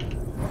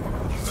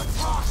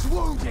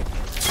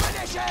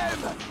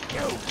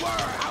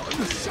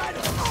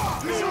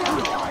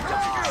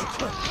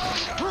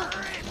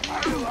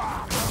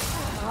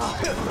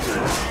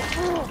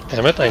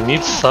 Damn it, I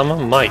need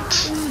some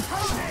might.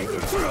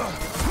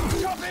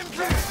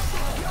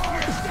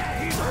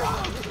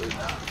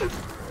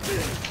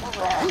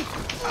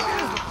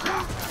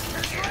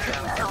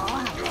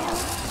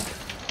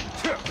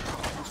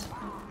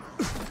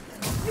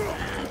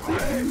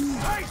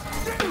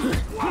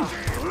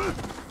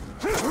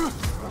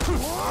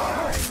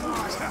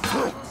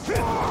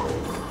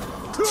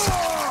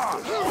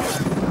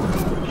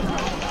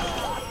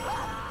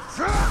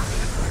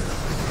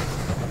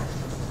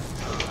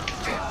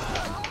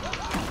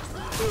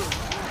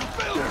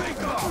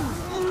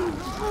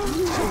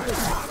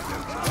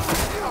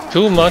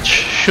 Too much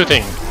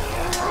shooting.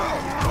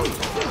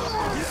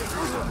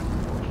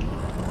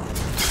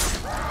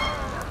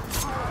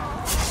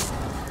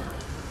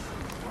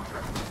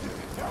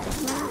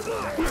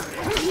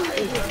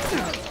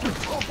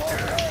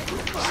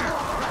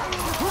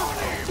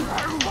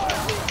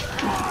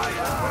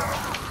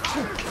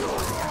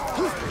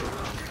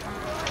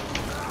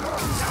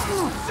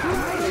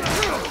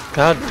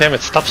 God damn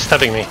it, stop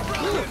stabbing me.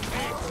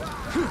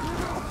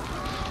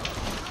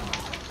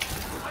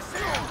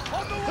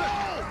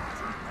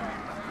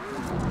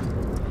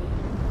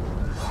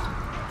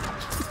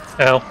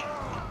 Ow.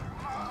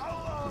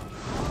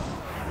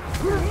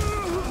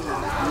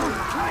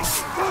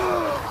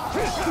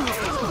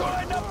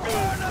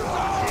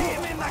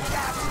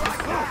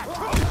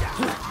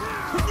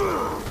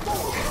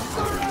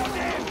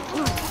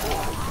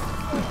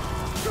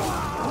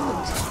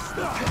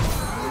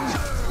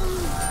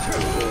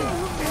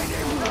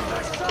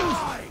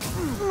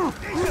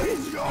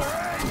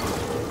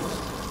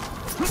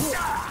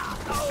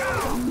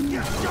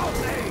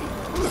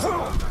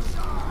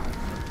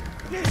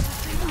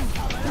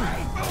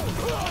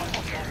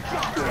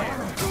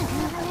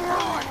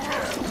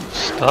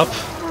 up.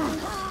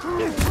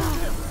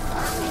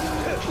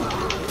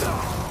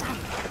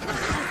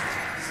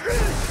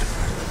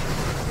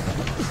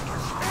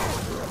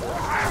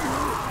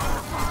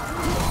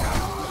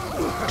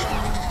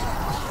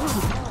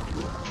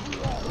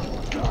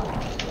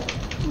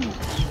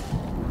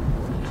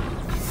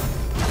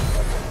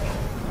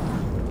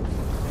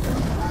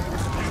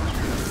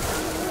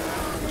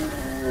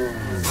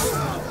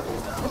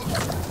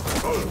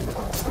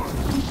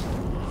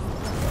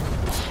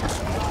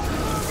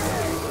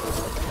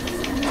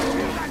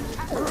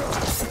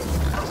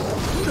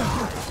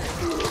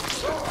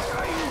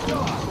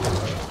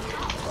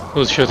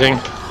 Who's shooting?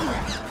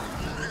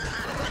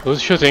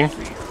 Who's shooting?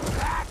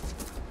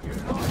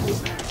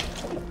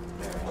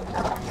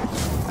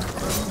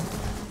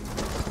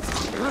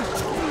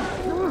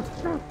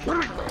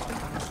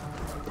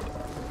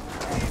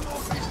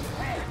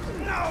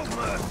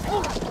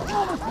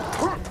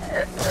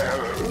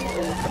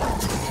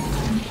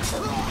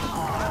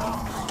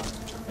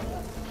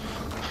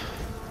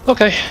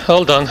 Okay,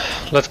 all done.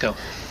 Let's go.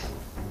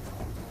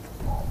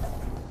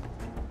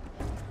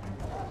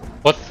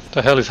 What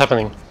the hell is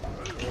happening?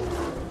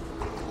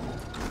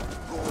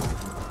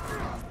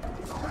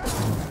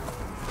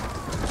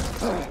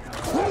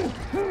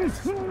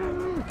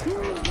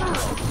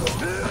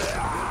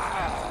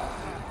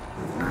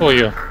 Who are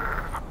you?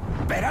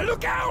 Better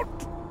look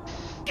out!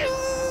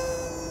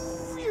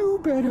 You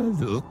better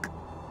look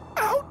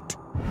out!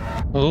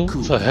 Who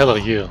the hell are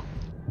you?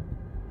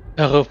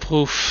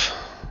 Arrow-proof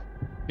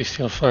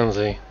Bestial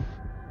Frenzy.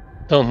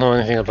 Don't know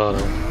anything about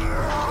him.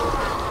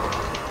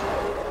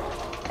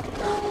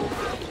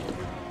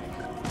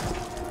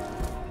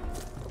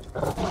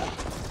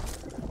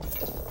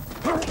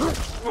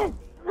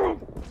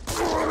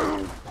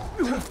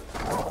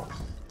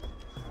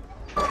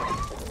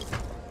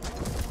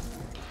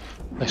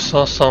 I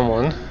saw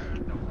someone.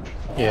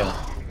 Yeah.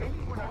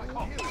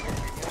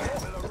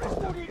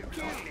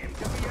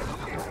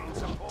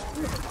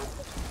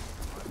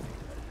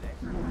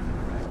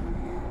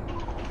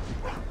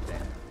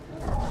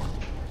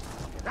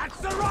 That's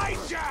the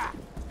ranger!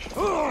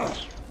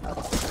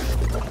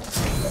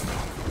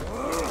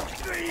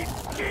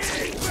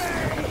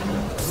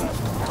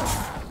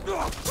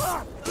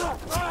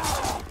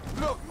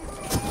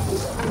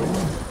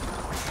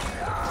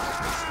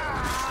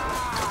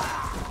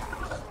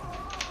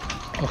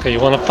 Okay, you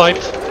wanna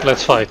fight?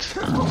 Let's fight.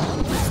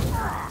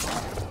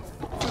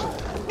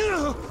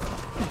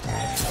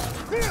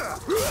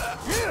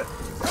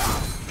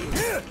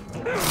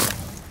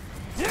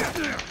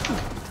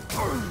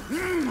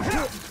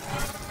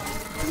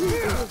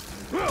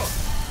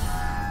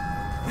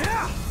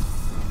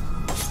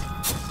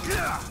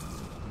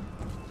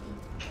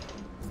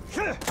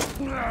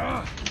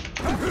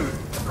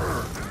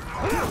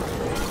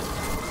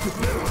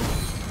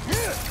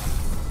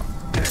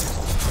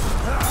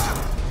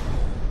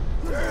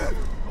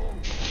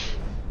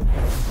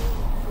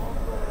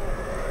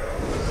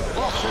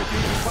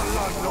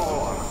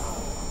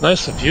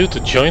 Nice of you to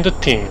join the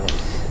team.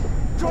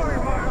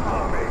 Join my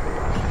army!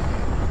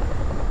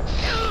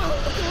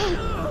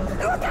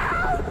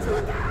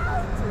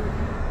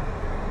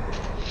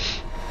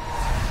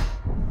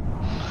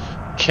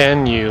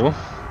 Can you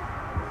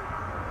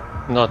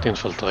not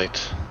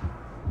infiltrate?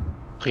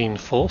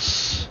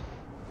 Reinforce?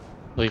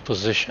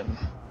 Reposition?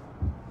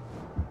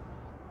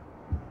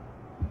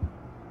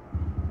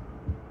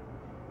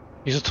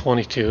 He's a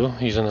 22,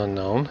 he's an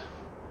unknown.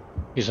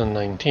 He's a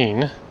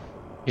 19,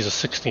 he's a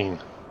 16.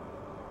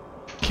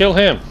 Kill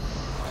him!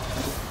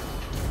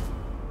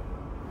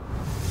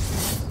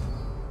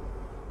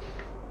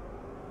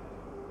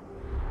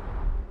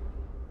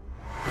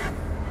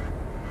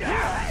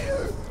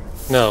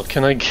 Now,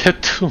 can I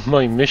get to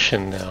my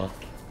mission now?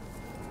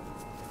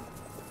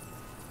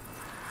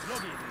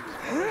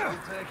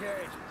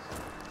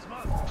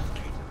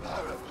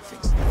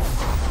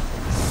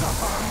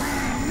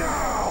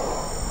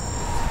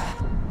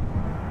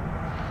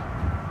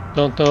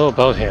 Don't know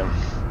about him.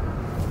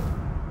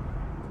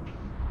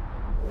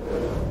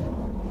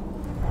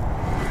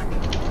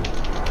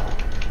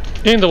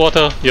 In the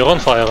water, you're on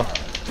fire.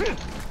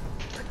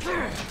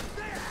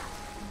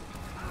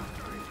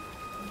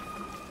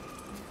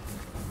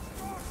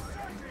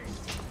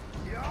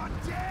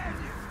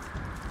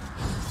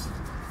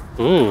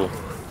 Ooh.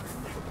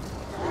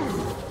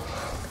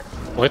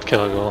 White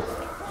cargo.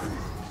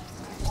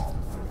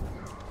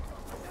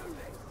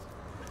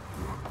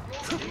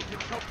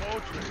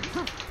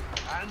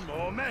 And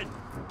more men!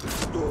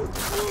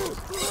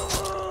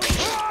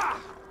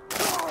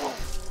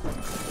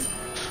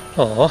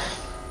 Oh.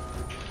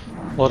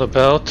 What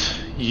about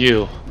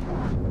you?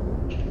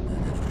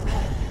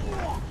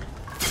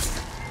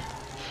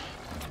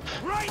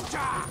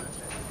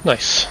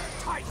 Nice.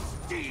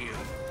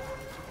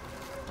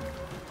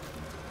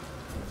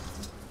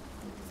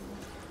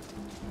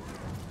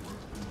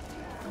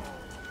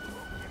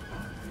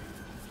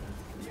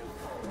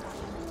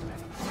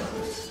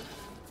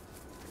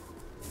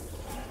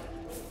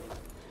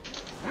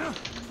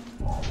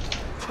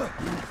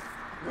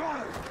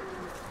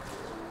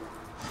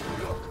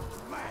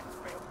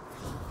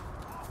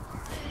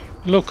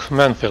 Look,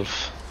 man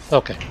filth.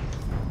 Okay.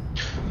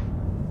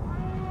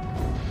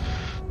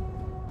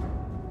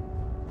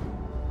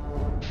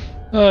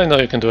 I know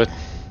you can do it.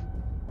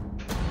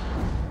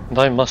 And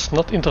I must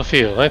not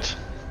interfere, right?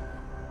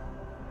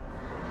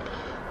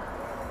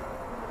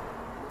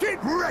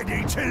 Get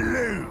ready to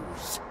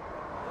lose!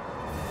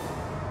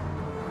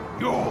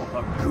 You're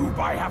the goob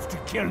I have to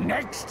kill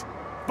next?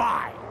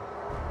 Bye!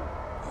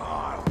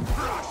 I'll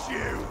crush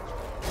you!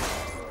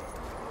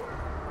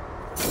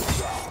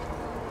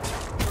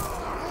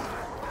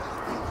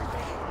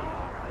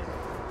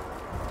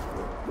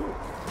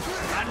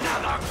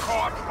 Another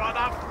corpse for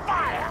the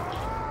fire!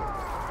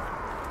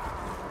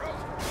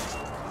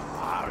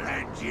 I'll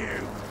end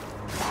you!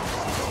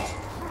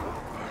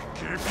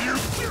 Give you...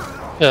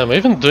 Yeah, am I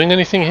even doing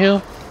anything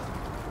here?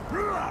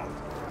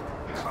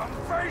 Come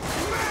face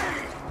me!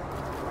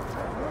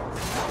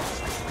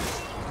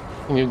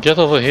 Can you get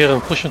over here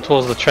and push him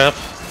towards the trap?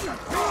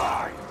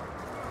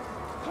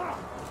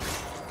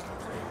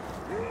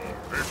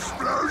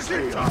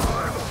 Explosion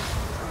time!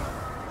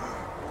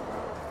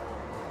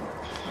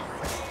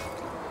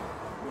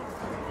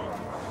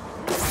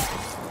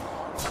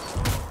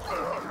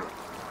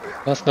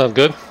 That's not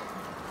good.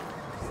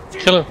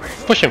 Kill him.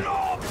 Push him.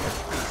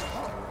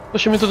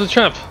 Push him into the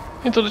trap.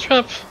 Into the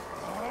trap.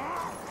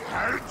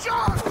 Hey,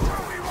 John, tell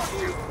me what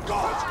you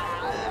got!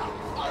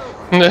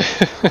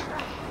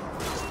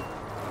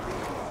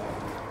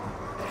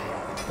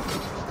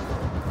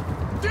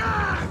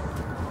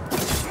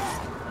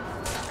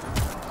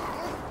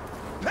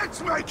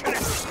 Let's make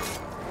it!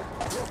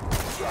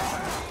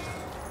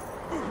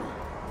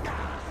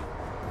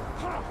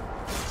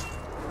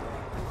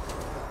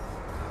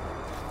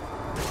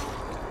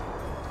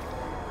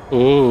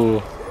 Ooh.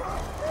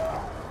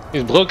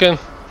 He's broken.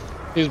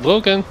 He's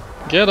broken.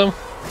 Get him.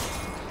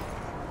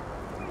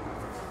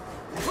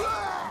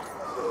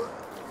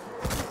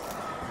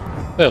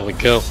 There we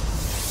go.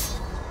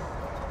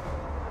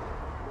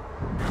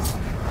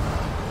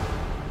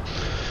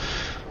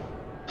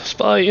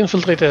 Spy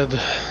infiltrated.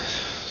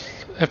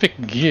 Epic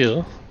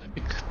gear.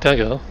 Epic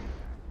dagger.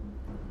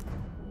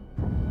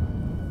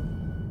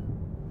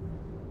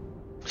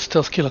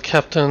 Stealth killer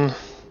captain.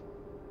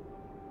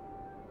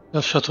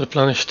 Health shot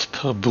replenished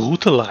per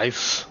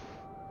brutalize.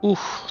 Ooh,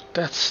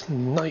 that's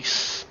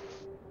nice.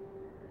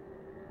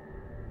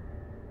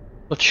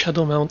 But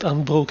Shadow Mount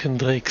unbroken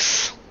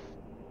drakes.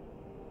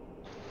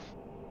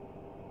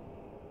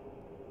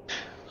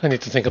 I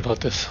need to think about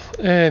this.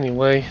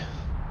 Anyway,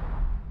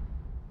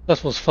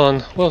 that was fun.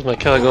 Where's my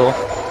cargo?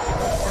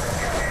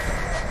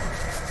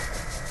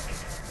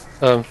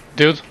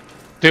 Dude?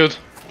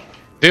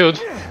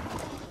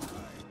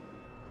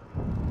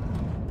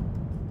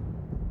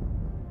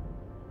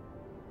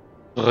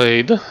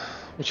 Raid,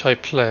 which I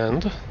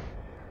planned.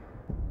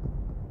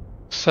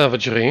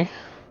 Savagery.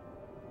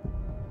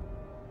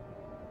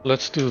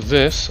 Let's do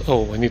this.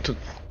 Oh, I need to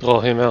draw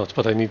him out,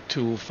 but I need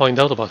to find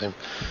out about him.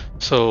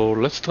 So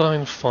let's try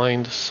and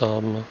find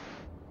some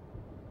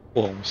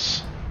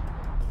worms.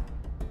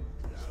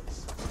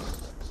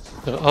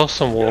 There are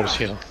some worms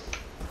here.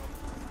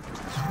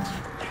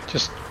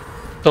 Just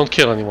don't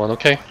kill anyone,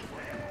 okay?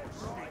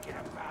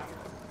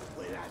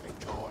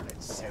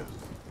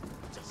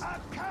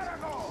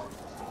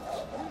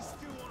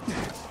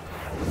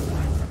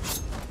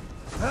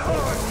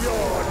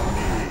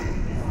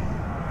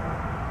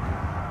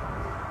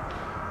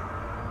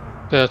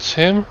 That's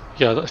him?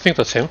 Yeah, I think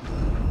that's him.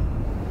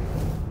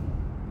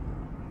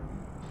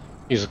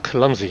 He's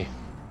clumsy.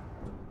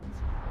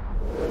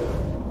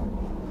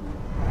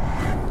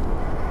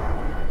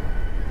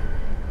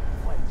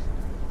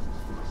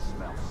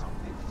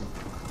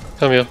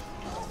 Come here.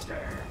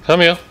 Come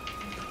here.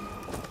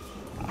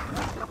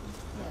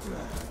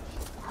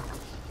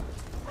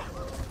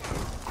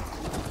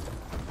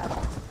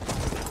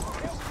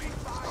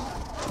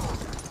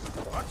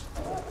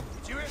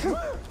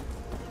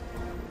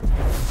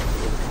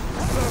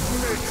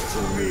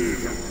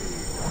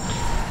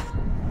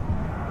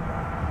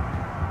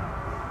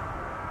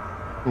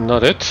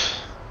 Not it.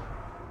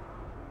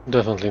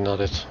 Definitely not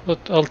it. But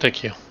I'll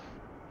take you.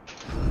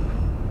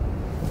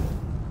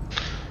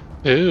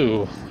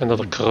 Ooh,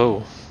 another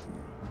crow.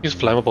 He's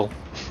flammable.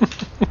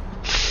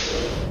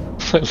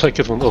 I like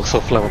it when also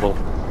flammable.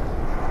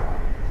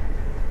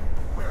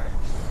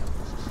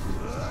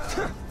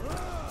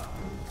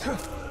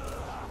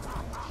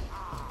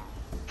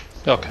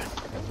 Okay.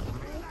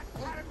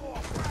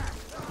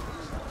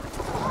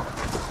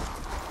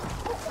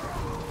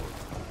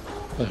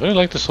 I really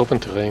like this open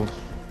terrain.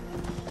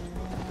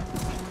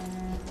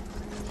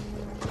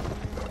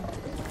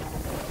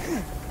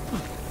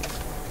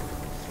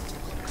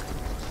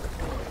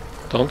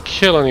 Don't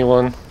kill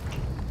anyone.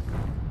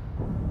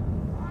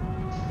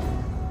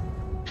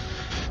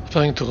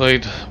 Trying to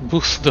raid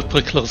Boost the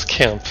Prickler's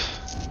camp.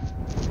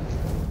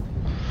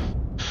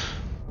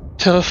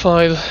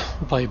 Terrified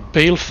by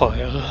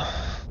balefire.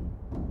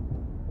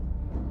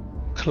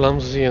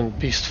 Clumsy and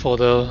beast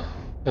fodder,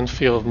 and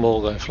fear of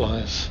Morgai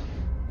flies.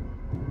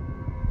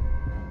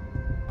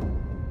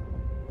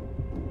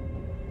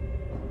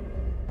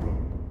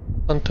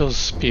 Hunter's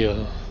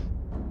Spear.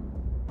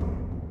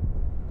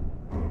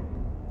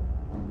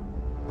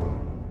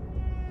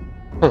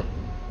 Huh.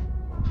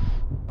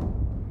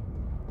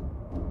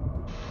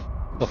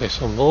 Okay,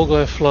 so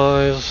Mogwai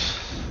flies.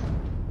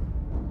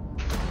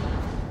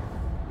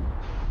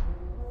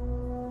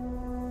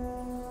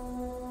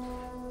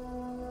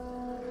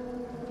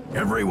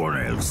 Everyone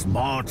else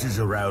marches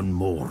around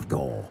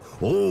Mordor,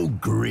 all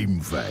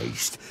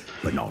grim-faced,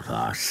 but not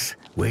us.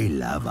 We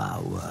love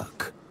our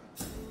work.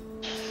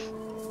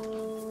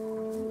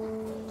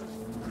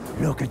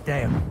 Look at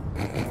them.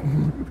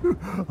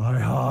 I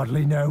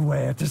hardly know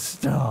where to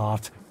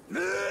start.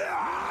 Look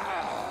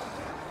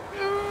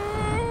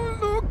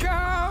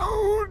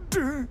out!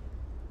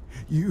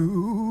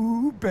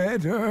 You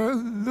better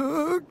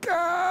look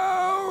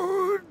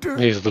out!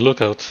 He's the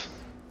lookout.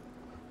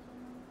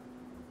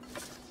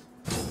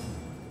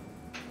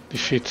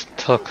 Defeat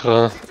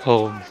Takra,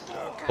 or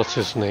what's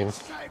his name?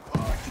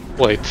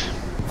 Wait.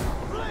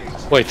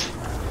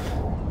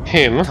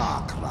 Him.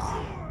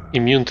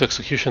 Immune to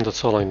execution,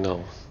 that's all I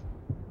know.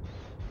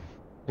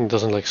 And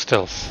doesn't like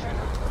stealth.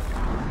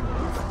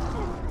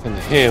 And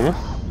him.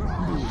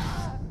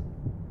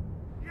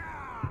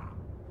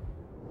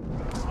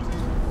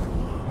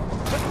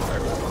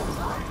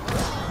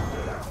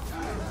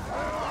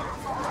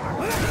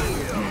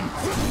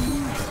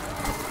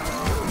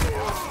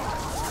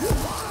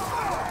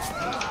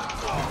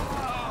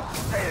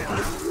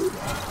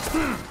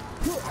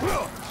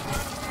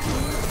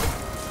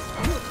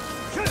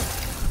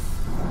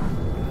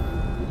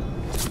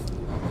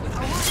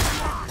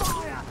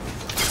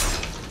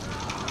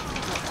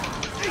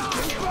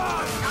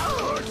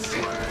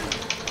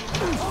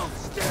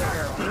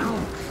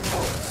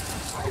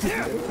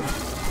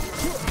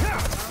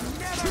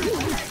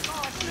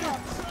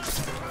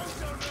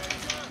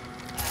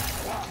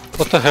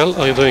 What the hell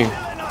are you doing?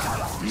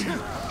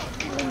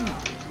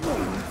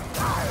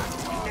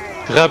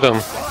 Grab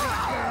him.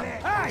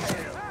 Hey!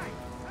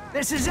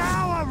 This is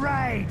our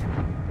raid!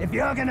 If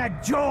you're gonna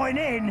join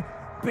in,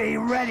 be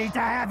ready to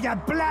have your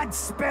blood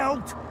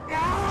spilt!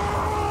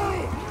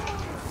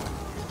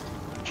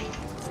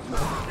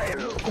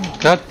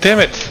 God damn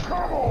it!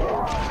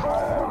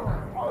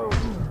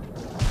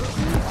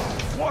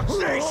 What's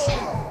this?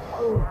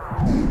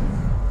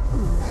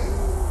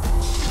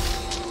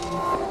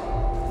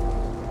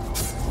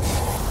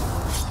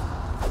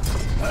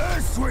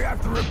 First we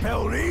have to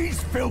repel these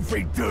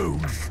filthy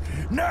dudes.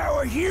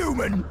 Now a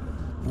human.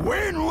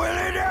 When will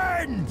it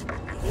end?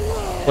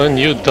 When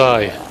you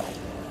die.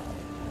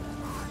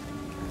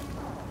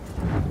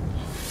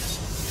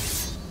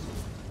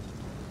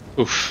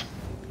 Oof.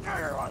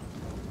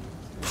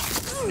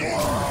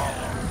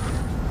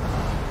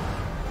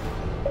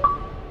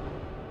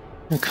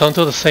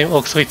 Encounter the same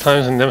orc 3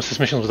 times in Nemesis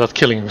missions without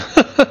killing him.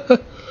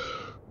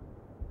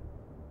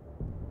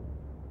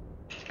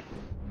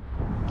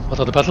 What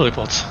are the battle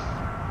reports?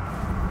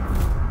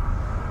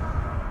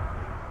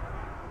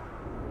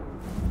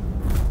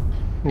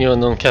 New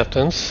unknown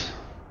captains.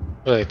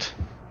 Right.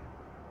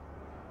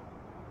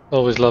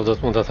 Always love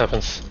that when that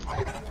happens.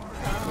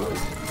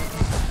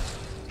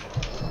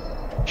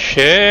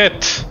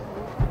 Shit!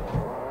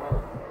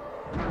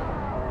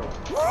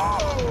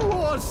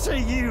 I see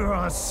you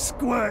are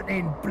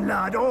squirting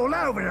blood all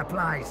over the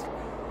place.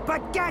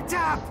 But get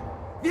up!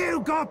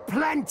 You got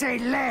plenty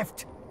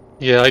left!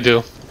 Yeah, I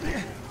do.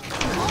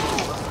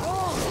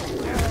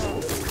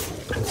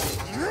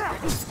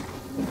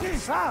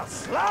 So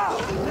slow!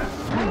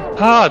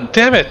 Ah,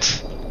 damn it!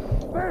 This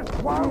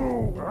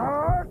won't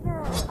hurt!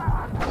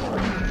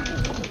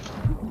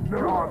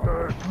 Not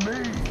hurt me!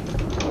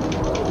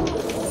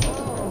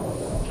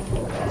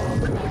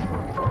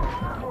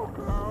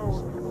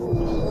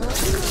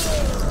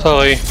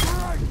 Sorry.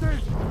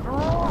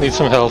 Need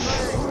some health.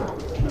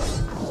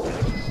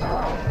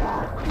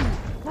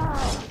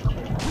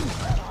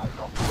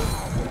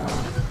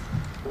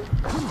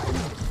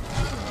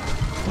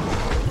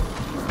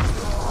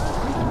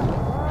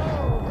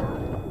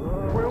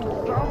 Will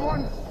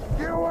someone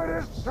steward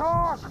his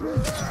talk?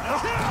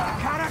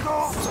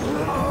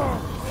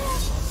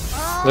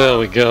 There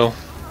we go.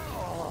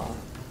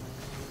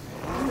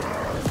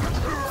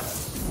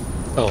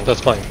 Oh,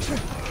 that's mine.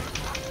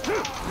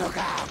 Look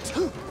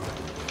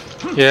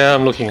out! Yeah,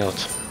 I'm looking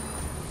out.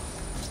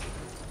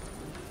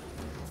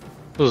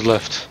 Who's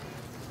left?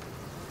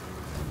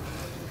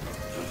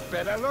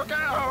 Better look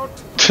out!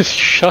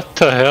 Shut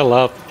the hell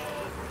up.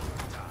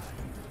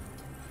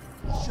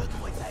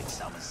 Shouldn't we take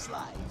some as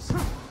slaves?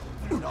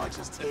 Did I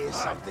just hear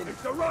something?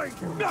 It's the right!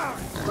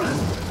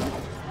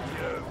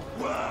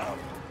 Wow!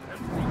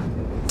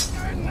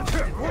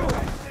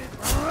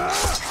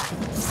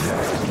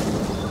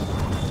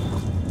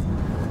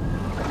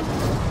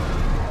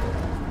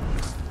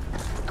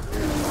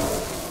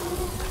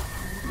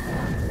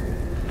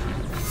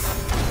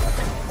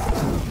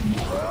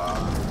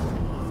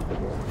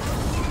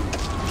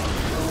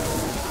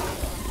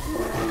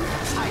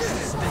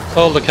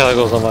 All the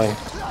cargoes are mine.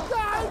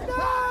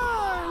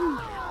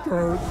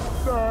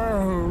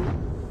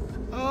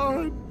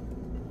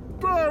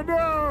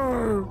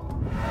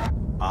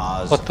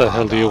 What the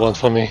hell do you want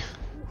from me?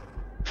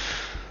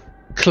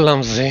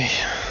 Clumsy.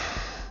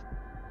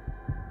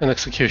 And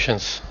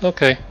executions.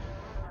 Okay.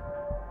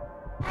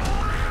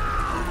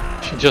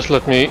 If you just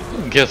let me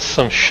get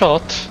some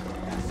shot,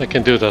 I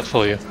can do that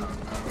for you.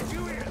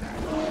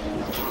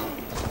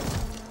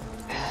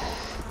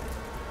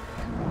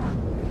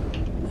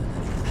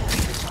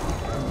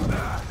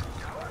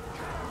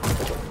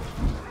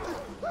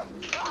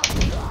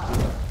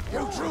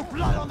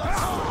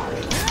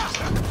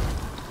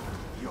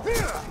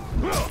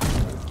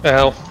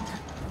 Ow.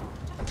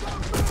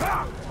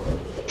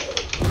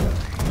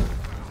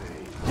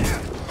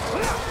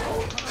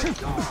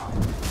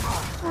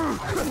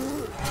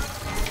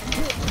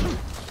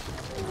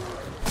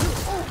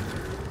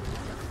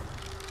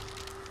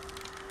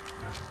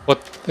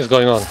 What is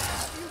going on?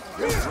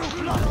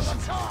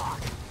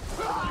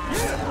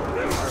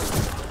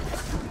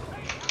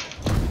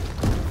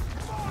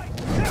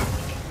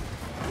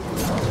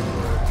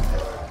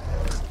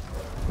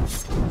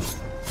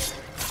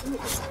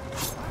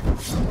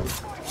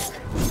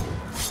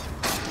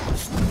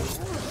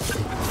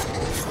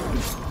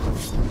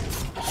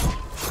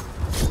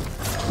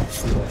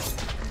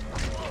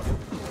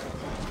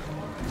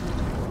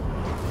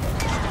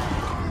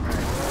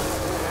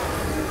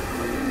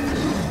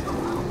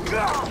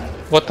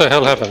 What the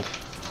hell happened?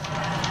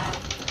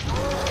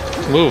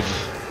 Move.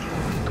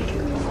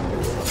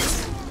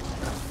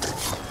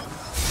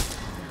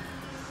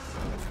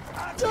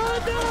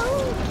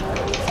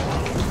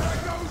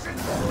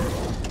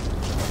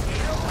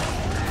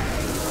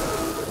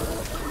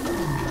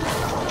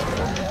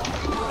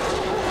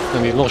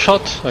 I need more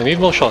shot. I need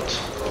more shot.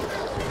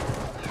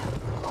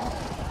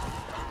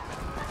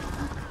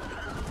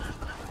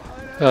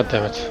 God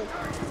damn it.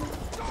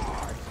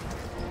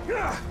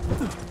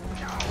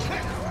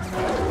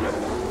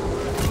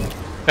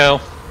 Ow.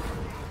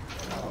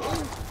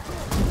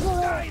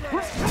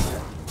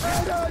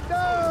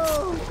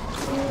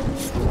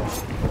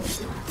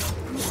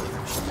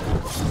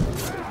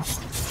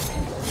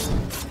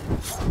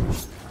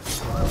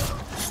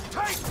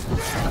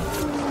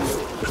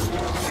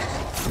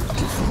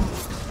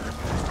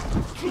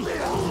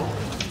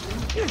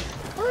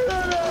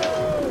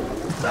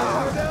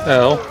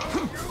 Ow.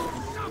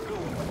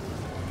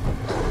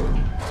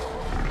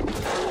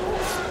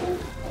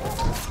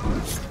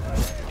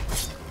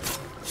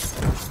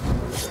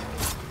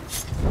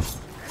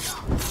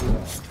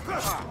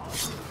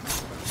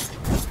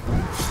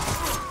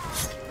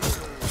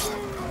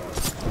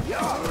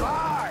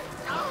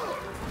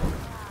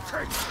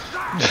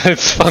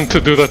 It's fun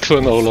to do that to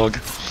an O-log.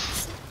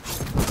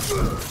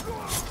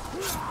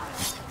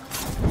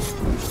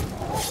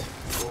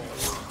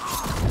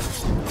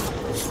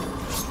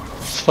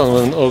 It's fun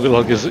when an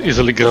O-log is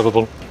easily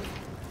grabbable.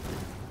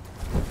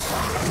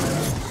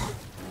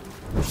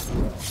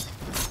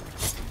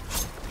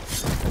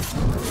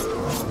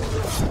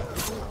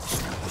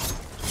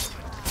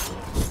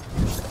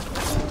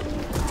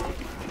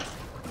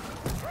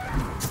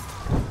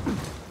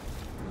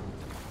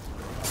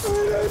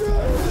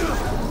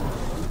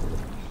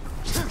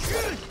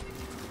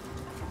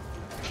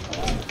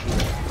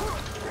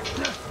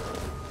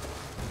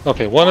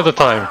 Okay, one at a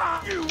time.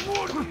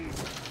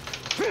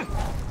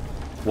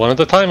 One at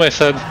a time, I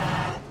said.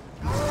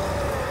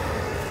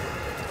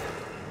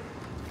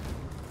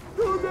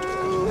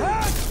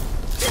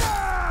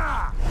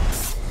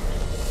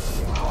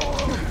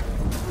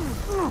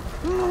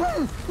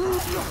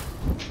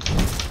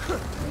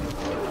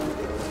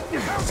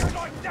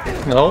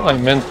 No, I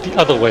meant the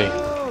other way.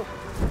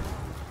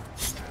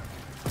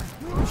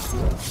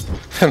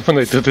 And when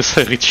I do this,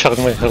 I recharge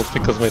my health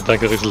because my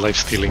dagger is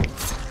life-stealing.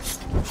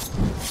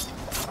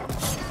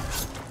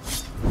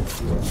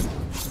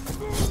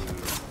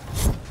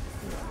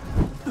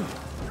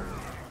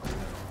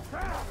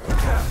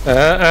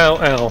 Ow,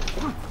 ow.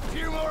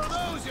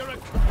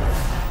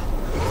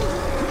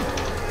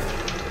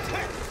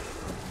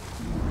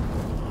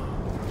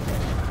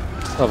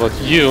 How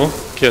about you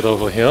get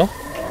over here?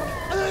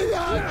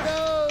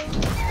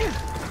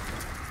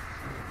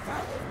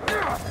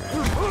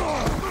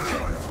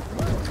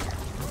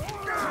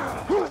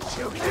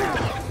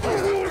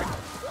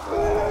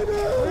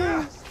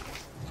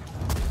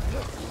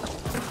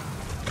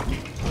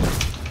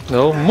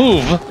 No,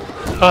 move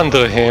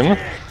under him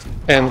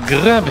and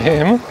grab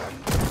him.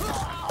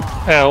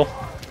 Ow.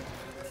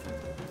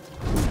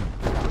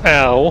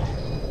 Ow.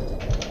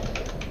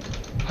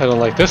 I don't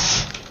like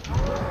this.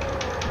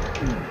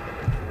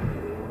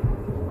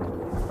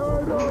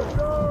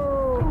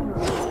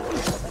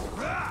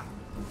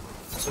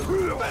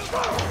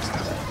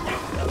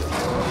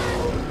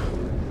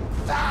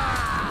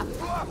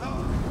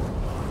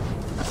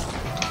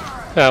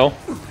 Ow.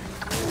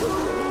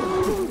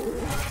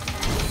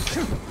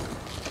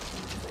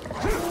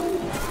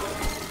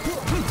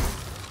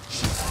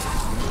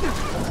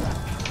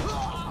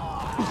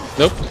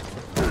 Nope.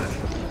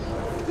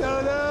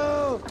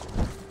 No.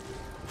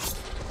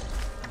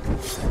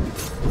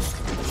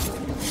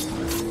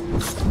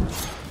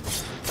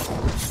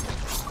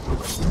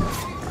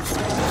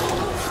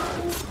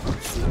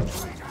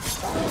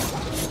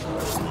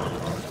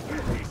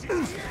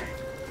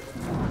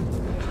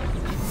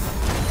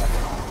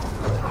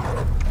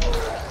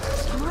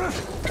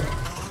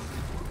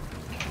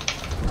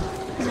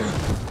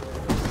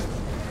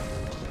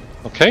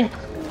 Okay.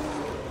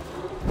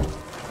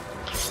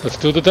 Let's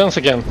do the dance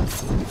again.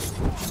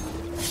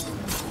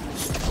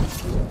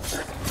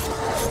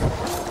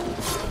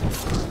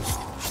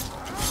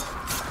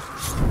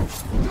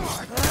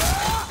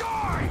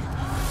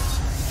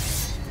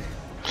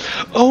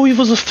 Oh, he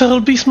was a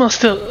feral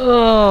beastmaster!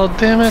 Oh,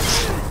 damn it!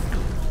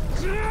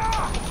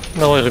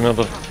 Now I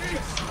remember.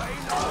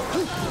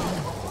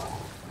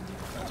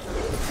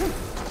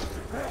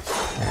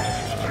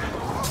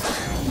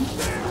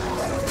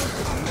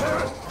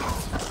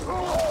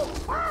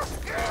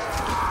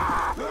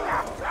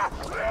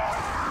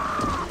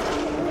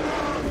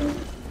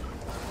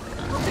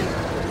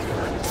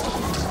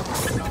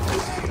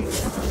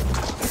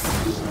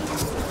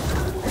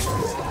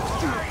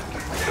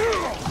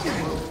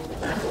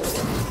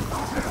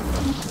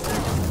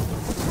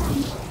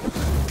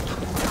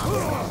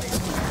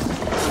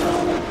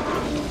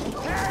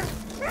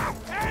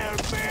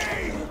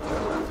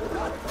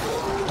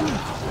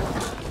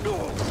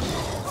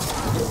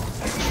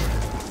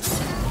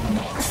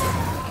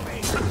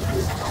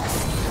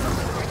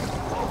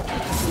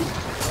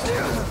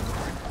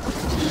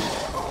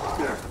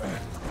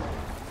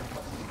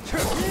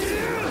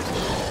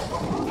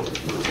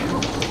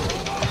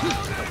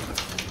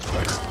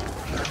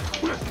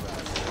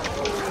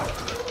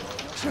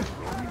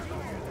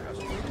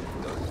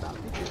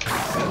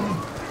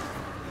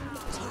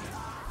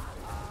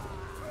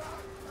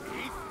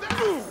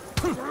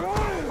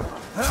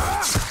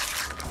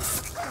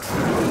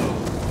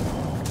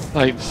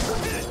 I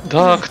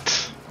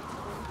ducked.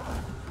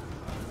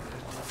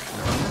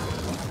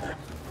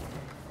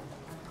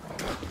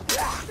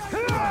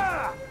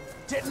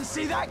 Didn't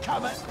see that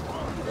coming.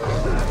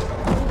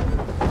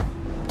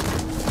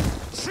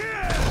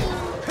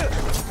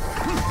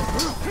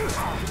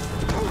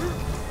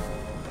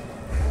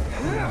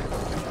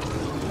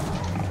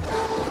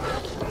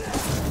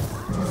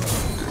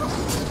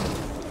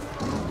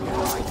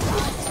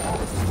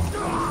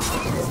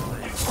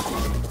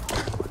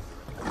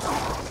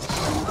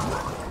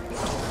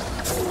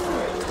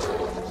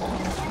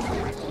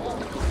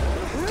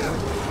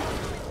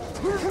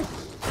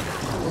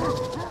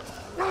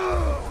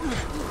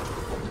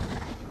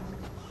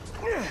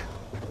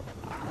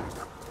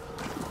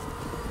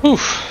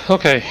 Oof,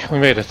 okay, we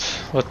made it,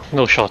 but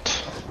no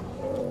shot.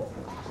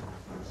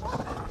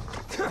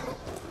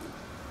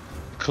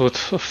 Could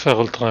a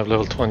feral tribe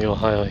level 20 or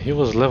higher? He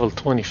was level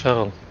 20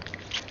 feral.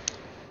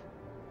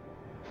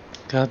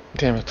 God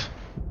damn it.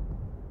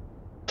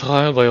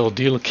 Trial by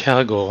ordeal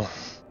cargo.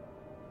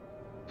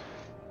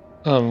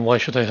 Why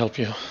should I help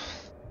you?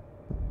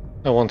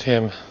 I want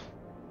him.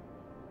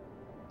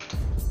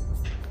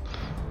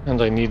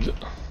 And I need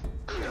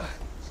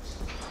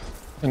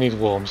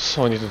worms,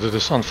 so I need to do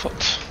this on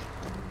foot.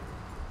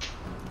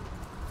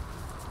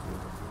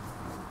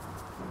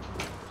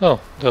 Oh,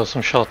 there's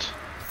some shot.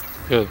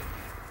 Good.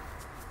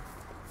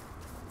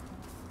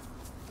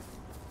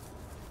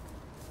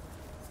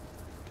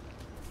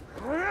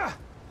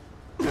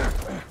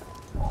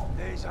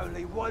 There's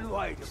only one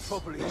way to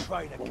properly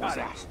train a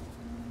cutter.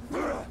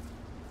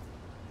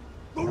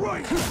 The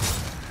right.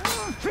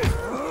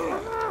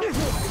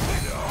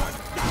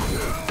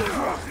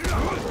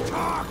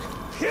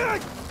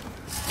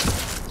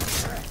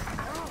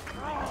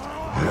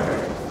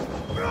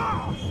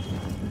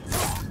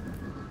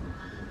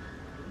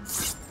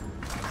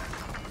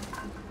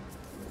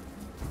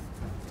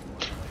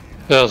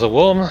 There's a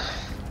worm.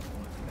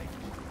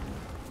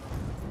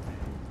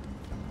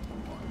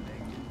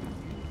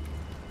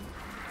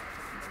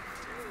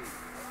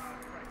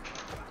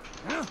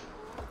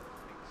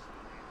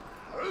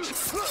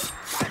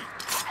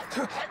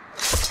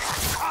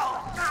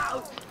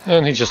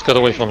 And he just got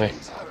away from me.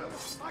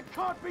 I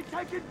can't be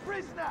taken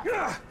prisoner.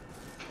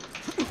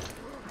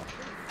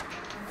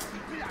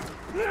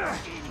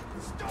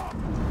 Stop!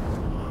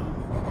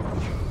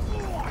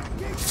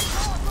 Get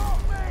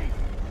off me!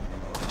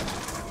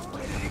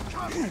 Where did it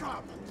come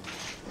from?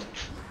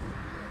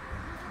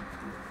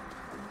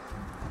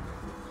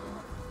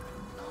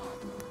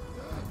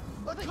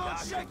 I can't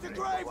shake the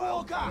grave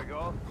walker!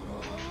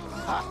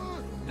 Ha!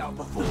 Not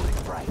before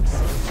it breaks.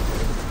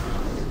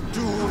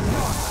 Do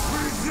not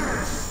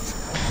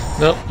resist!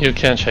 No, you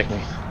can't shake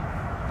me.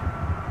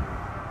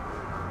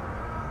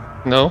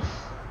 No.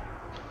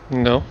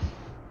 No.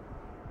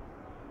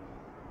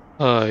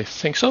 I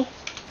think so.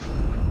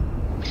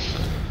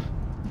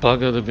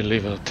 Bugger the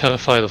believer,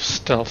 terrified of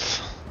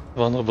stealth,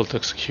 vulnerable to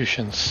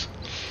executions.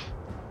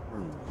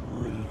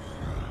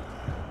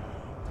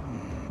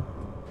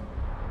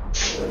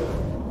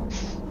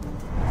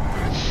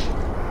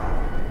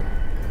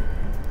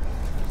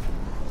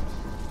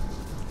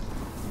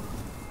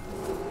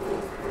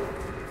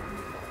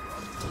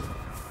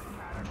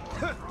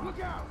 Look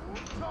out!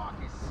 Talk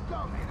is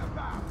scumming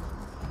about!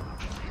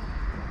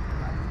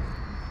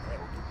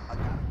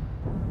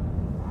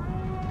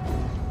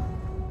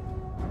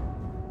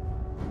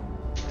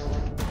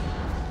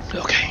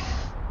 Okay,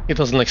 he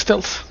doesn't like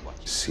stealth.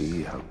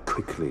 See how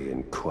quickly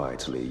and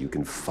quietly you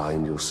can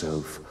find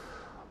yourself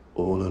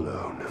all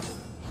alone.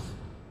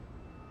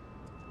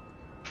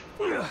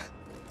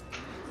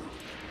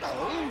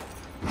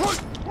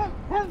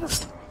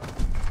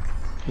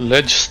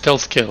 Ledge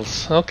stealth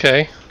kills.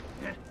 Okay.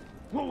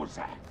 What was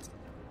that?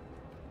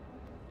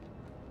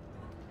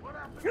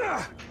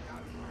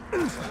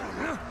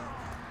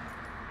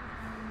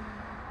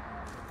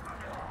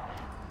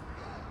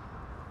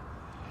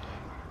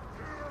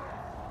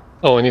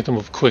 Oh, I need to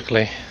move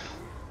quickly.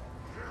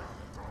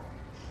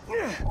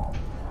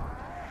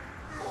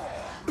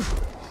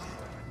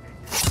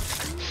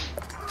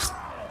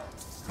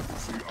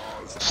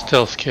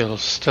 Stealth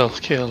kills,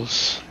 stealth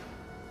kills.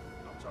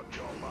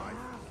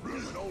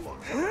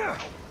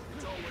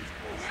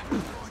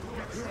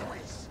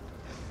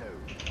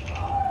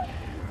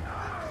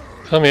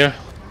 Come here.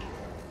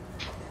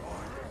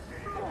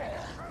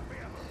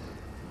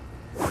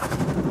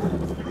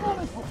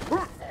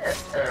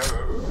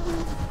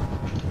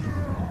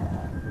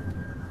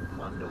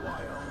 Wonder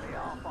why only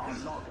half our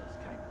loggers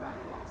came back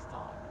last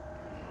time.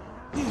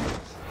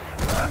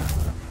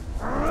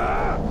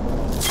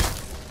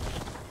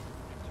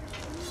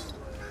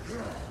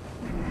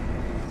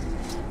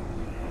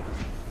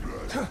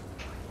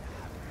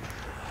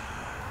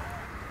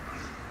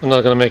 I'm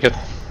not gonna make it.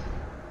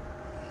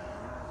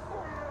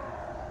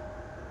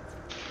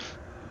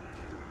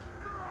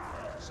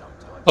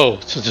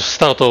 Oh, so just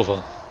start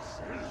over.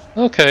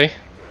 Okay,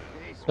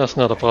 that's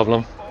not a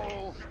problem.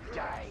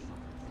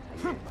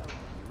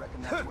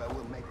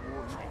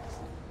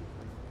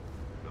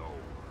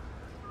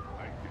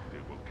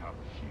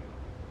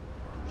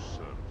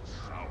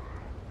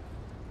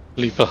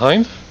 Leave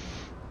behind.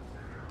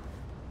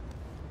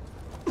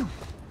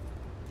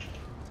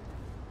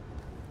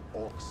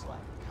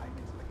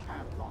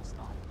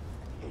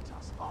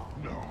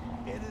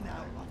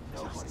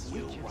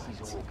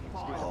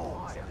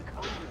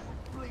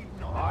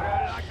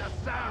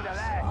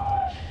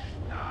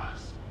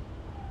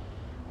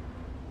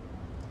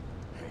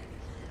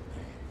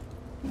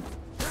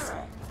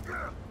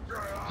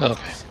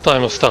 Okay,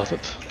 timer started.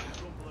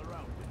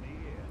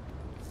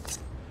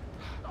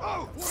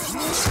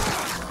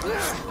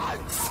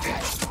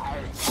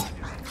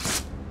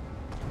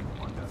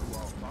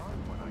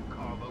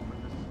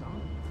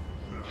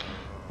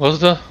 What's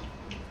the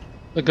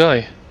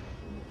guy?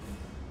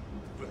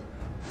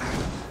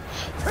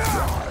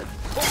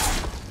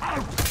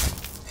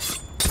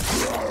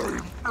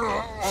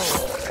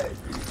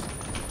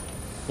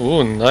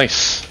 Ooh,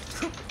 nice.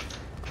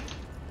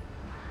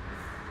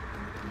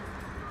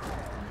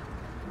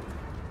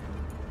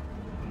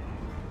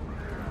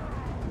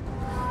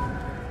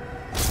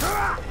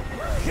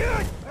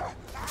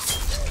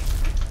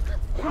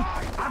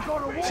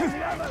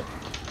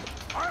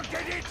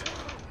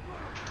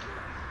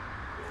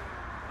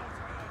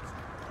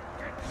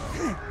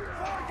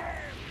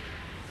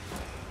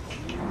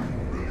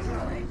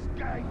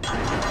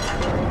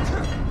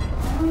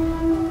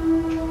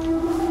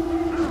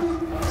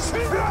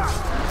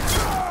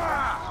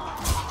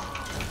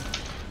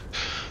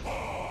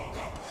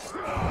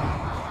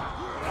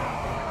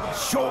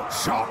 Short,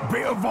 sharp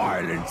bit of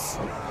violence.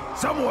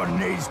 Someone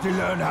needs to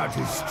learn how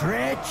to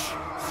stretch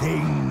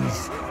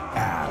things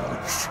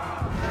out.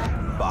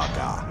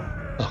 Bugger.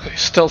 Okay,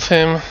 stealth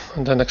him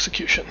and then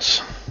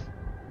executions.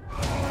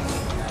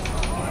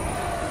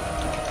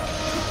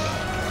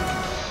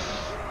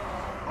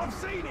 I've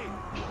seen him.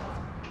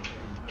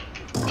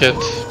 Get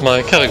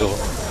my cargo.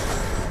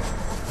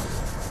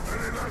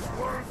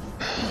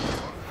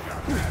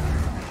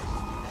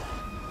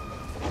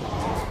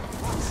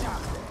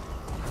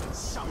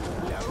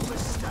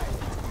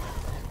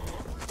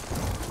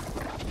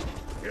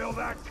 Kill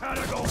that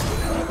cannibal.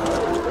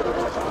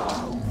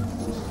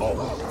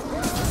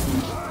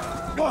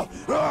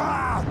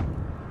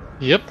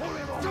 Yep.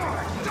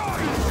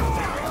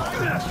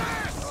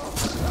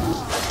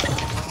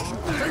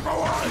 Keep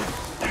away.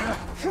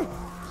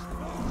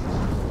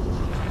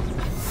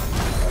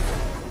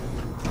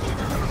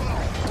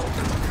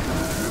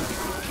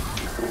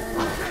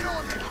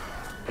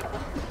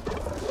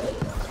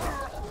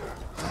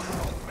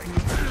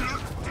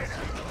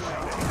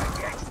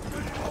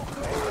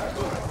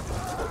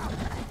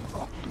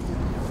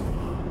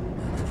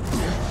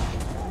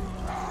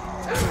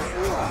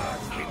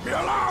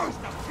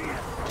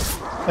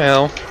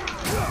 Ow.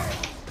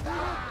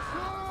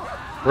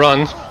 Run.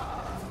 You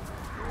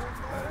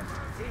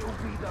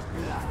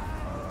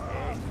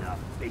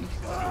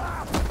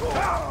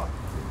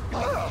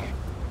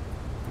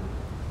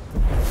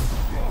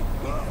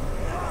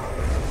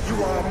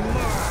are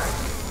mine.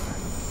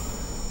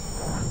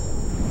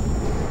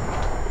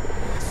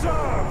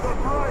 Serve the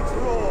bright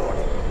lord.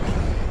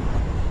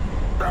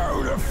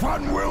 Oh, the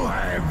fun we'll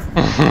have.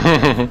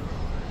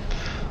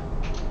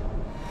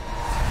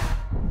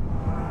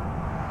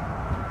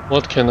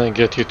 What can I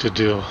get you to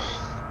do?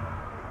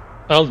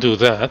 I'll do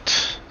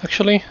that.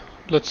 Actually,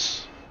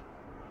 let's...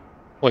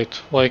 Wait,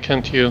 why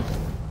can't you...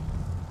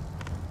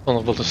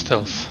 Vulnerable to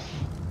stealth.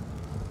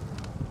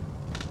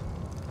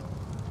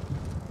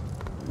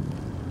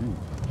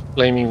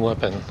 Flaming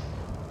weapon.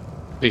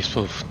 Please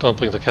move, don't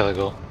bring the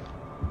cargo.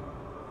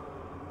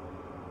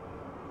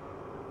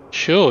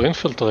 Sure,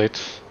 infiltrate.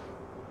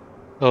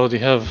 I already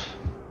have...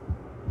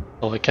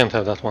 Oh, I can't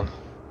have that one.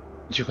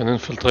 But you can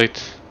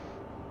infiltrate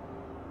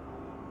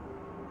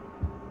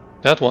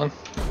that one.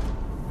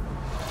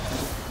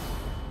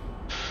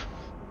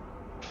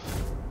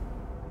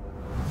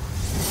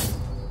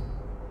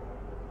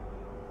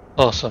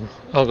 Awesome.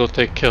 I'll go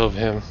take care of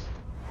him.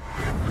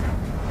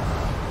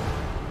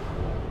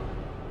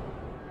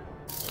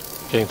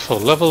 Gained 4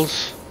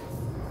 levels.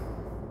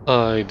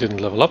 I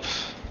didn't level up.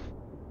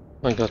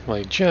 I got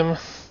my gem.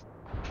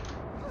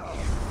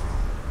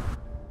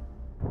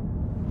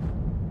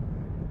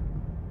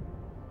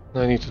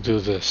 I need to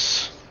do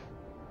this.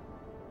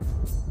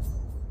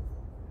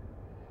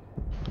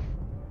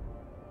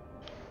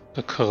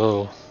 The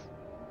crow.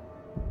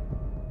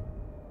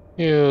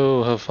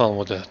 You have fun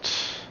with that.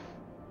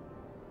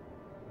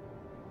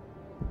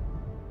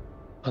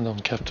 Unknown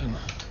captain.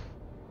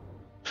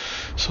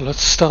 So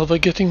let's start by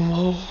getting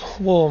more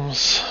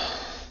worms.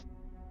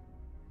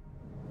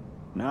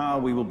 Now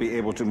we will be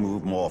able to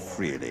move more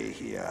freely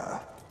here.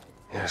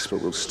 Yes,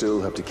 but we'll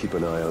still have to keep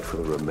an eye out for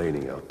the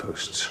remaining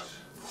outposts.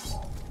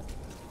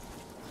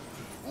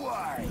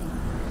 Why?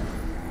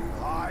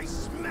 I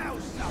smell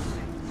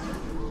something.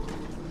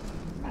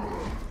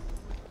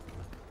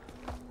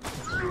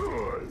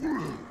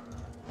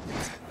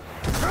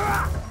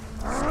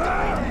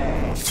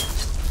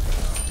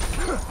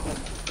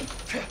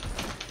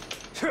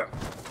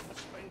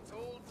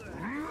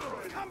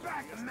 Come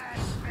back, man!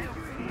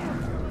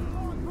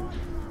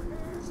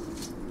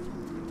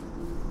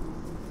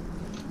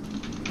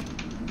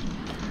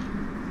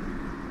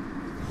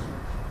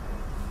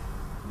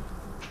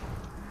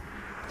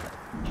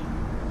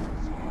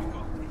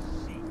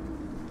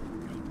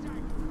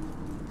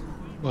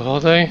 Where are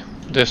they?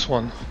 This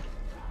one.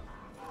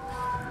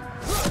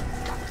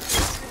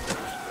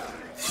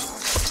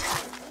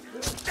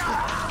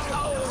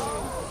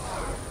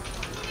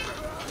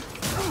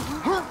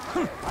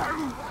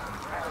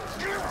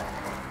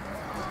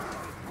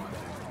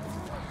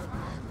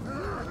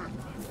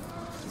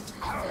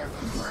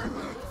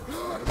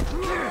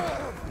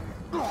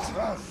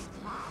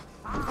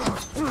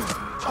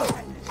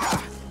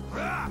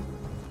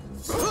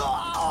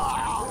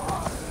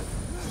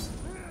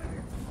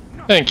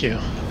 Thank you.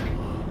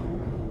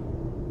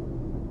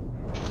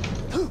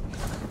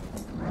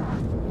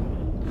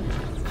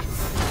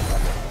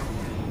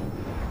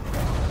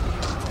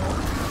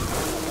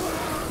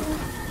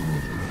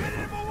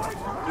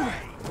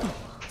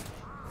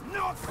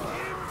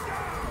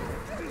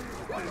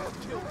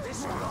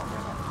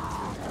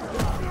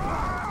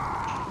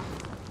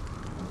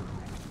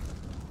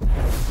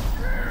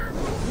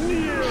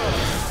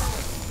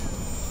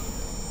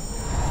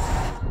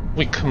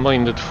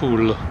 Weak-minded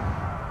fool.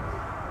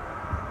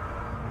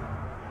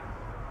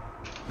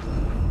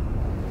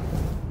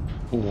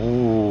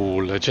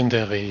 Ooh,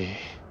 legendary.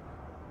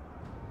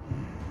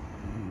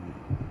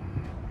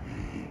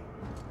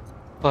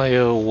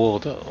 Fire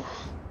Warder.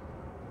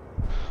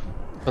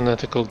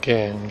 Fanatical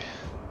gang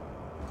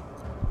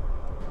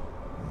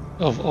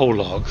of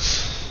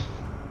Ologs.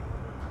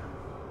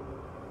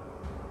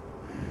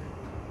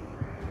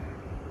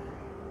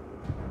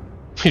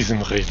 He's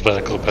enraged by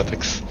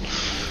acrobatics.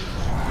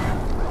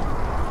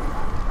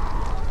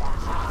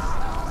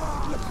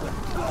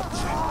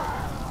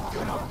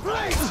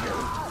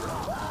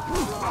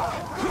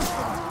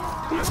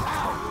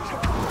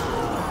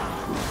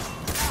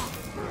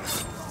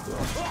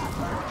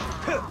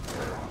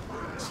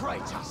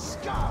 Traitor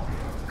scum!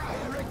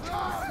 Here it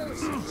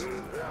comes!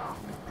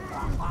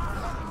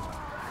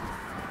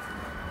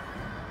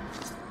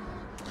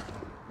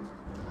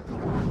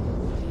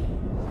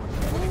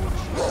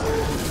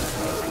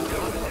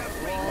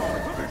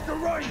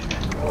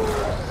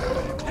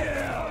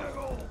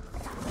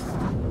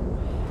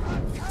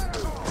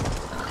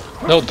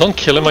 No, don't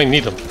kill him, I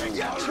need him.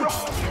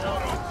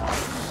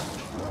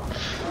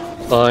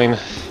 Fine.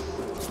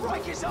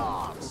 Break his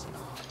arms!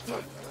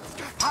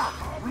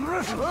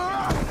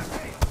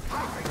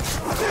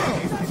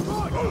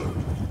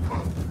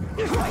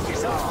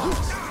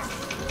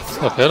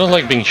 Okay, I don't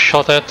like being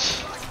shot at.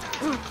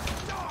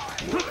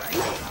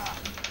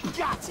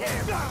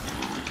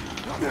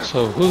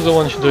 So, who's the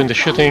one doing the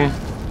shooting?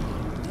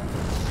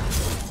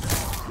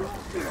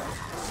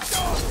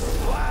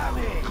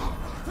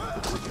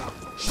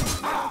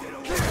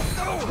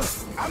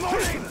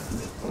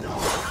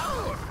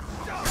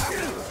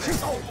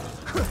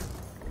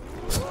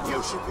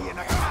 You should be in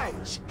a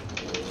cage!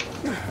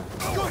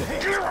 Good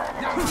hit!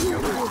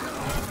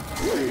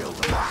 Feel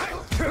the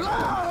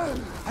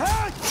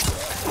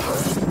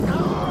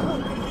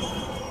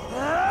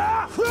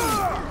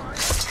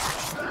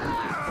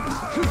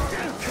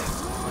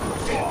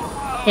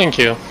Thank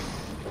you.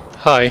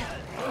 Hi.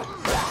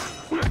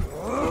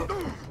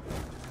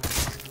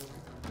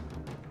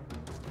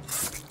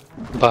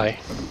 Bye.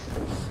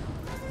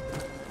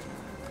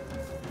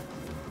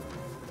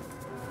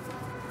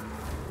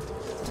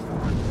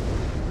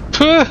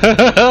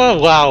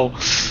 Wow.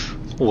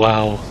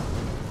 Wow.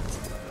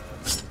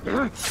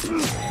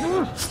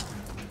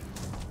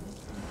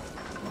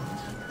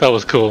 That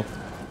was cool.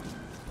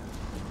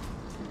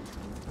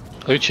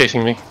 Are you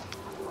chasing me?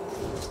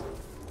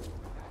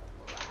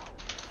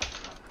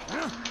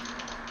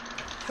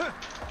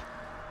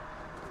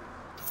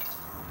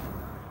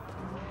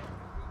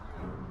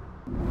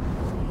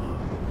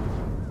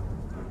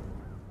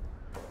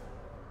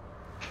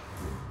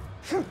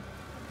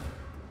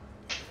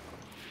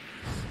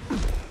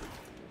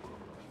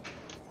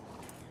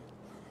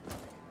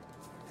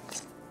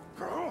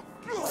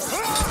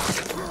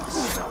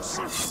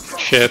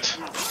 Shit.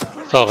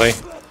 Sorry.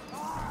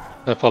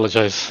 I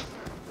apologize.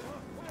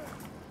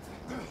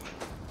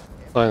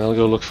 Fine, I'll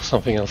go look for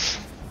something else.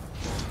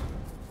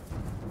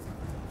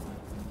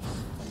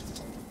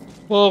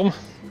 Worm.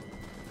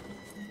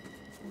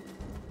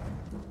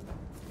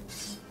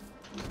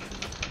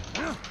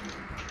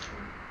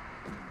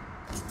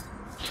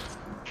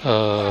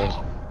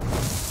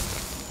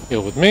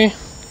 You're with me.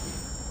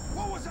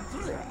 What was it?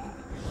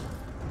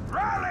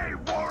 Rally,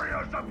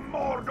 warriors of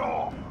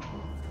Mordor!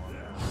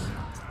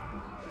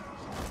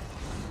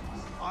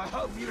 I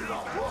hope you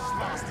lot walk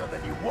faster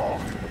than you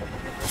walk.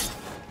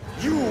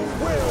 You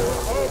will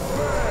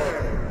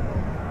obey!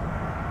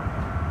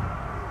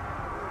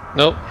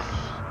 Nope.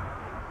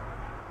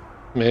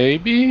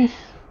 Maybe?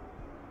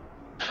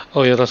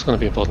 Oh yeah, that's gonna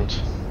be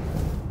important.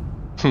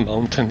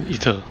 Mountain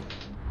Eater.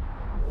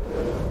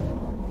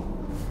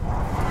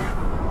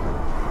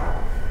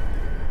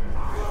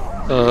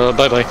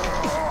 Bye-bye.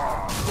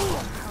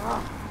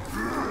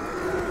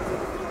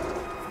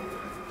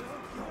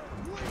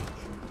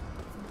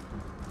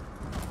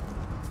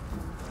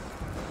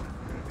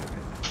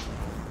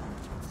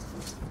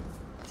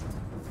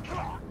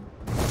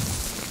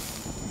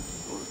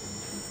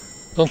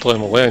 Don't throw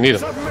him away, I need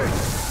him.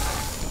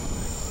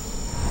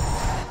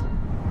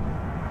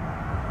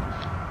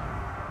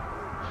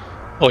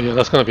 Oh yeah,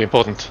 that's gonna be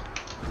important.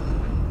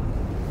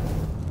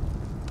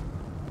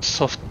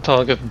 Soft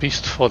target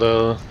beast for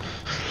the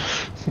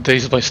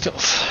Dazed by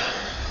Stealth.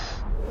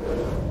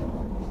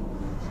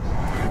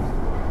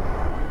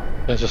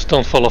 Yeah, just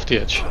don't fall off the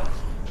edge.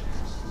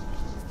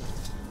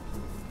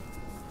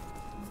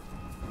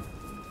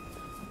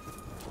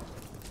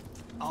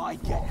 I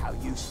get how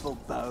useful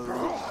bows.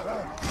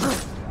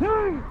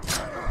 Don't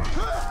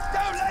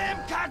let him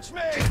catch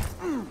me!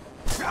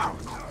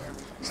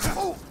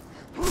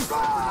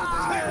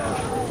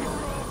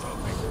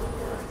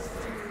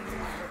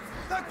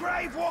 The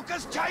Grave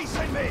Walker's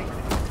chasing me!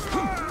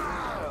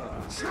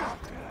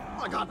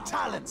 I got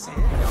talents here,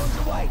 going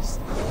to waste.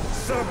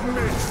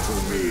 Submit to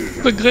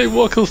me. The Grey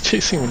Walker's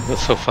chasing me,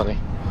 that's so funny.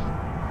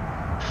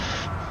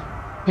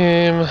 I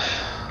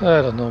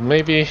don't know,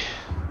 maybe...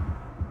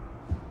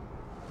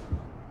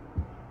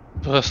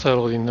 The rest I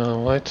already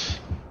know, right?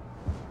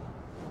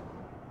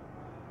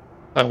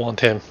 I want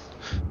him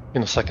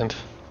in a second.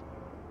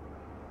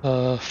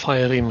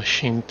 Fiery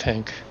machine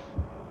tank.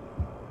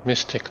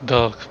 Mystic,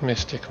 dark,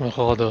 mystic,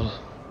 marauder.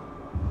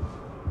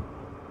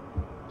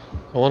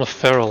 I want a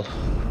feral.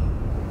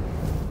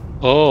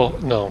 Oh,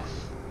 no.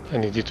 I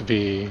need you to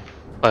be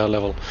higher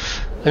level.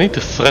 I need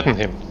to threaten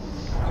him.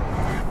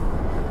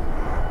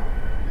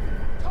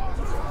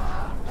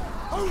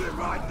 Hold it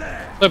right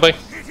there! Bye bye.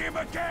 Hit him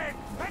again!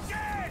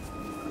 Again!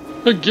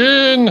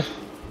 Again!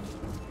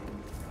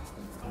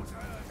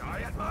 I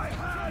had my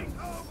hand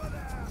over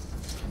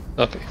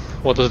there! Okay,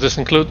 what does this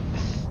include?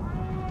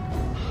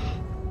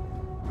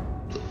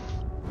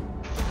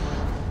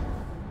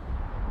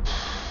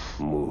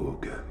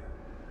 Moog,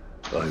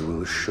 I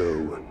will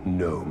show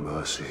no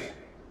mercy.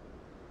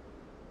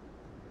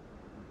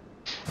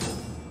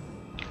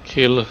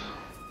 Kill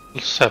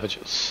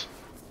savages.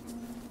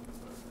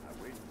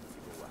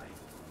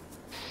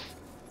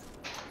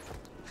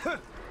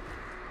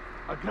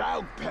 A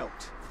ground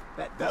pelt.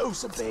 Bet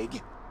those are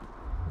big.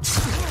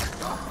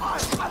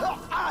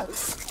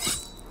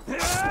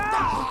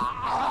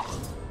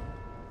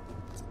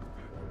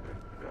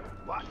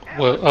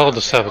 Where are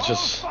the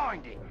savages?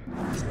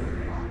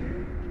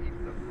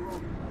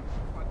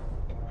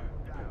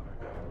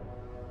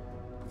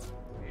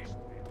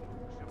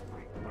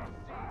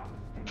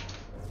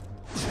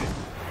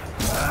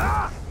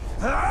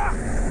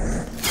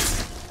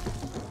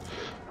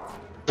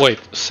 Wait,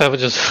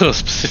 savages are a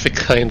specific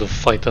kind of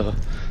fighter.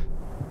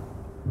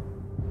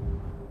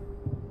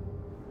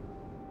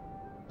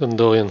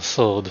 Gondorian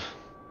sword.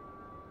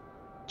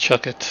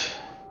 Chuck it.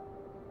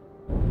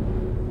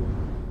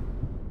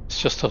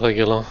 It's just a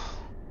regular.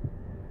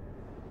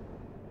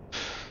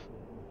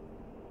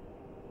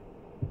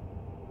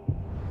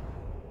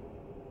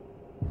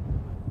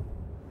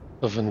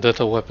 A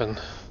vendetta weapon.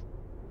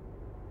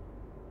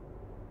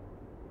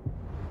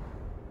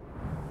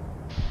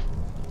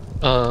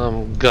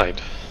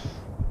 Guide.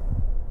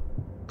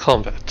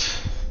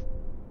 Combat.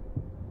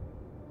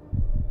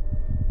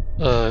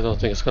 I don't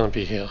think it's gonna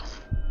be here.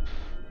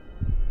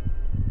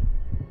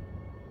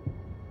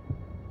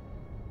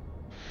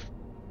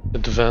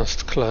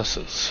 Advanced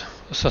classes.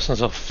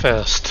 Assassins are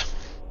fast.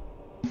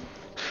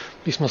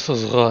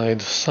 Beastmasters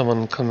ride,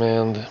 summon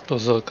command,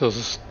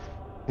 berserkers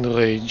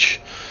rage,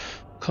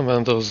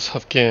 commanders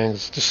have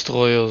gangs,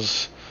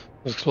 destroyers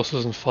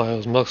Explosives and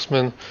fires.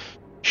 Marksmen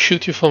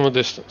shoot you from a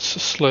distance.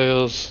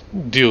 Slayers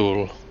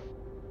duel.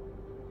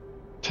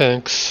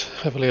 Tanks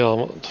heavily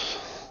armored.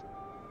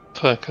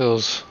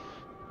 Trackers.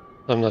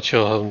 I'm not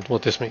sure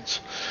what this means.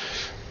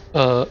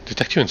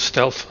 Detect you in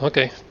stealth.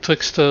 Okay.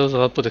 Tricksters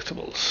are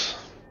unpredictables.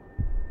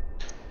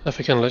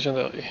 African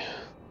legendary.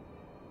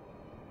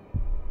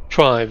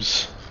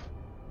 Tribes.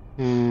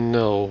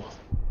 No.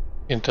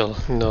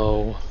 Intel.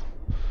 No.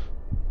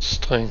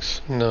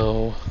 Strength.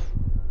 No.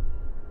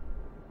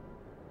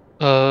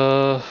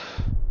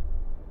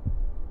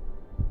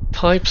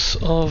 Types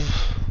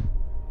of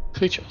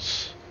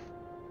creatures.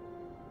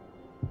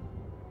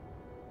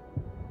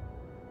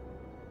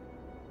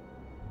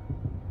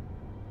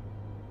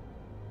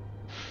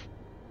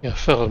 Yeah,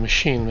 feral,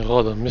 machine,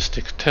 marauder,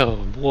 mystic, terror,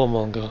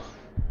 warmonger.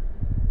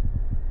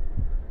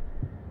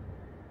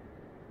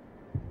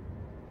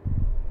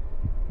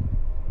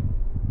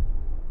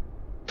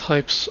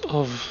 Types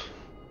of...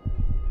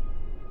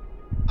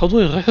 How do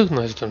I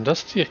recognize them?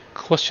 That's the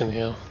question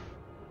here.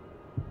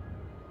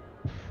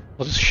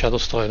 What is Shadow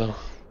Strider?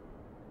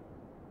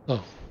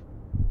 Oh.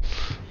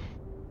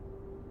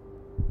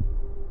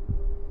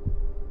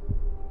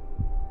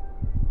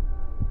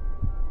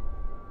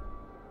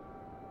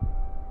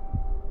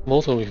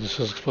 Mortal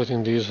weaknesses.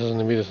 Exploiting these has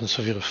an immediate and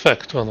severe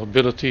effect.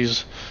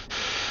 Vulnerabilities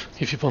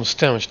give your opponents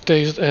damage,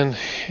 dazed, and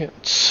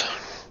hits.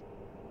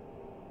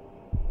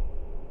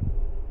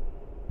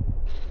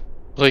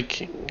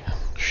 Breaking,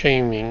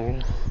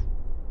 shaming,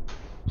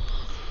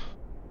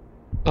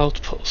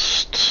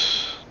 outpost,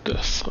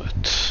 death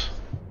threat.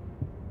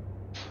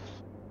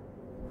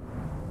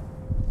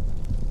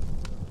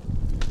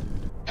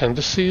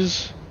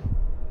 Appendices?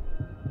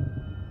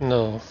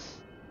 No.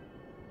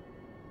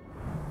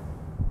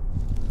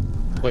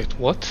 Wait,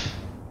 what?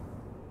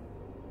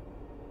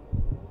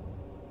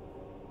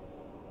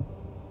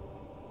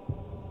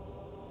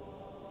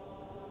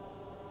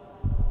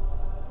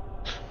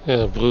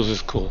 Yeah, bruise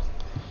is cool.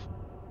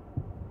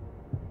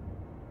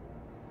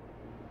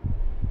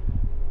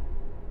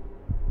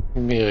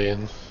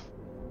 Miriam.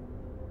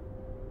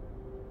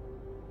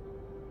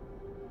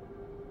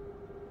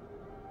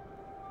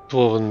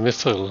 Dwarven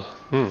Mithril.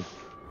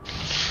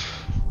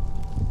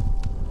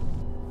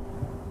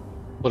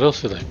 What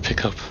else did I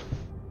pick up?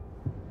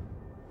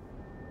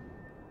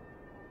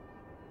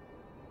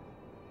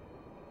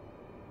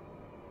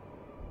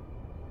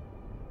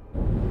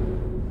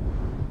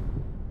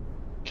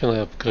 Can I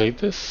upgrade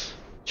this?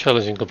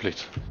 Challenge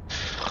incomplete.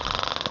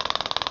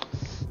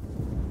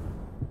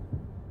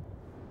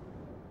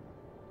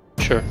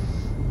 Sure.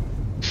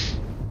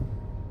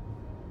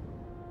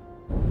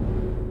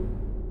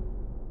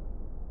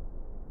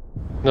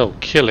 No,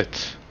 kill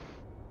it.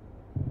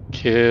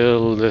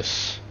 Kill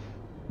this.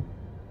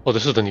 Oh,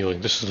 this is the new ring.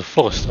 This is the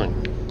forest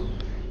ring.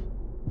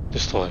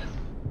 Destroy.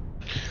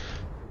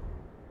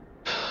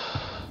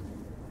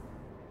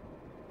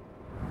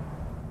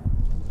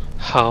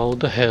 How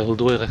the hell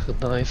do I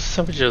recognize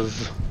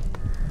savages?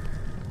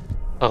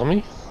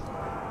 Army?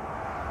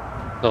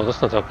 No,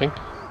 that's not helping.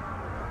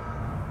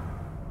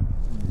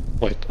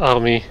 Wait,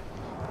 army.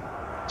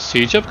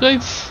 Siege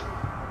upgrades?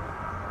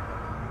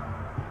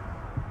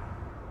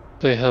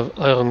 They have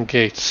iron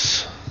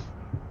gates.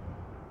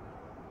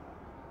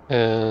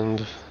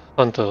 And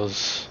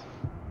hunters.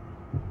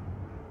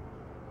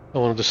 I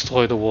want to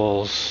destroy the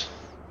walls.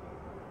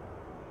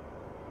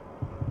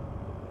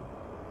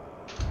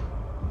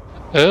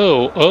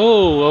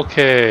 Oh,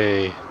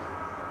 okay.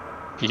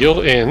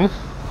 You're in.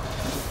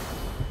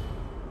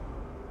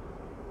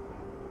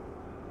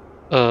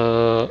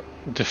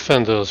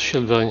 Defenders,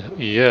 shield bearing.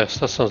 Yes,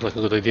 that sounds like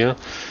a good idea.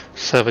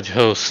 Savage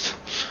host.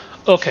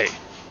 Okay.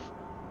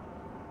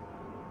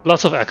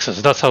 Lots of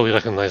axes, that's how we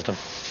recognize them.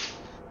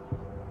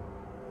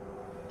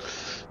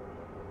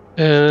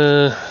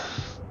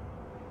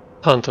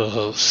 Hunter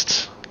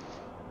host.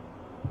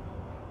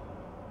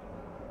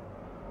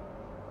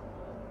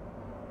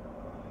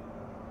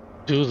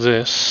 Do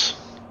this.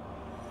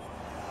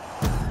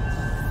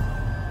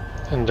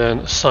 And then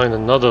assign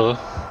another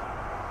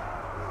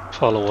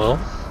follower.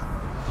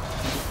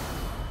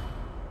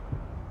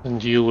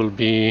 And you will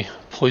be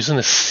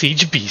poisonous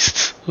siege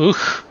beast.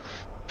 Ugh.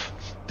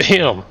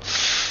 Damn.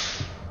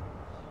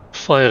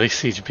 Fiery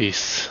siege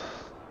beast.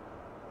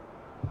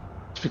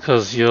 It's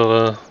because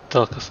you're a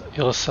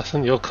your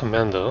assassin, your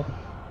commander.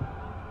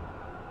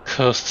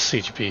 Cursed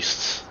siege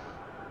beasts.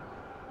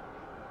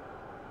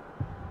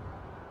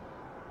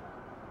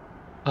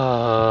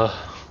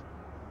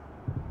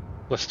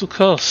 Let's do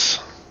curse.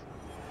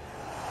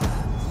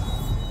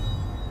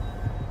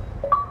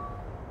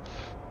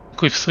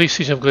 Equip 3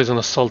 siege upgrades on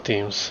assault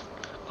teams.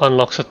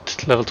 Unlocks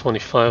at level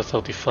 25,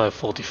 35,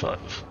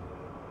 45.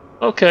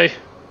 Okay,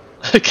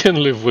 I can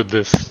live with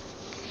this.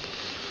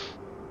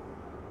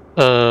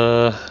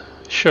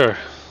 Sure.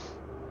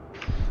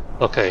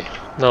 Okay,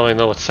 now I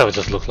know what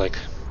savages look like.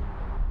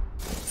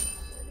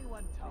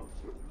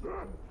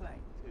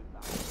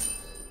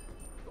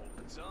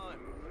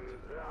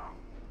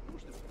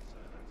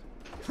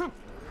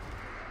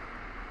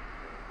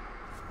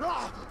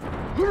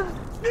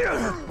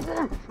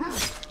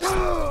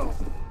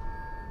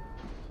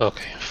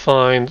 Okay,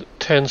 find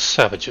 10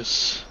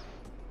 savages.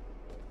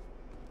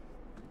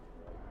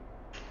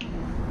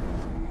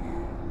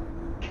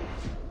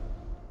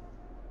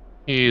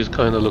 He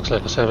kinda looks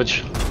like a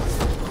savage.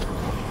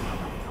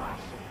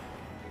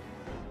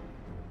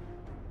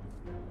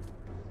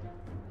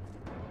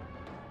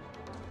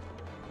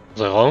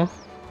 Was I wrong?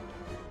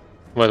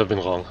 Might have been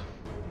wrong.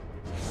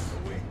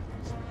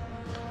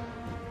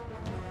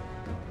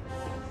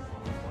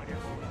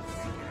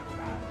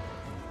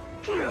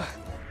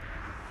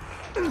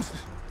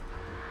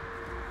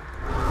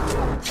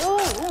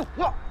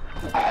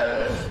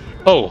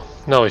 Oh,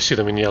 now I see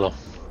them in yellow.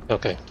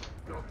 Okay.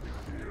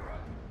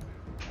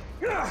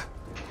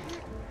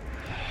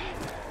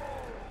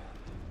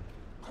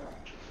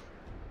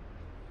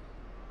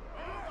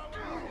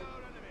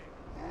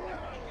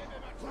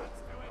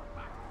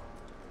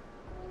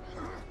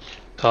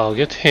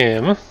 Target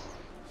him.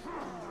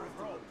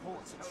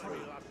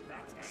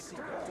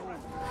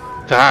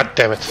 God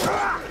damn it.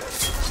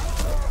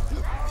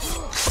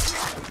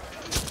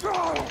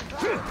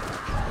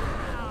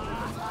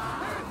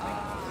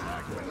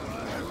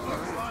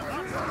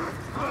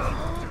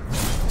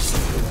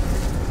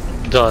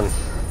 Done.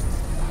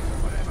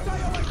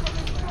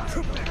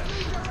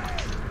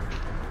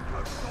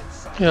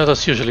 Yeah,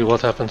 that's usually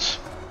what happens.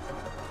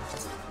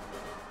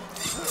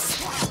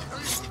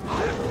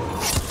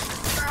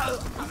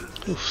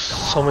 Oof,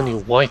 so many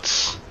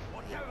whites.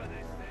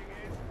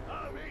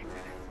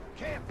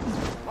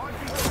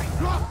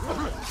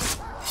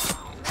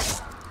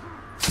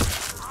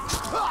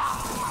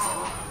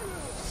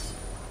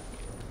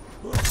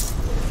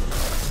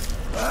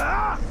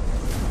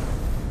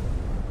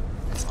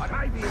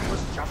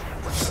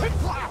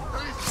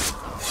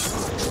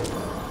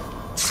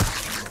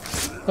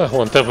 I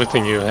want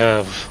everything you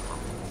have.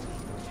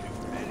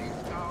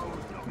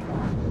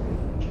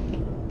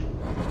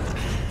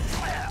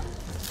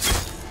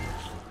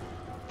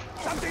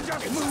 Something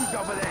just moved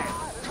over there.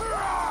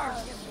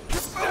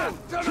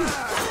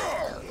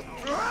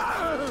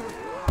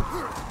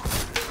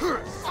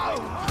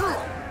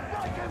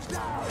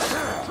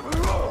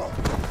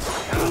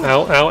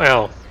 Ow, ow,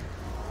 ow.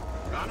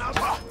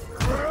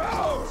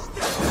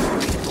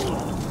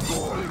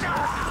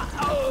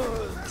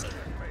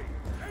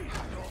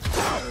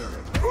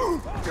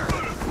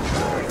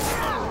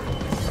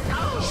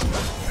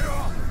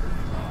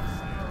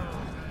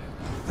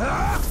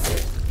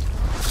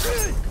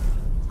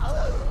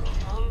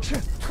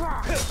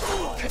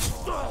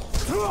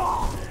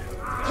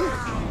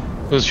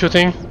 Who's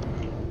shooting?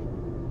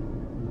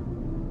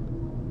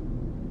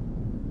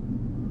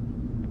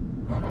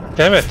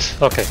 Damn it!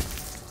 Okay.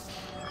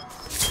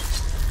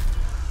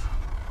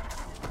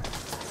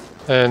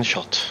 And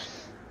shot.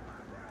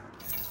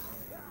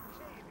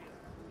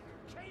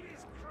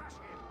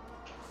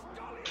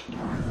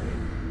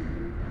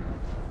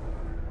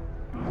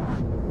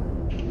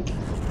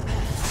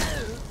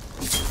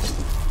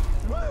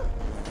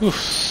 Oof,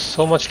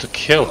 so much to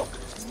kill.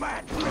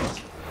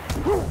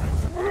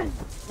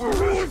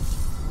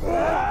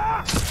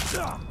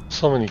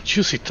 So many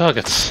juicy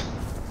targets.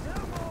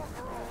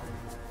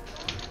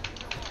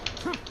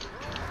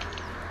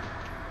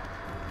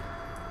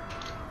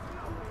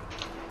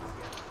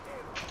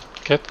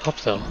 Get up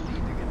there.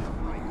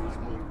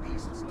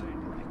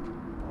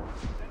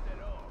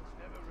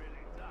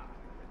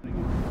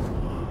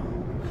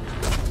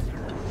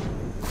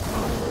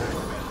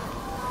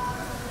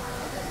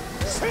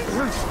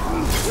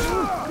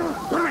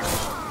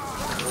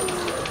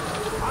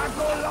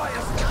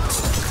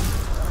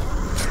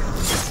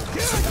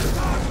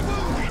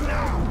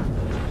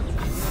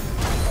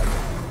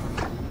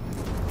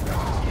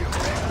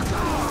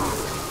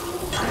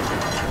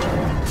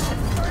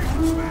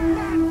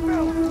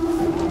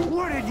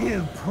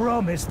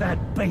 Promise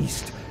that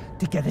beast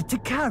to get it to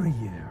carry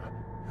you.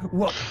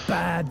 What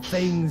bad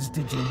things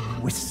did you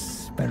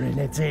whisper in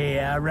its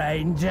ear,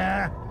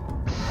 Ranger?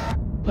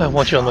 I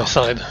want you on my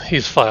side.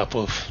 He's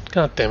fireproof.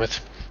 God damn it.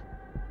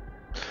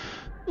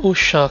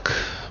 Ushak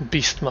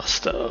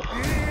Beastmaster.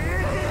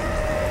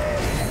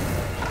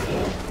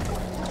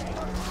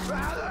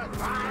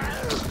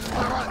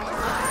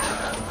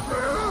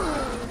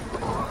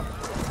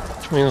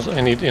 Which means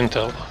I need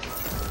intel.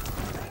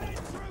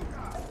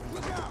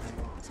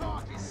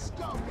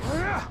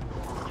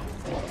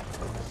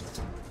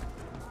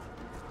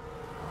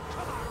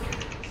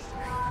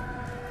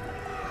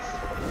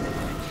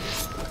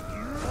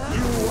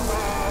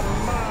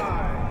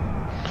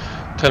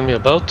 Tell me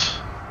about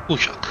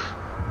Ushak.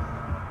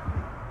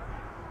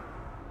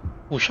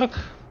 Ushak?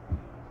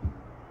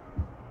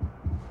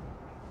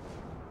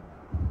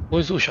 Who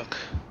is Ushak?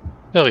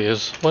 There he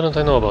is. Why don't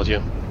I know about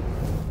you?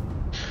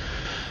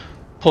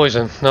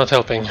 Poison, not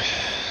helping.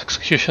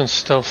 Execution,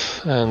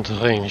 stealth, and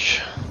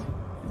range.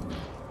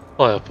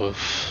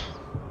 Fireproof.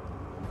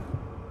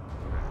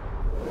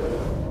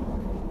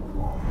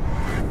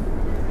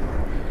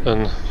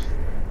 Then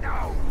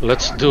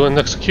let's do an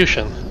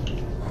execution.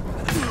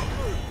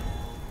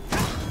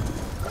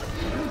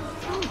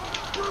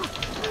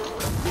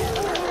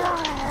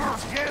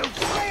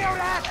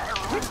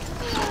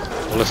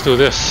 let's do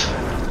this.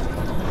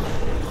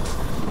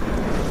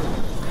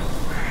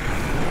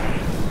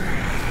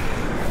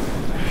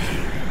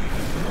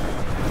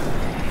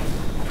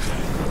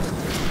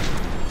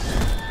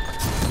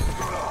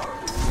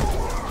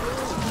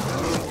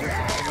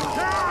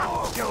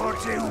 You're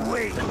too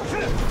weak.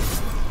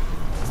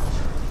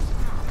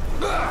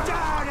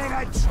 Down in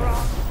a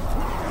trunk.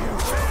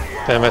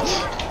 Damn it.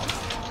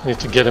 I need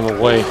to get him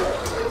away.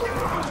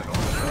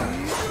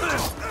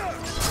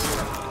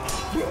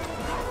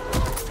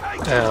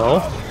 Ow.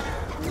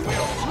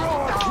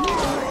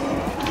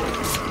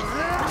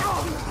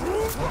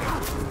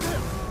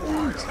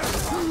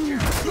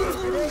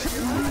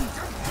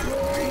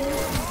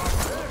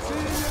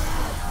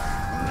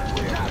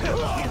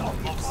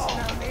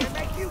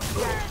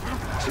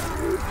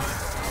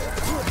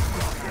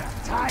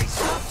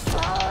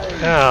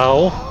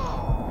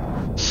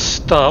 Ow.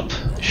 Stop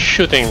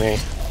shooting me.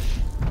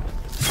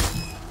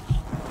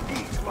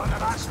 Each one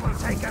of us will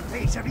take a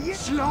piece of you.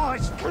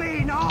 Sliced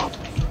clean off.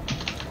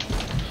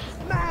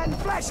 Man,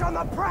 flesh on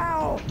the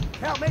prowl.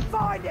 Help me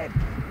find him.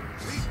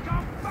 He's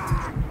come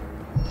back.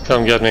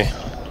 Come get me.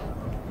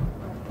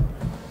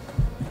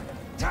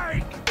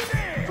 Take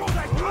this. Got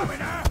that coming,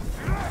 huh?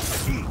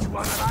 Each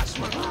one of us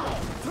will.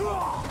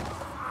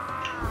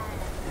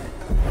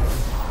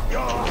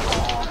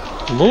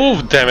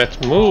 Move, damn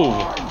it, move.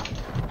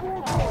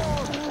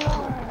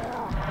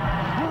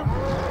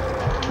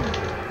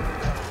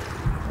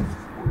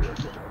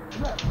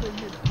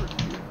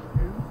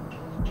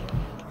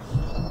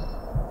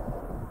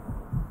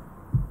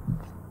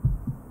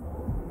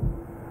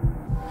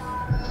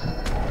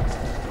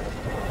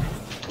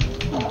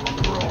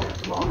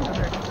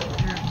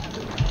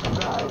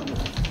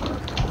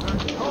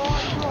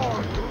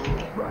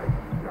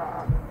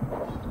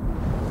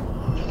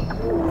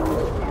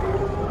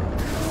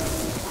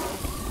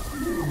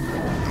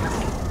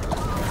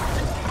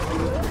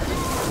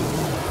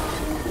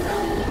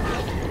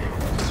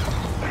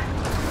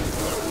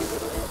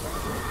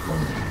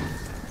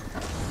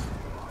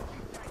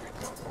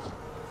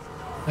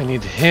 I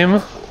need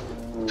him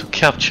to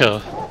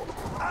capture.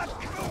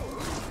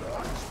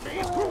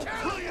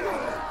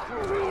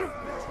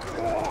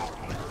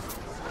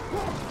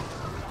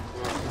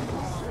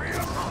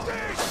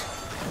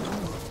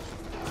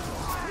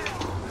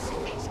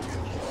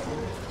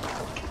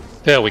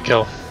 There we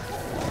go.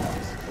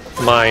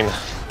 Mine.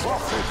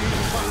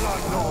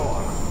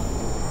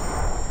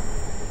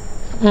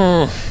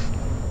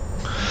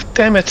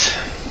 Damn it.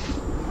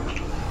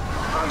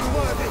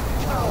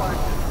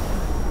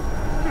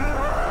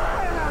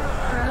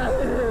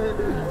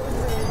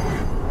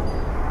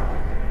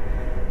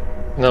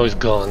 Now he's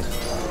gone.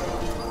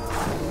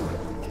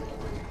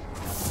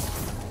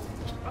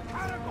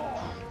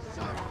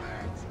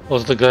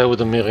 Was the guy with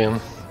the Miriam?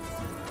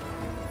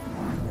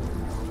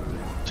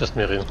 Just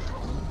Miriam.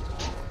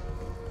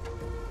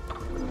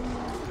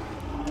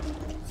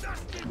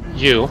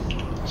 You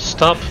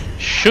stop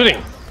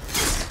shooting!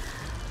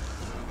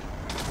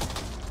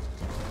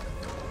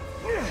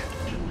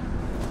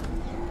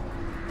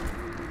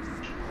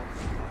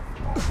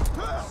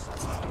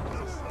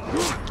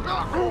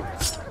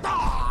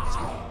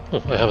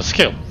 Oh, I have a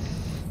skill.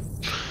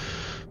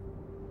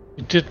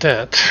 You did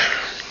that.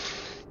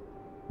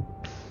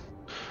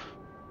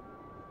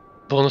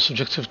 Bonus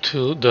objective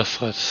to death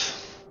threats.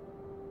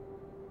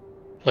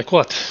 Like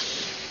what?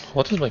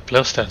 What is my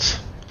player stats?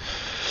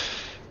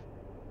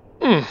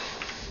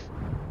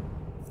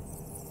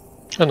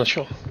 I'm not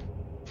sure.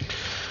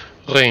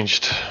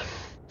 Ranged.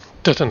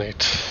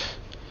 Detonate.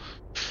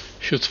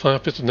 Shoots fire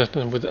pit to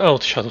detonate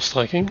without shadow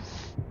striking.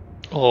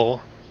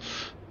 Or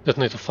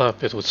detonate a fire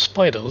pit with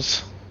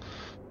spiders.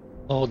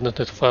 Or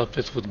detonate a fire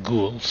pit with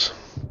ghouls.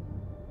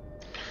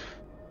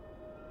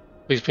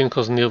 Freeze pin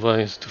causes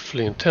nearby to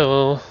flee in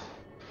terror.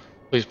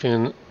 Freeze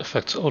pin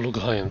affects all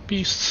Ugai and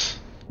beasts.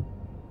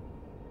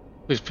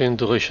 Freeze pin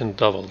duration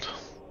doubled.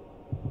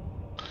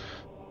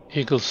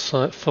 Eagle's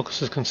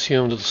focus is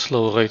consumed at a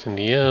slow rate in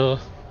the air.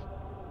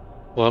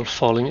 While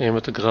falling, aim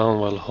at the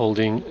ground while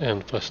holding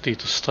and press D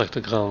to strike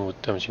the ground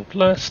with damaging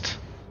blast.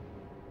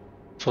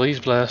 Freeze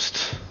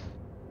blast.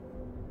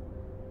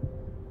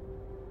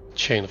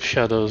 Chain of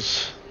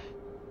shadows.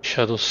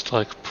 Shadow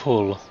strike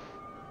pull.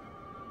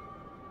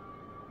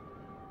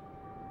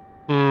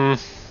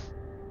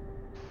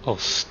 Oh,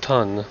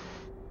 stun.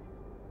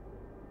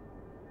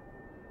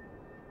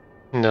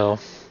 No.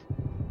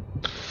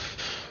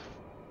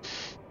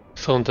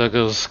 Thorn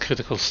daggers,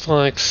 critical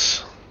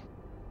strikes.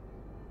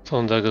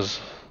 Thorn daggers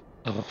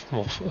are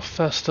more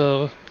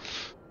faster.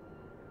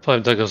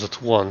 5 daggers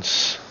at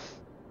once.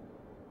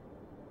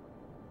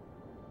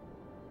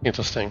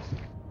 Interesting.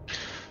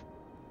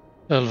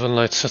 Elven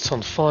light sets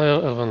on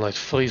fire, elven light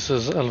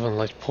freezes, elven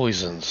light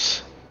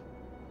poisons.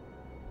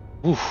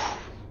 Oof.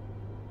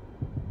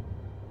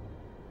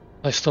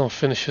 Ice storm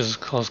finishes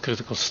cause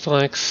critical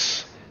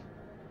strikes.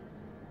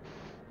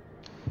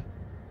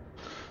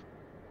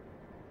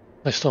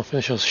 Ice storm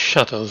finishes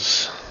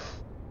shatters.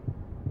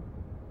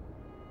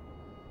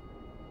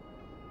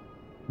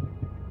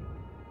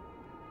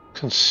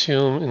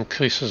 Consume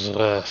increases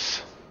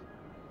wrath.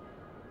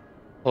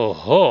 Oh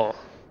ho!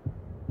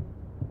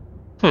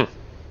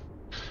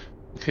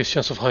 Increased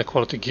chance of high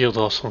quality gear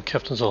draws from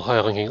captains or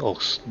higher ranking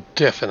orcs.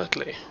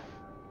 Definitely.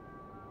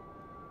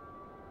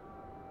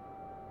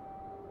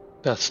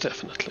 That's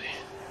definitely.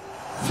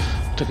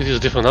 But I could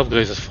use different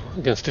upgrades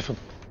against different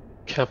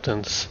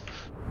captains.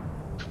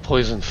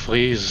 Poison,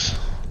 freeze,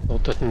 or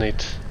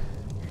detonate.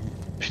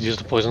 Should use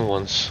the poison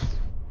ones.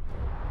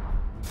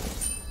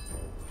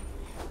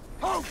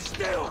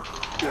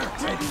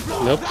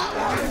 Nope.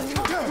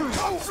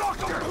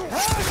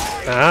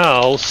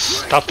 Ow!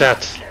 Stop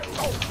that!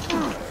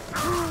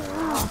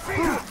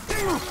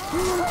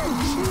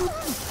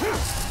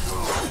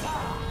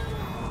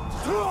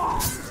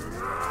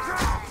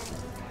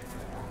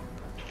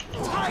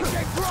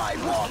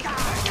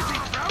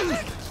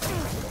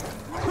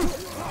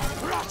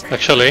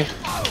 Actually,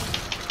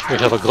 we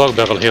have a grog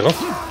barrel here,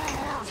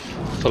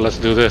 so let's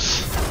do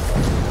this.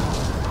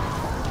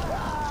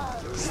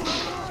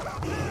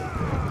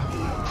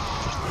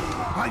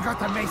 I got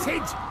the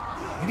message,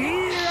 and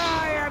here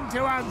I am to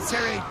answer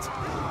it.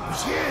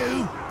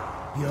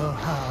 But you're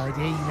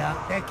hardly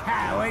not the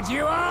coward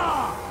you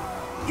are.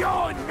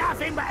 You're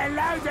nothing but a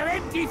load of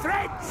empty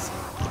threats.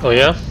 Oh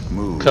yeah?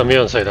 Move. Come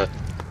here and say that.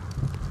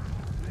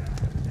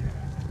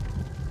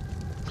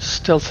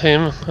 Stealth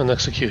him and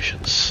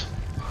executions.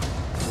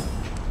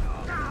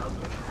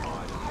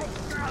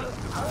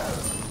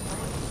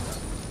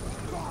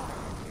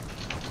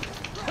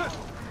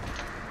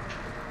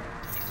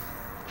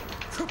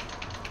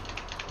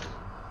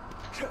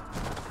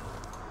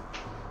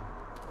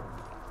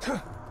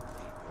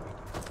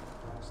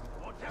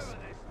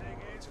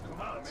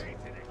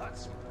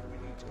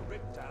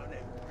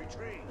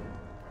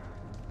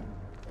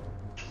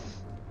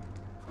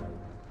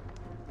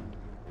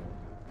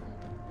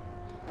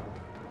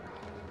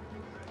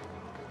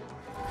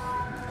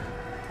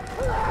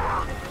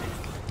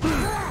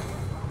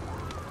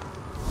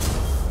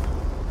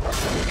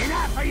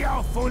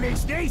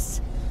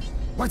 Foolishness!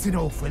 What an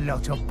awful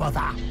lot of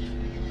bother!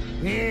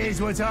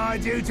 Here's what I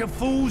do to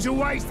fools who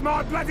waste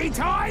my bloody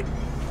time!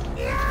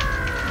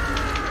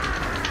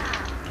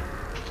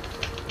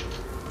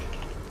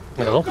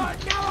 No. You've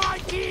got no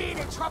idea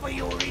the trouble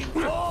you're in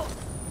for!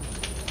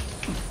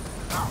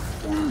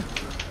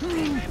 Keep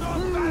him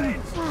on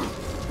balance!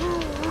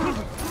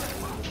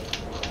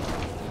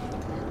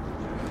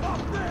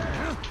 Up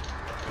there!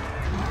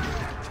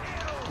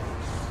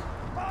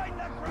 Find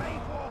the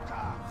Grave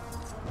Walker!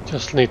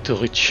 Just need to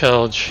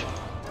recharge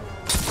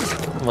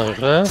my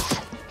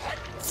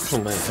wrath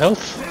and my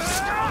health.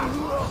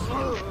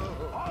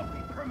 I'll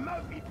be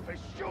promoted for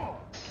sure.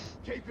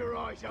 Keep your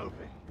eyes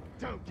open.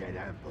 Don't get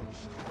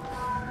ambushed.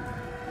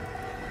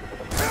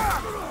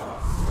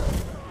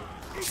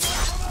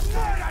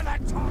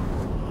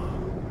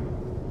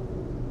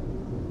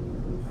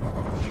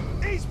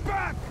 He's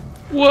back.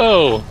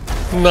 Whoa!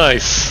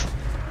 Nice!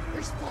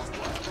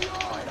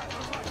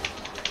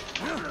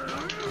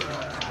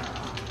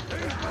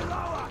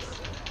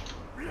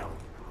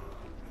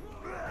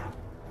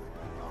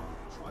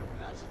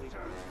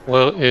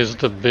 Where is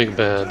the big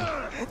bad?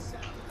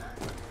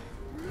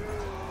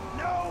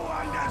 No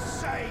one to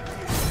save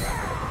you.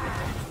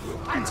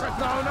 That's a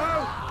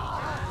no-no!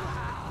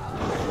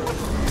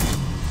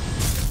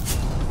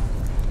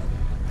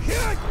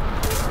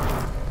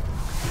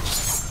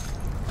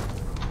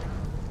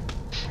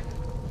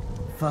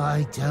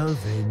 Fight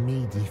over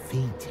me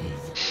defeated.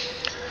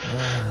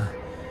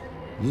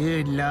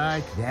 You'd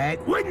like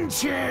that,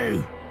 wouldn't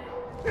you?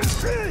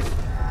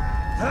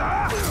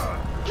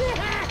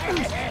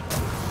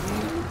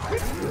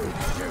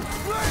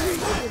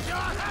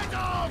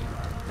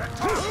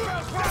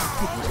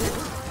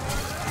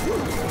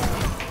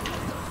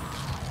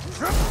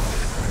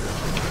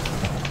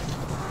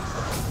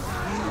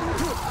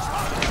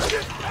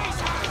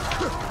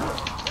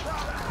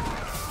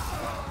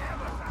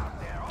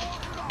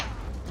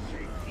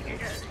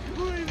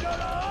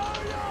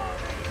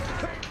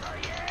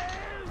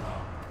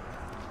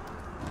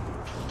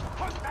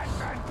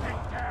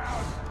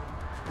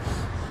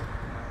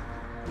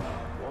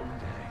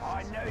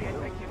 I know you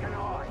think you can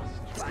hide,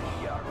 but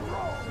you're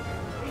wrong.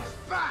 He's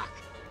back.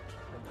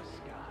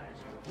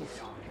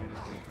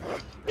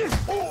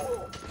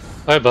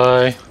 Bye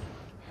bye.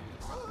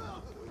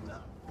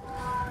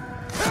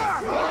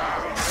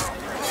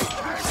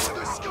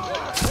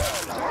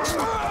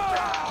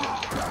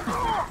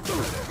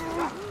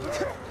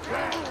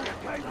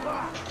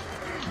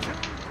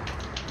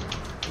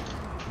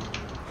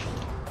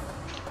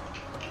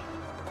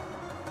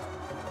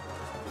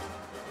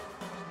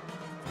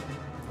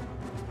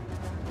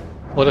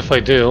 What if I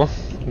do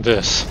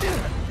this?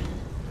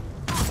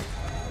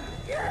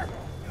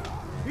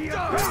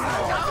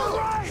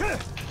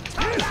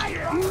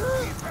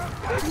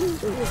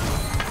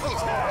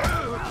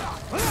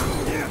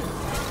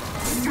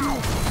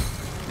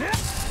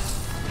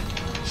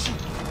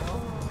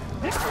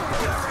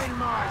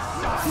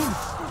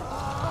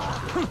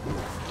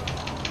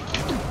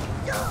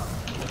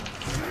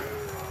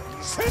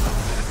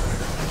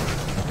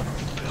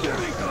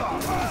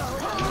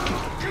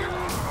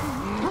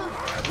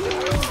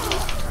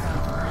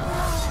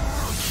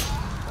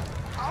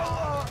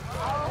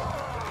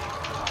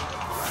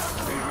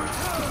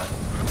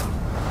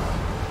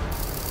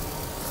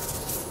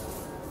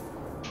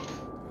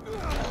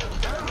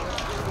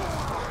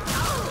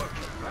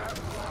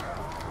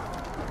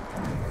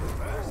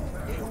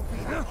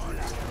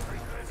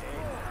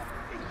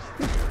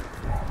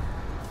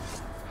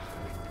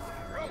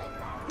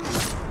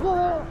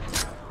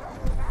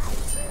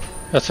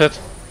 That's it.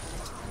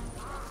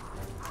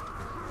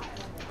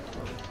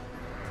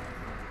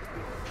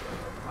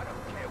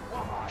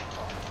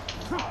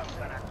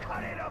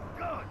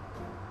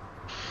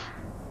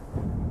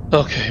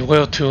 Okay,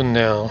 where to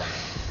now?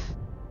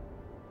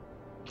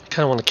 I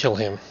kinda wanna kill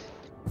him.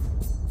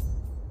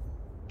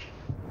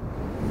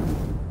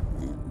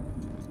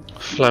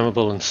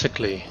 Flammable and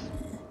sickly.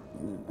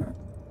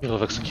 Hero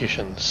of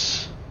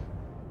executions.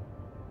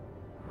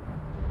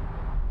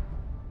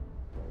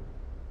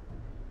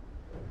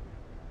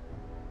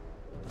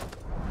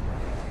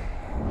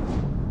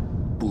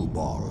 Bull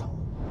ball.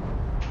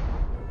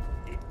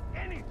 If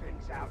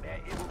anything's out there,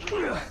 it will be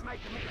worth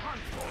making me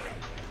hunt for it.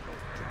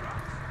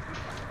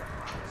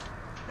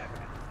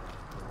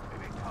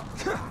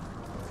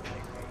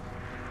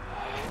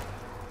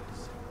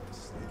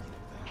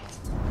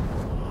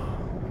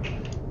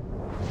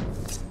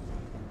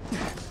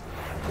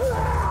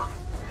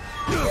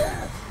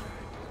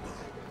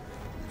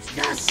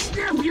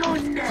 Snap your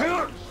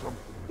neck!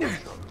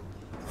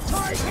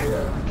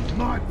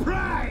 My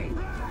prey!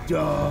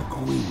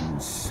 Dark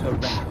winds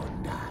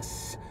surround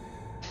us.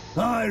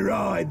 I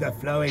ride the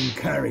flowing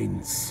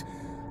currents,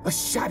 a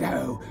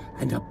shadow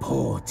and a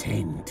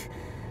portent,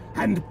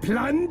 and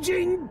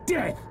plunging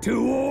death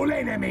to all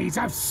enemies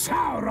of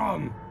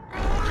Sauron!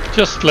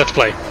 Just let's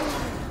play.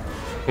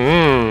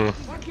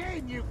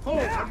 Again, you fall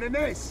from the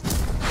nest!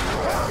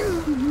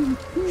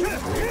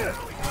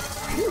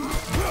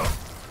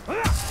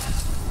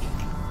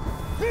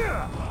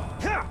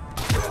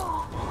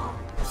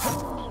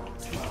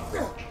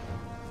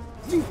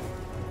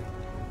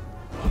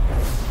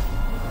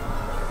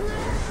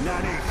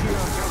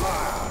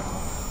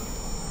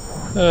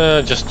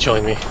 Just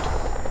join me.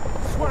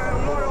 Swear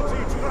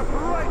loyalty to the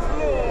great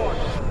lord!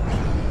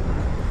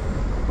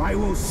 I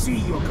will see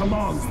your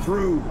commands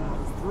through.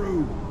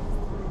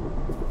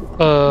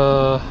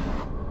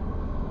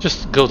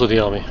 Just go to the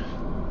army.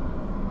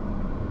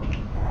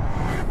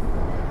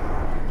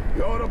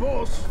 You're the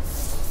boss.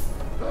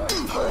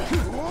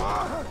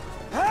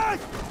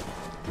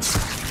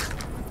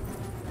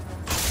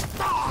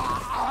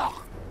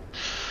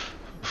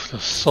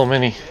 There's so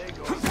many.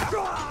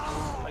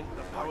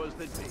 The powers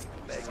that be,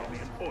 they gave me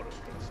an orc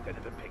instead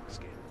of a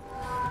pigskin.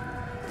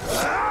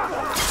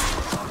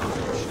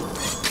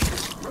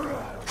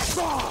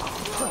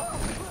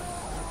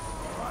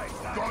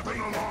 Got an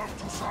alarm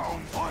to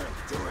sound. I'll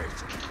do it.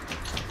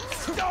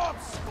 Stop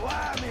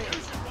slamming!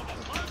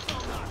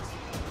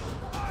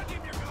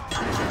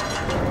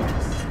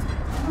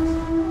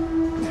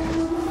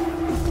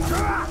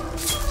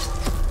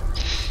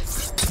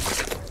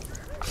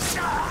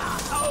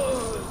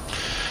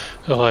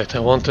 Alright, I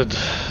wanted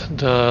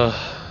the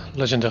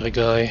legendary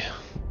guy.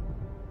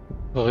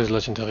 Where is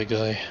legendary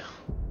guy?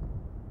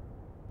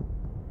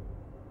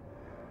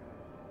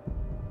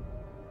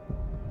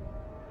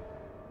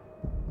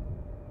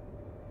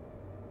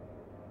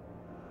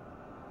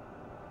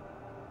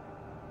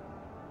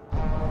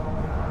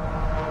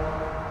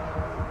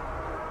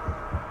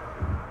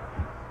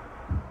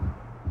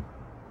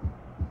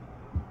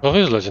 Where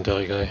is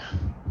legendary guy?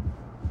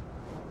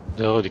 Did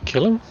they already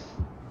kill him?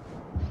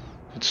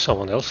 Did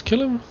someone else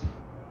kill him?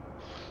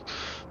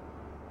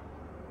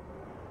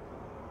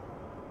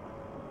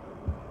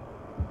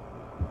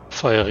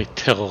 Fiery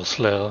Terror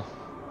Slayer.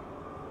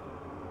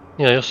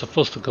 Yeah, you're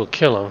supposed to go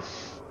kill him.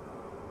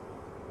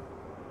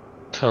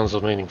 Turns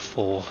remaining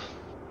 4.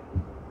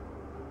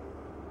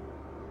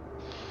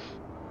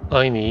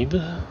 I need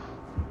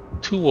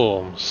 2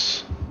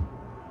 worms.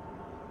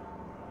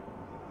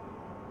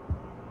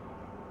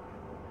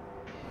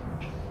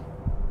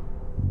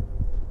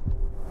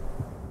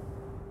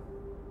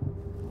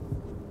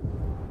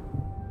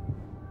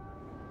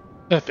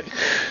 Epic.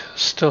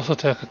 Stealth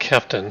attack a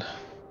captain.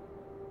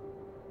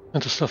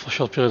 Enter stealth for a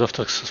short period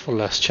after successful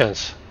last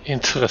chance.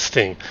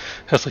 Interesting.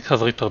 Has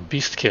recovery per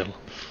beast kill.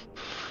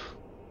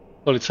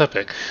 Well, it's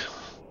epic.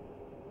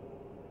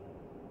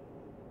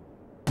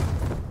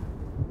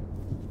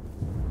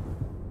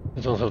 I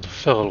don't have the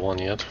feral one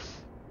yet.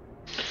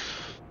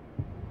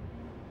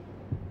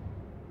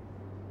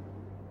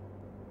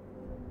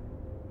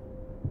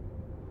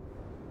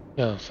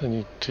 Yeah, I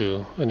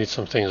need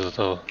some things that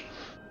are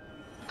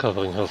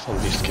covering health on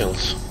beast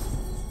kills.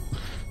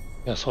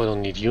 Yeah, so I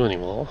don't need you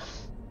anymore.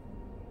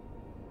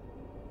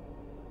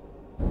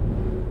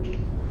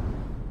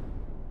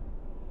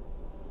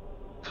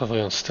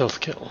 Recovery on stealth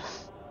kill.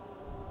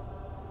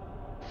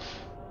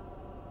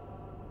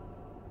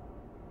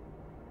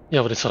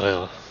 Yeah, but it's a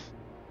rare.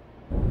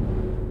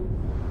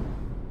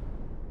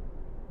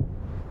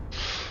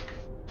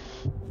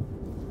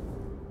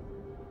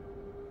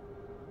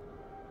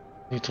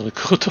 Need to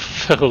recruit a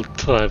feral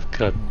tribe,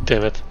 god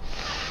damn it.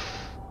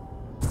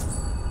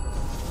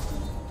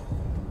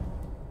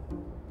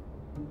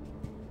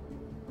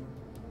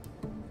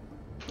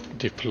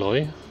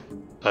 Deploy?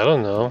 I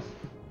don't know.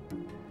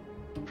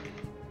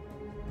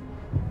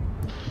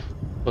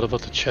 What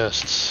about the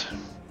chests?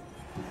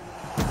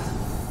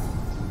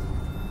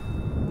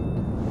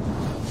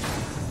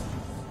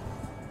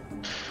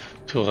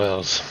 Two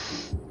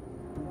rares.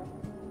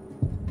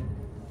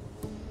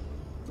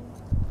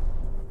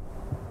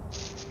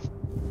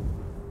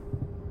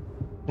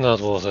 Not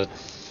worth it.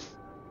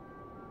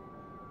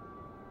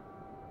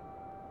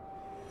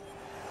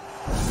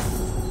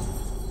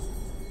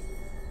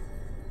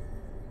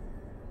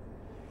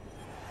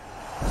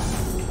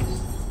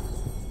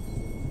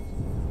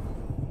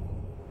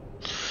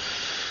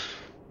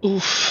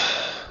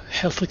 Oof,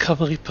 health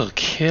recovery per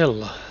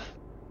kill.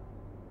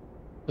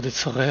 But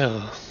it's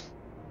rare.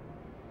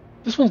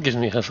 This one gives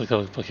me health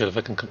recovery per kill if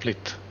I can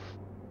complete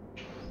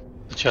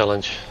the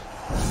challenge.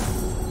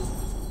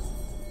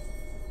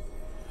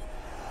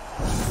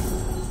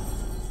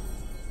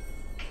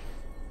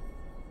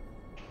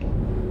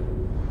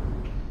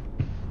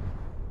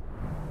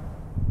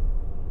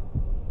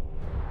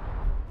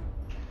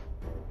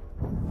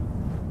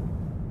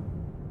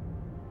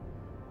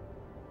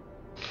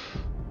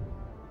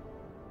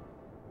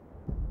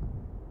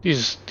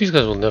 These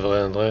guys will never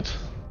end, right?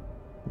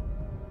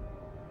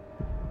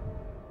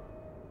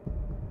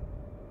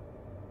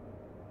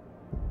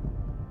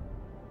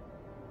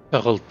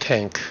 Feral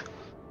tank.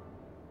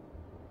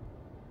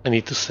 I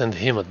need to send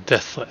him a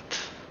death threat.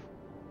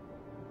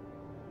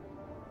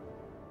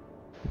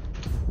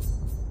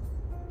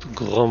 To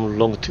Grom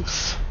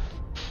Longtooth.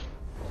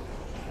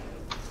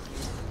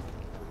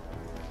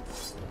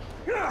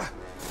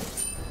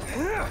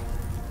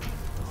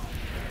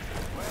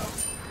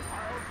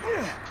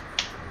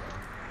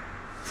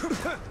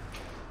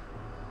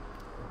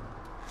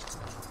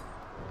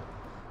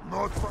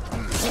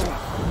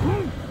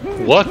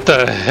 What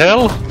the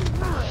hell?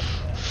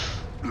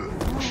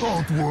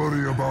 Don't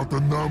worry about the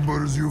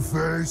numbers you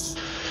face.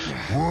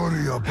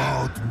 Worry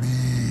about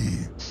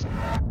me.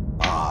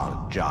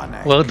 Ah, Johnny.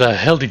 Where the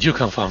hell did you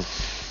come from?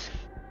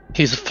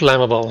 He's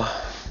flammable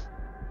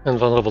and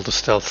vulnerable to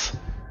stealth.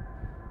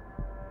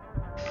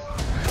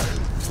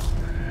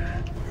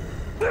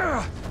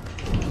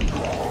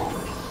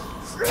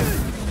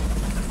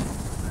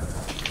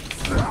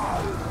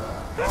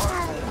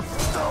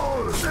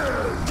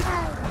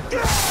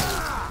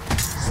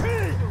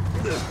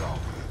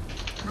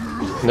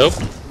 Nope.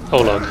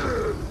 Hold on.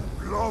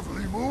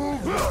 Lovely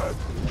move, lad.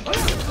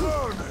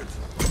 Learn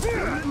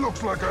it.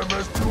 Looks like I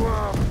messed you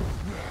up.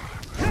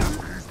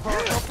 Please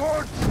pack a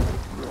punch.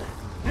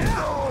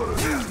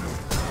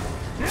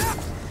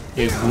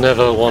 You'd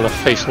never want to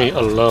face me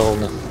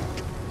alone.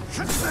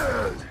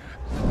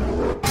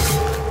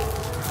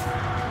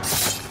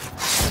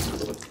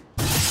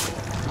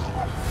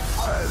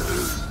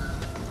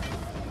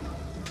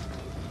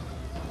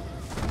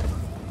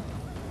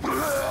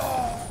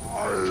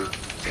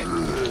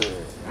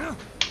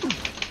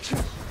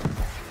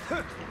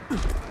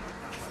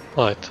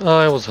 Right,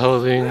 I was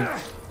holding...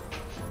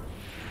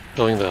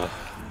 going there.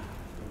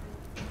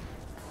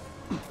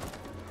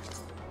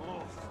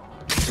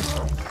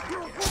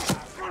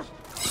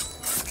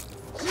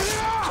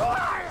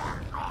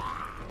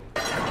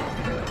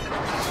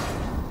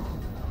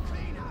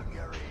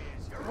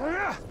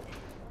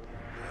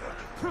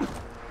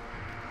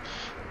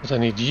 But I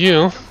need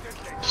you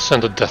to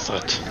send a death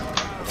threat.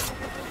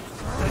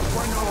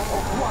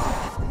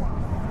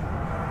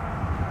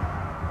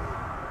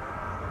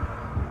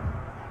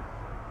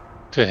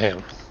 To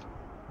him.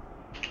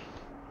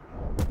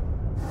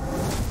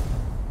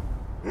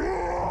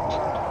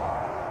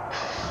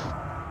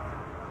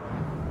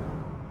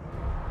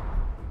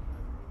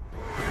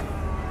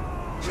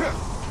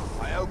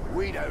 I hope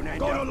we don't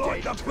end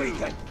up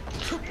dead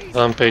too.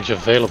 Rampage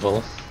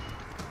available.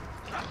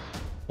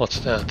 What's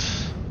that?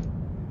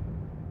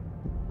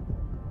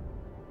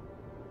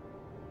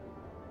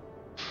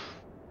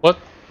 What?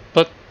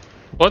 But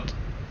what?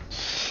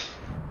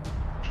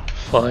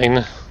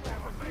 Fine.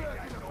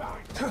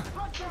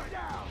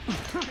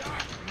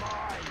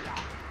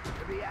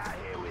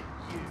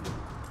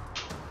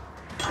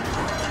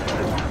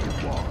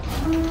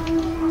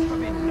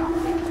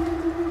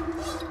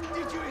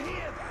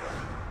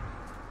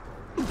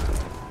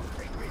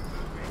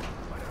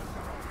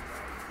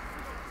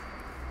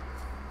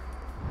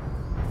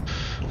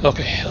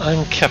 Okay,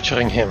 I'm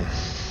capturing him.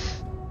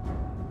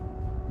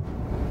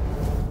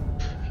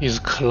 He's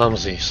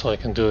clumsy, so I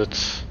can do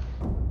it.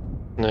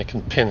 And I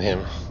can pin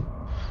him.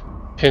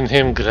 Pin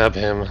him, grab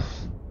him,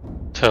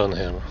 turn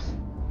him.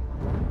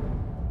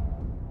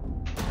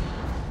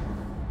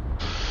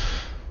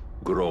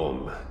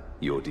 Grom,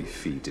 your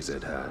defeat is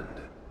at hand.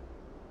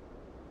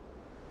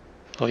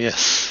 Oh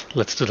yes,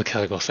 let's do the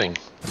cargo thing.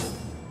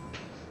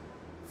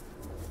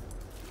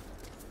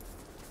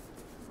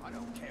 I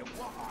don't care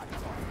what I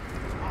got.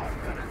 I'm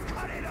gonna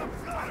cut it up.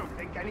 I don't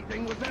think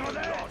anything was ever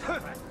there.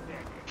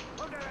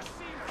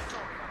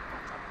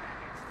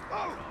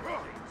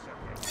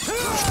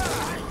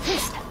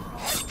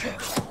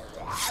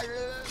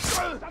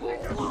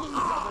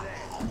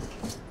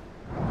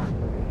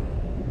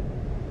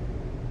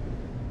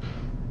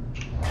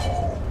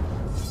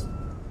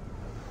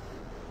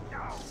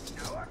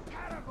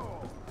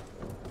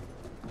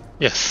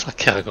 Yes, a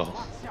cargo.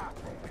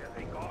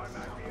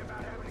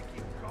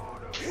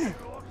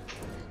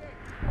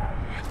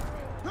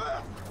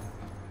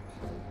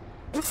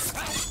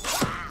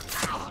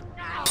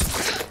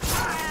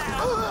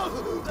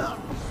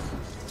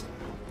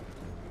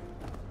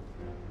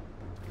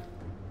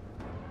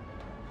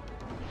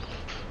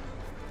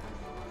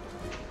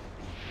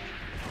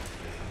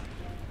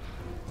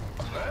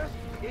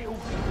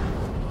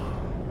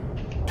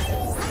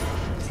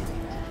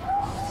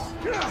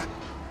 What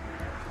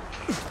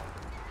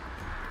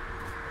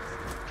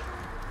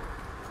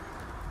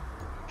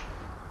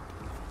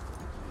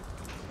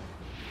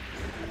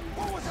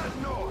was that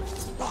noise?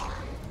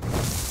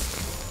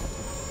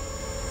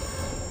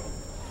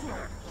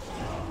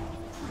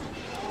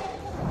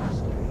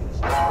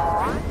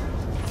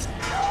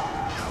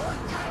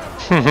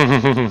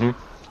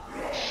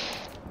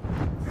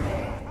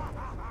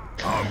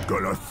 I'm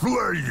gonna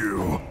slay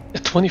you!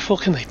 At 24,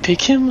 can I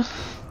take him?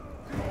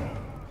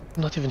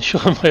 I'm not even sure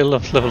I'm high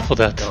enough level for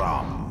that.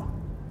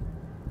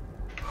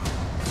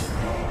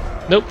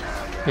 Nope,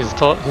 he's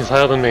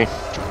higher than me.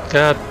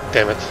 God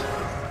damn it.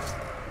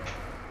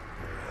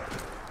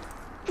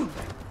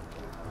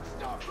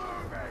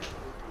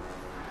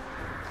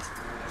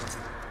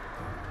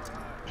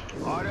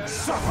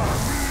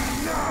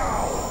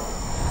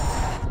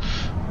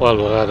 While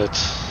we're at it.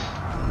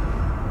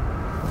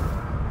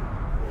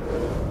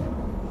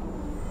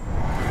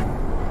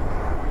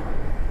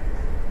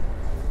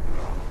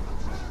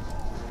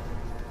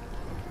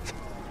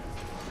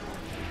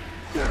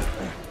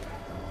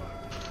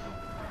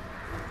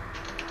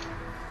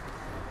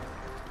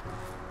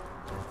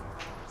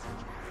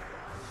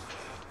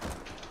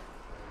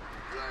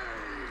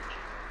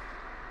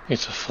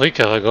 It's a free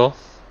cargo.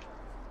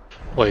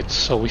 Wait,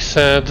 so we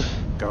said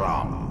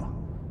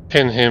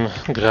pin him,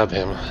 grab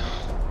him.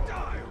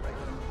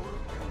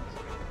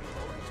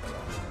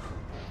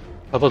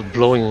 How about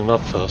blowing him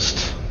up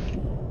first?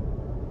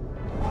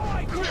 All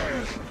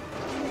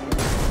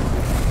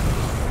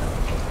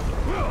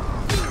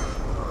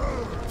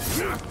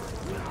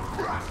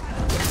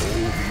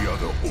the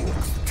other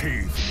orcs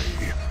tease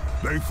me.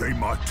 They say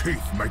my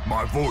teeth make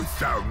my voice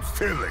sound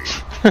silly.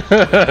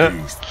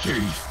 These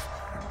teeth,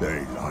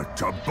 they like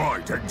to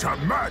bite into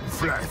man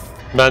flesh.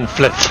 Man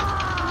flesh.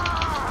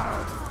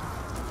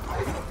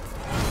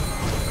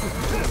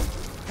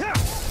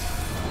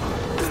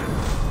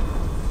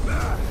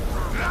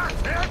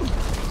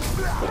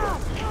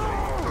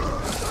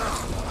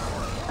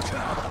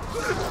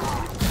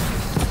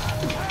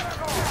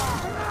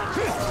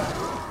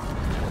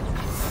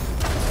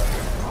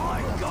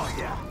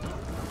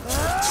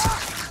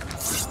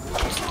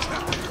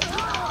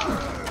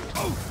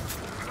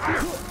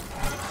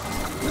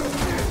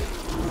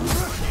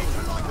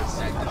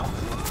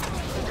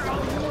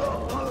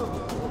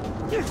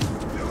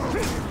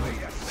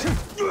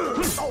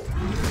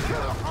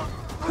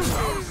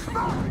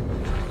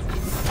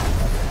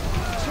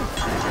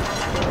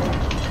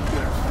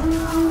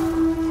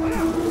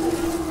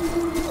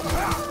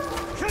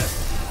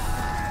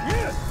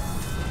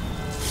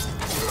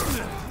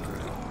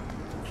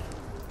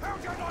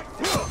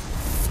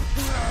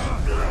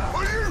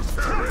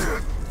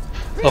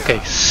 Okay,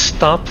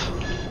 stop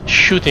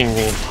shooting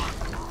me.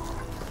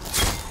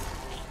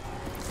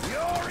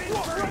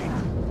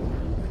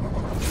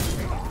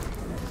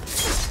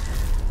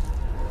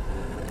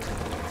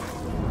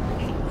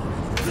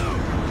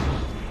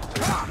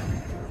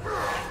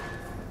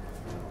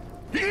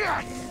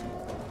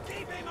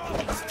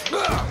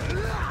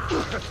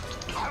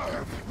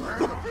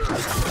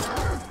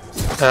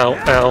 Ow,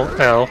 ow,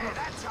 ow.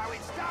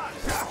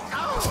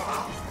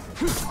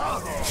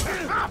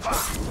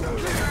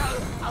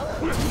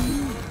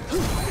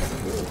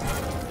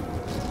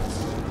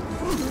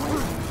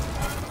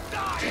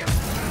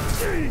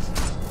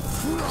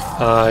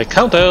 I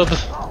countered!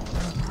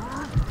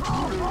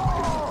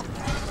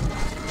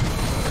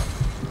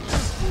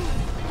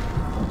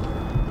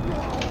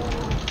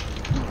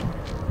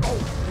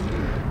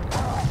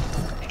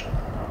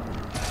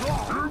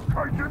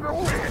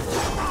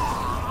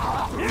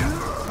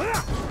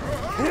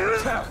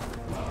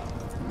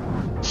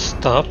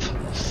 Stop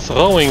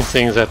throwing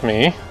things at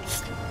me.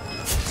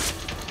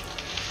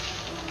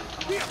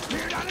 He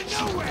appeared out of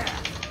nowhere!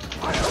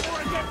 I don't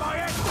want to get my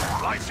head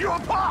slice you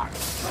apart!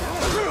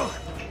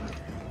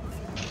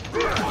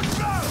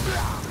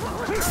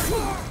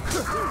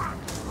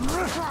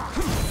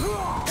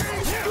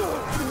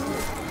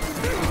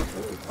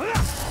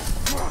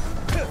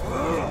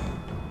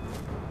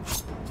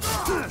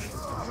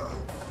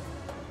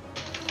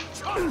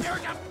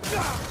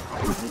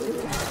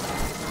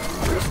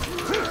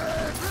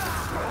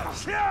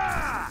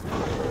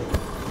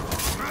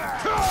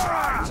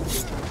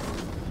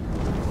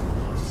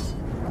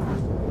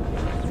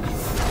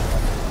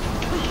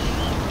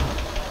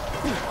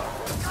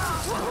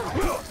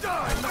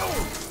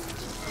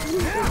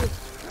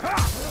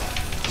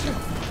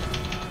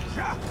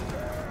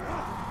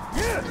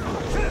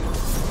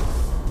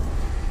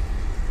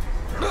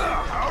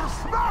 I'm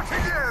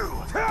smacking you!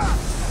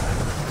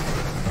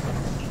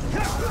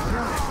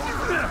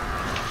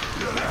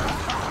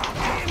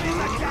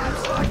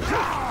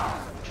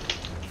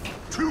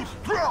 Too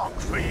strong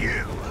for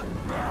you!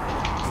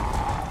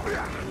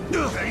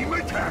 Same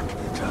attack,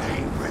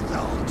 same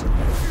result.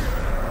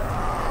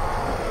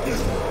 Do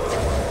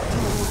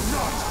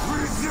not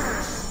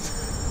resist!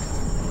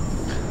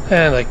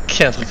 And I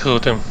can't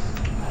recruit him.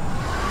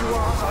 You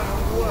are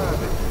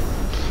unworthy.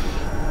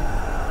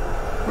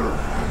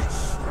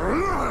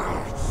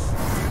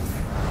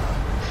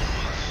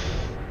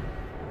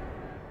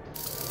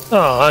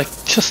 Oh,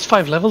 just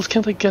 5 levels,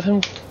 can't I get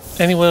him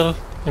anywhere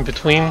in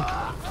between?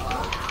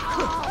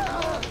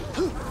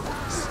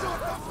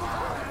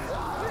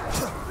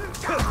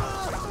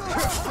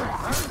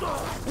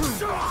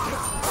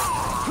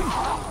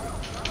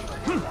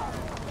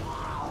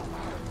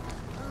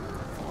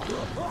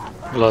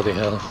 Bloody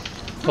hell.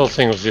 The whole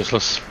thing was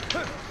useless.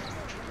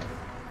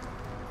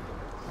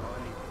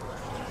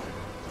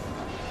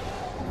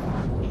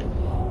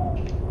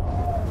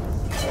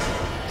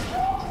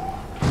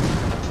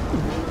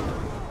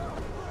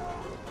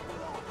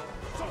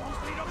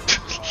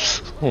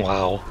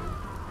 Wow.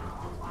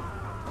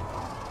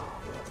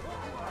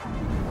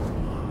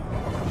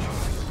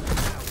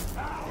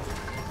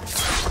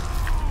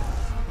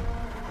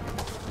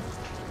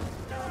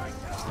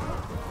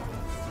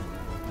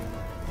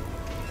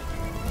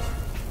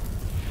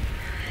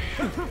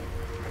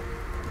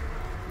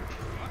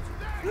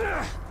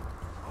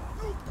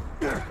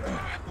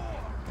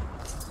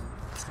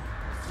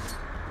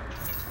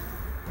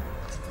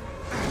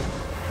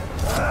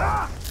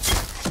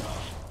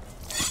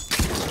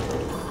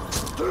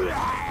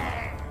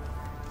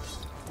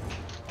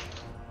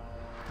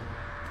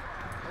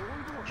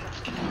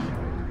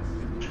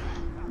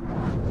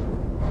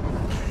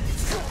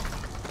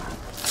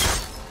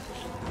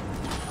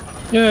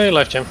 Yay,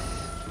 life gem.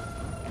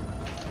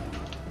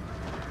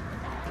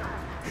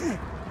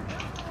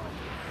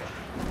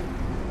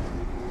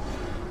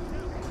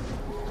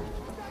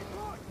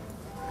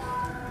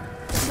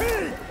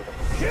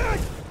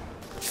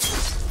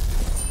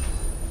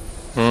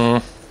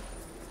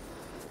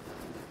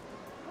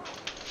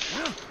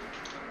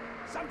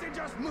 Something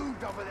just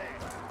moved over there.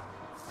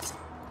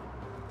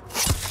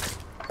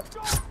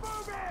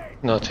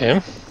 Not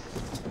him.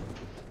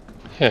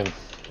 Him.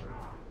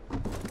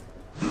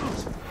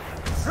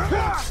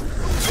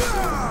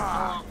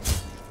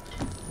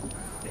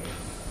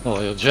 Oh,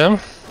 your gem.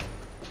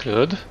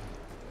 Good.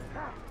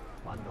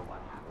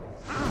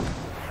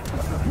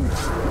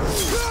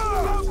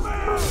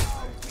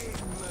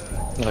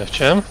 Life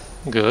gem.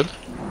 Good.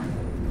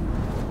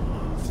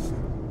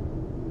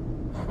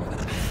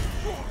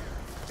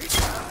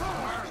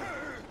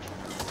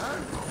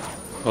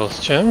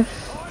 Health gem.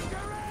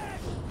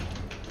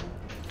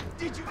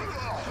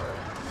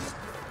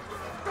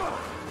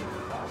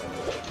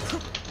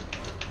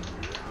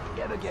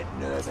 You ever get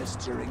nervous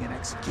during an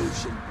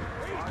execution?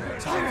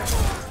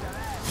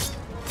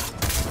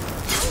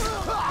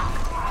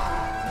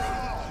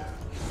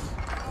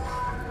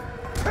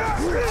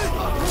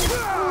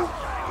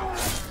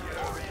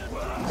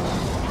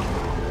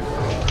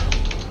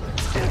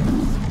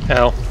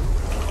 Ow.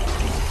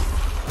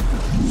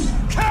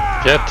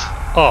 Get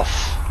off.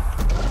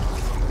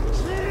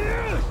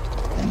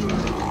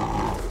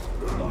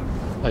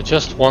 I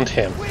just want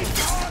him. We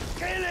can't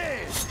kill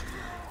him!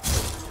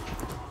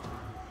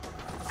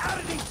 How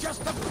did he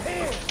just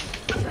appear?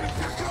 Keep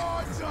your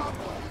guards up!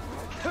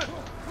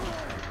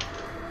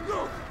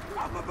 Look,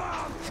 up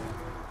above!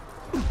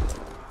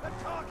 The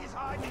talk is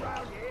hiding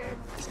around here.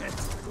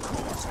 Of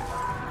course.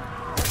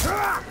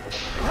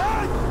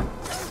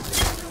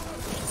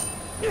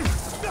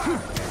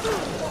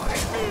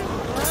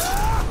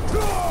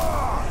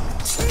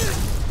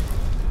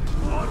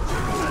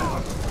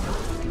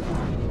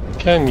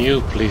 Can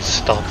you please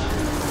stop?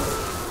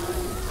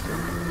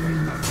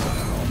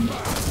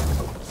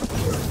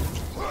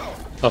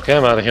 Okay,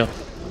 I'm out of here.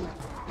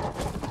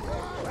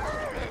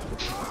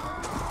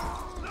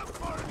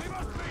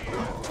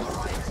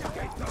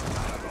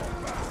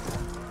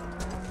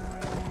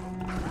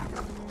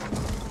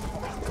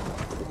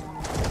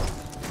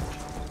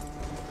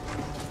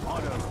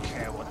 I don't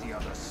care what the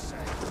others say.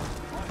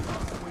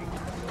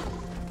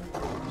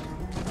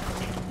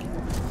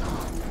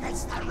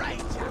 It's the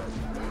Ranger!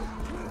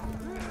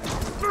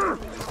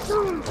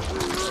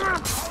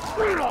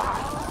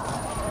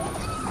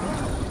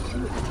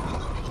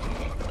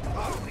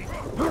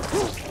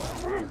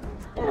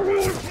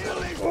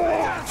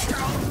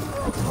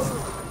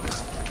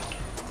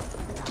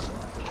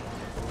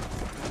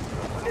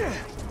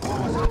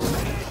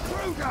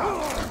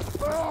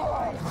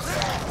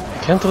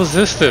 Can't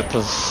resist it,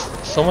 there's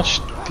so much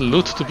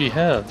loot to be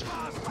had.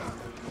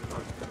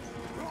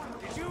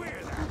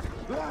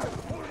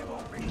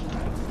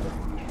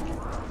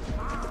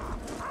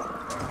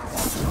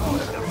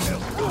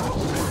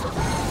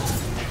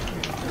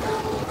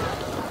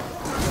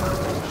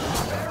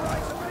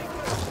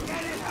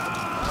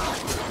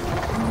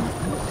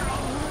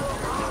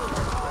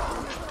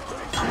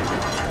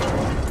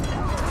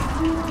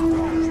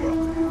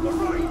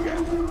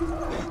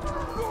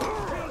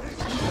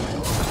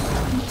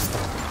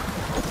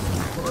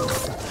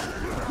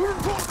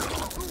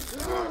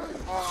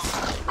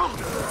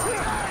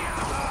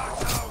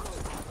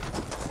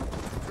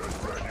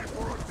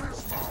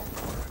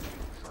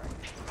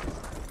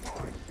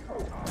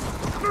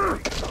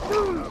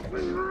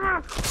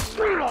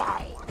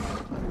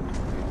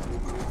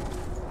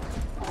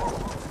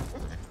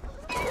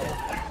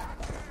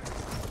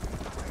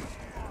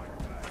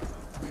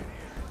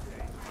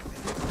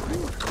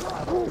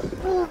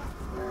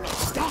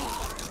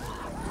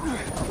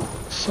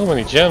 So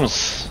many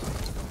gems.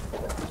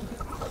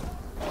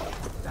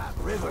 That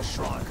river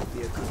shrine could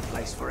be a good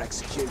place for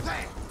execution.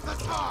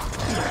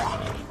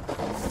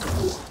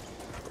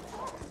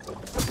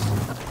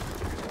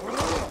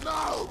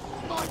 No!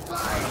 My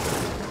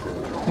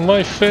face!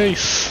 My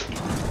face!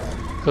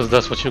 Because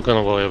that's what you're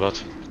gonna worry about.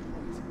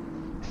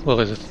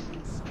 Where is it?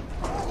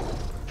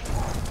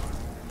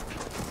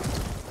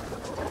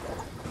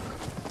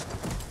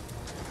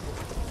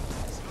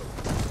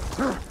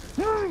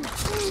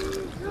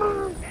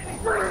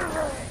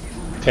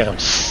 Damn,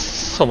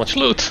 so much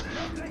loot!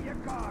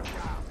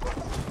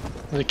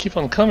 They keep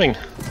on coming.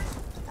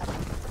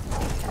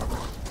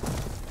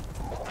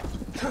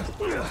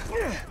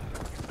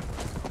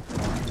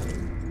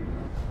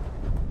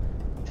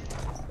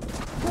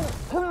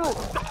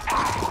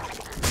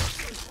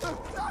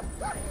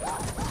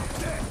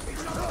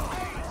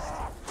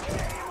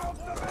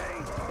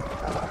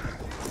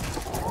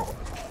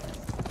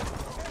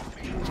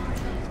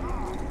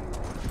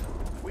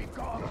 We've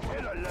got a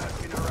killer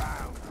lurking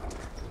around.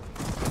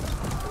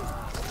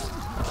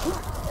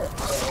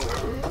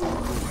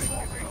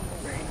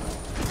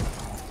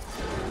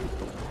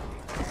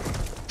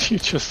 You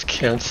just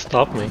can't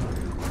stop me.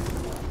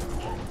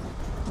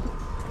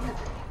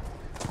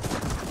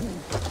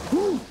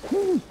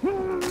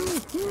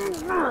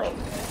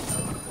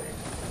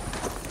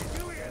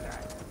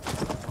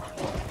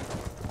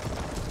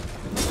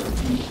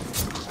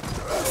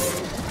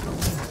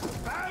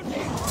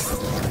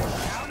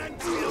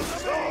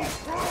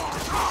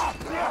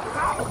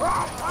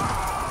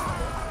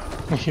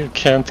 You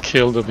can't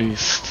kill the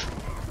beast.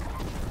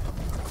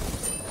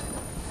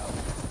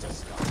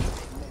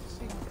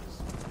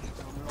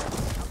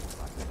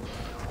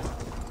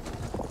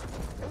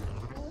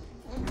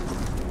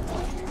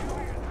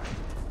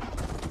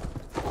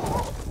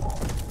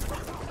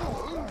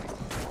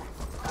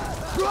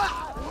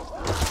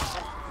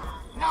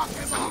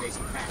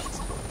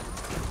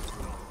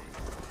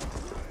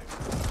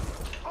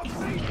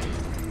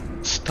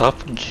 Stop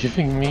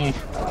giving me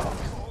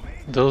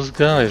those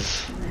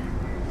guys.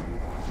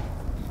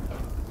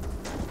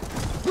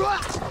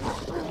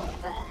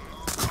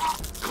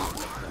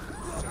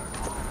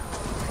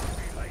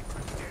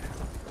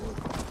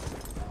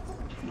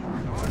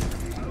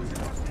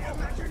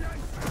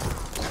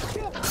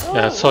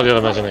 Yeah, it's all your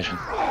imagination.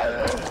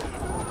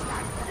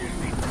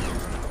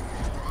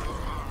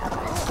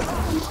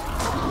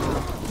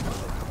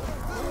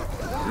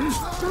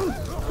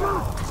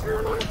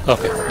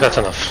 Okay, that's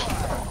enough.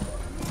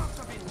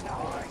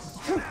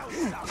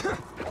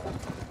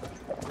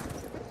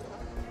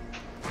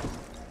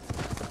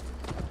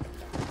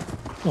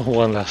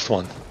 One last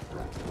one.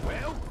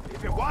 Well,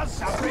 if it was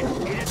something,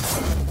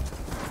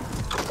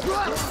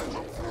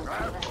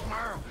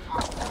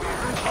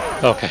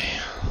 Okay.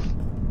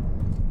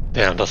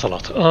 Damn, that's a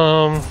lot.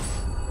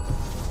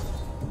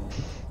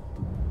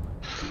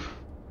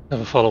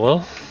 Have a follow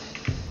well.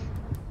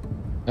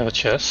 Have a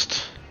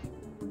chest.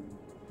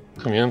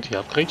 Community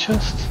upgrade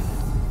chest.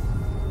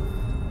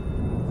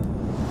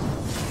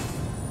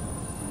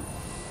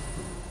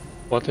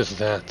 What is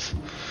that?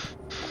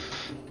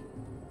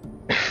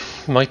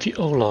 Mighty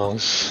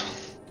Oolongs.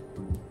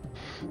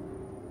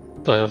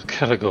 Dire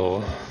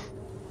Caragor.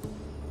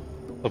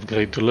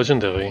 Upgrade to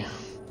legendary.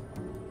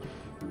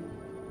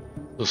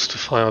 Boost to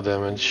fire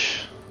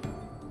damage.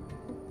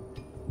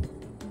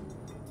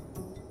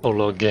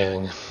 Olog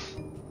Gang.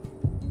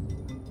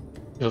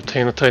 You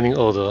obtain a training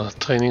order.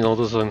 Training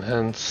orders can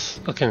enhance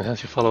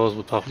your followers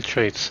with powerful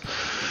traits.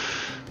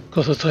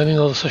 Go to the training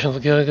order session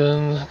of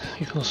Garrigan.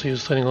 You can also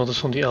use training orders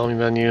from the army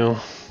menu.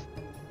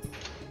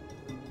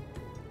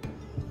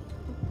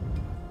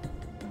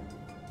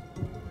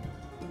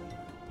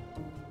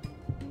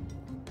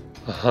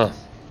 Aha.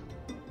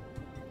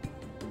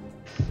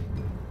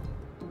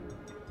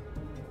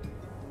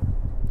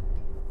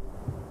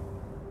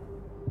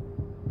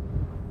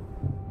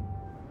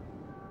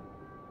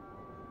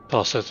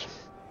 Toss it.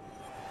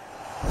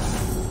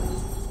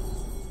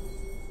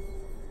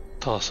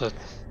 Toss it.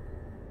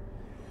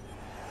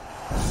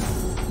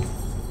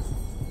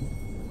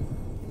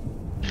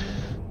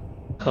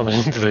 How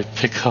many do they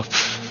pick up?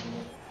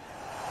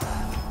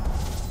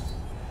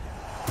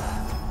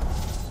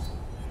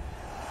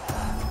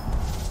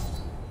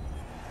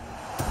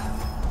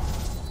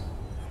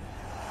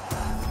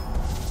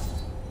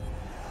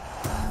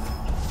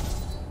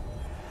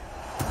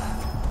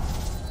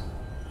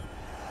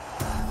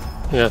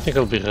 Yeah, I think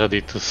I'll be ready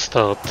to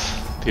start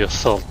the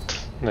assault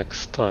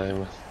next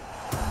time.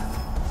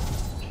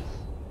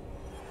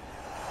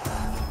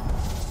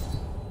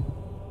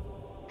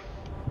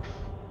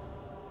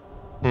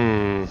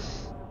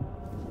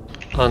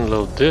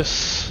 Unload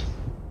this.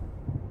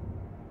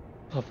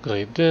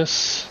 Upgrade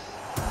this.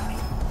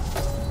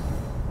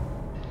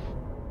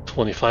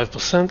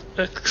 25%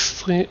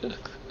 extra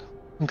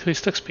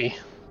increased XP.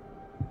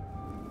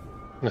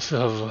 And I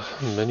still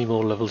have many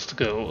more levels to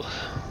go.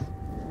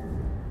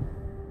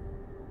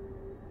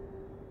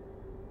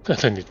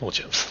 And I need more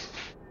gems.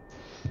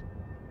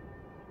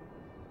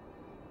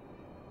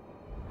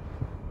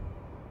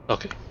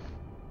 Okay.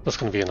 That's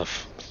gonna be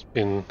enough. It's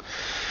been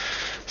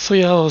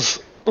 3 hours.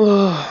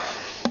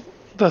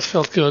 That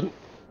felt good.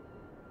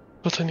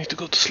 But I need to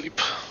go to sleep.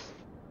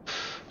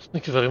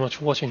 Thank you very much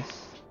for watching.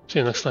 See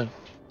you next time.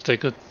 Stay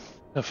good.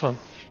 Have fun.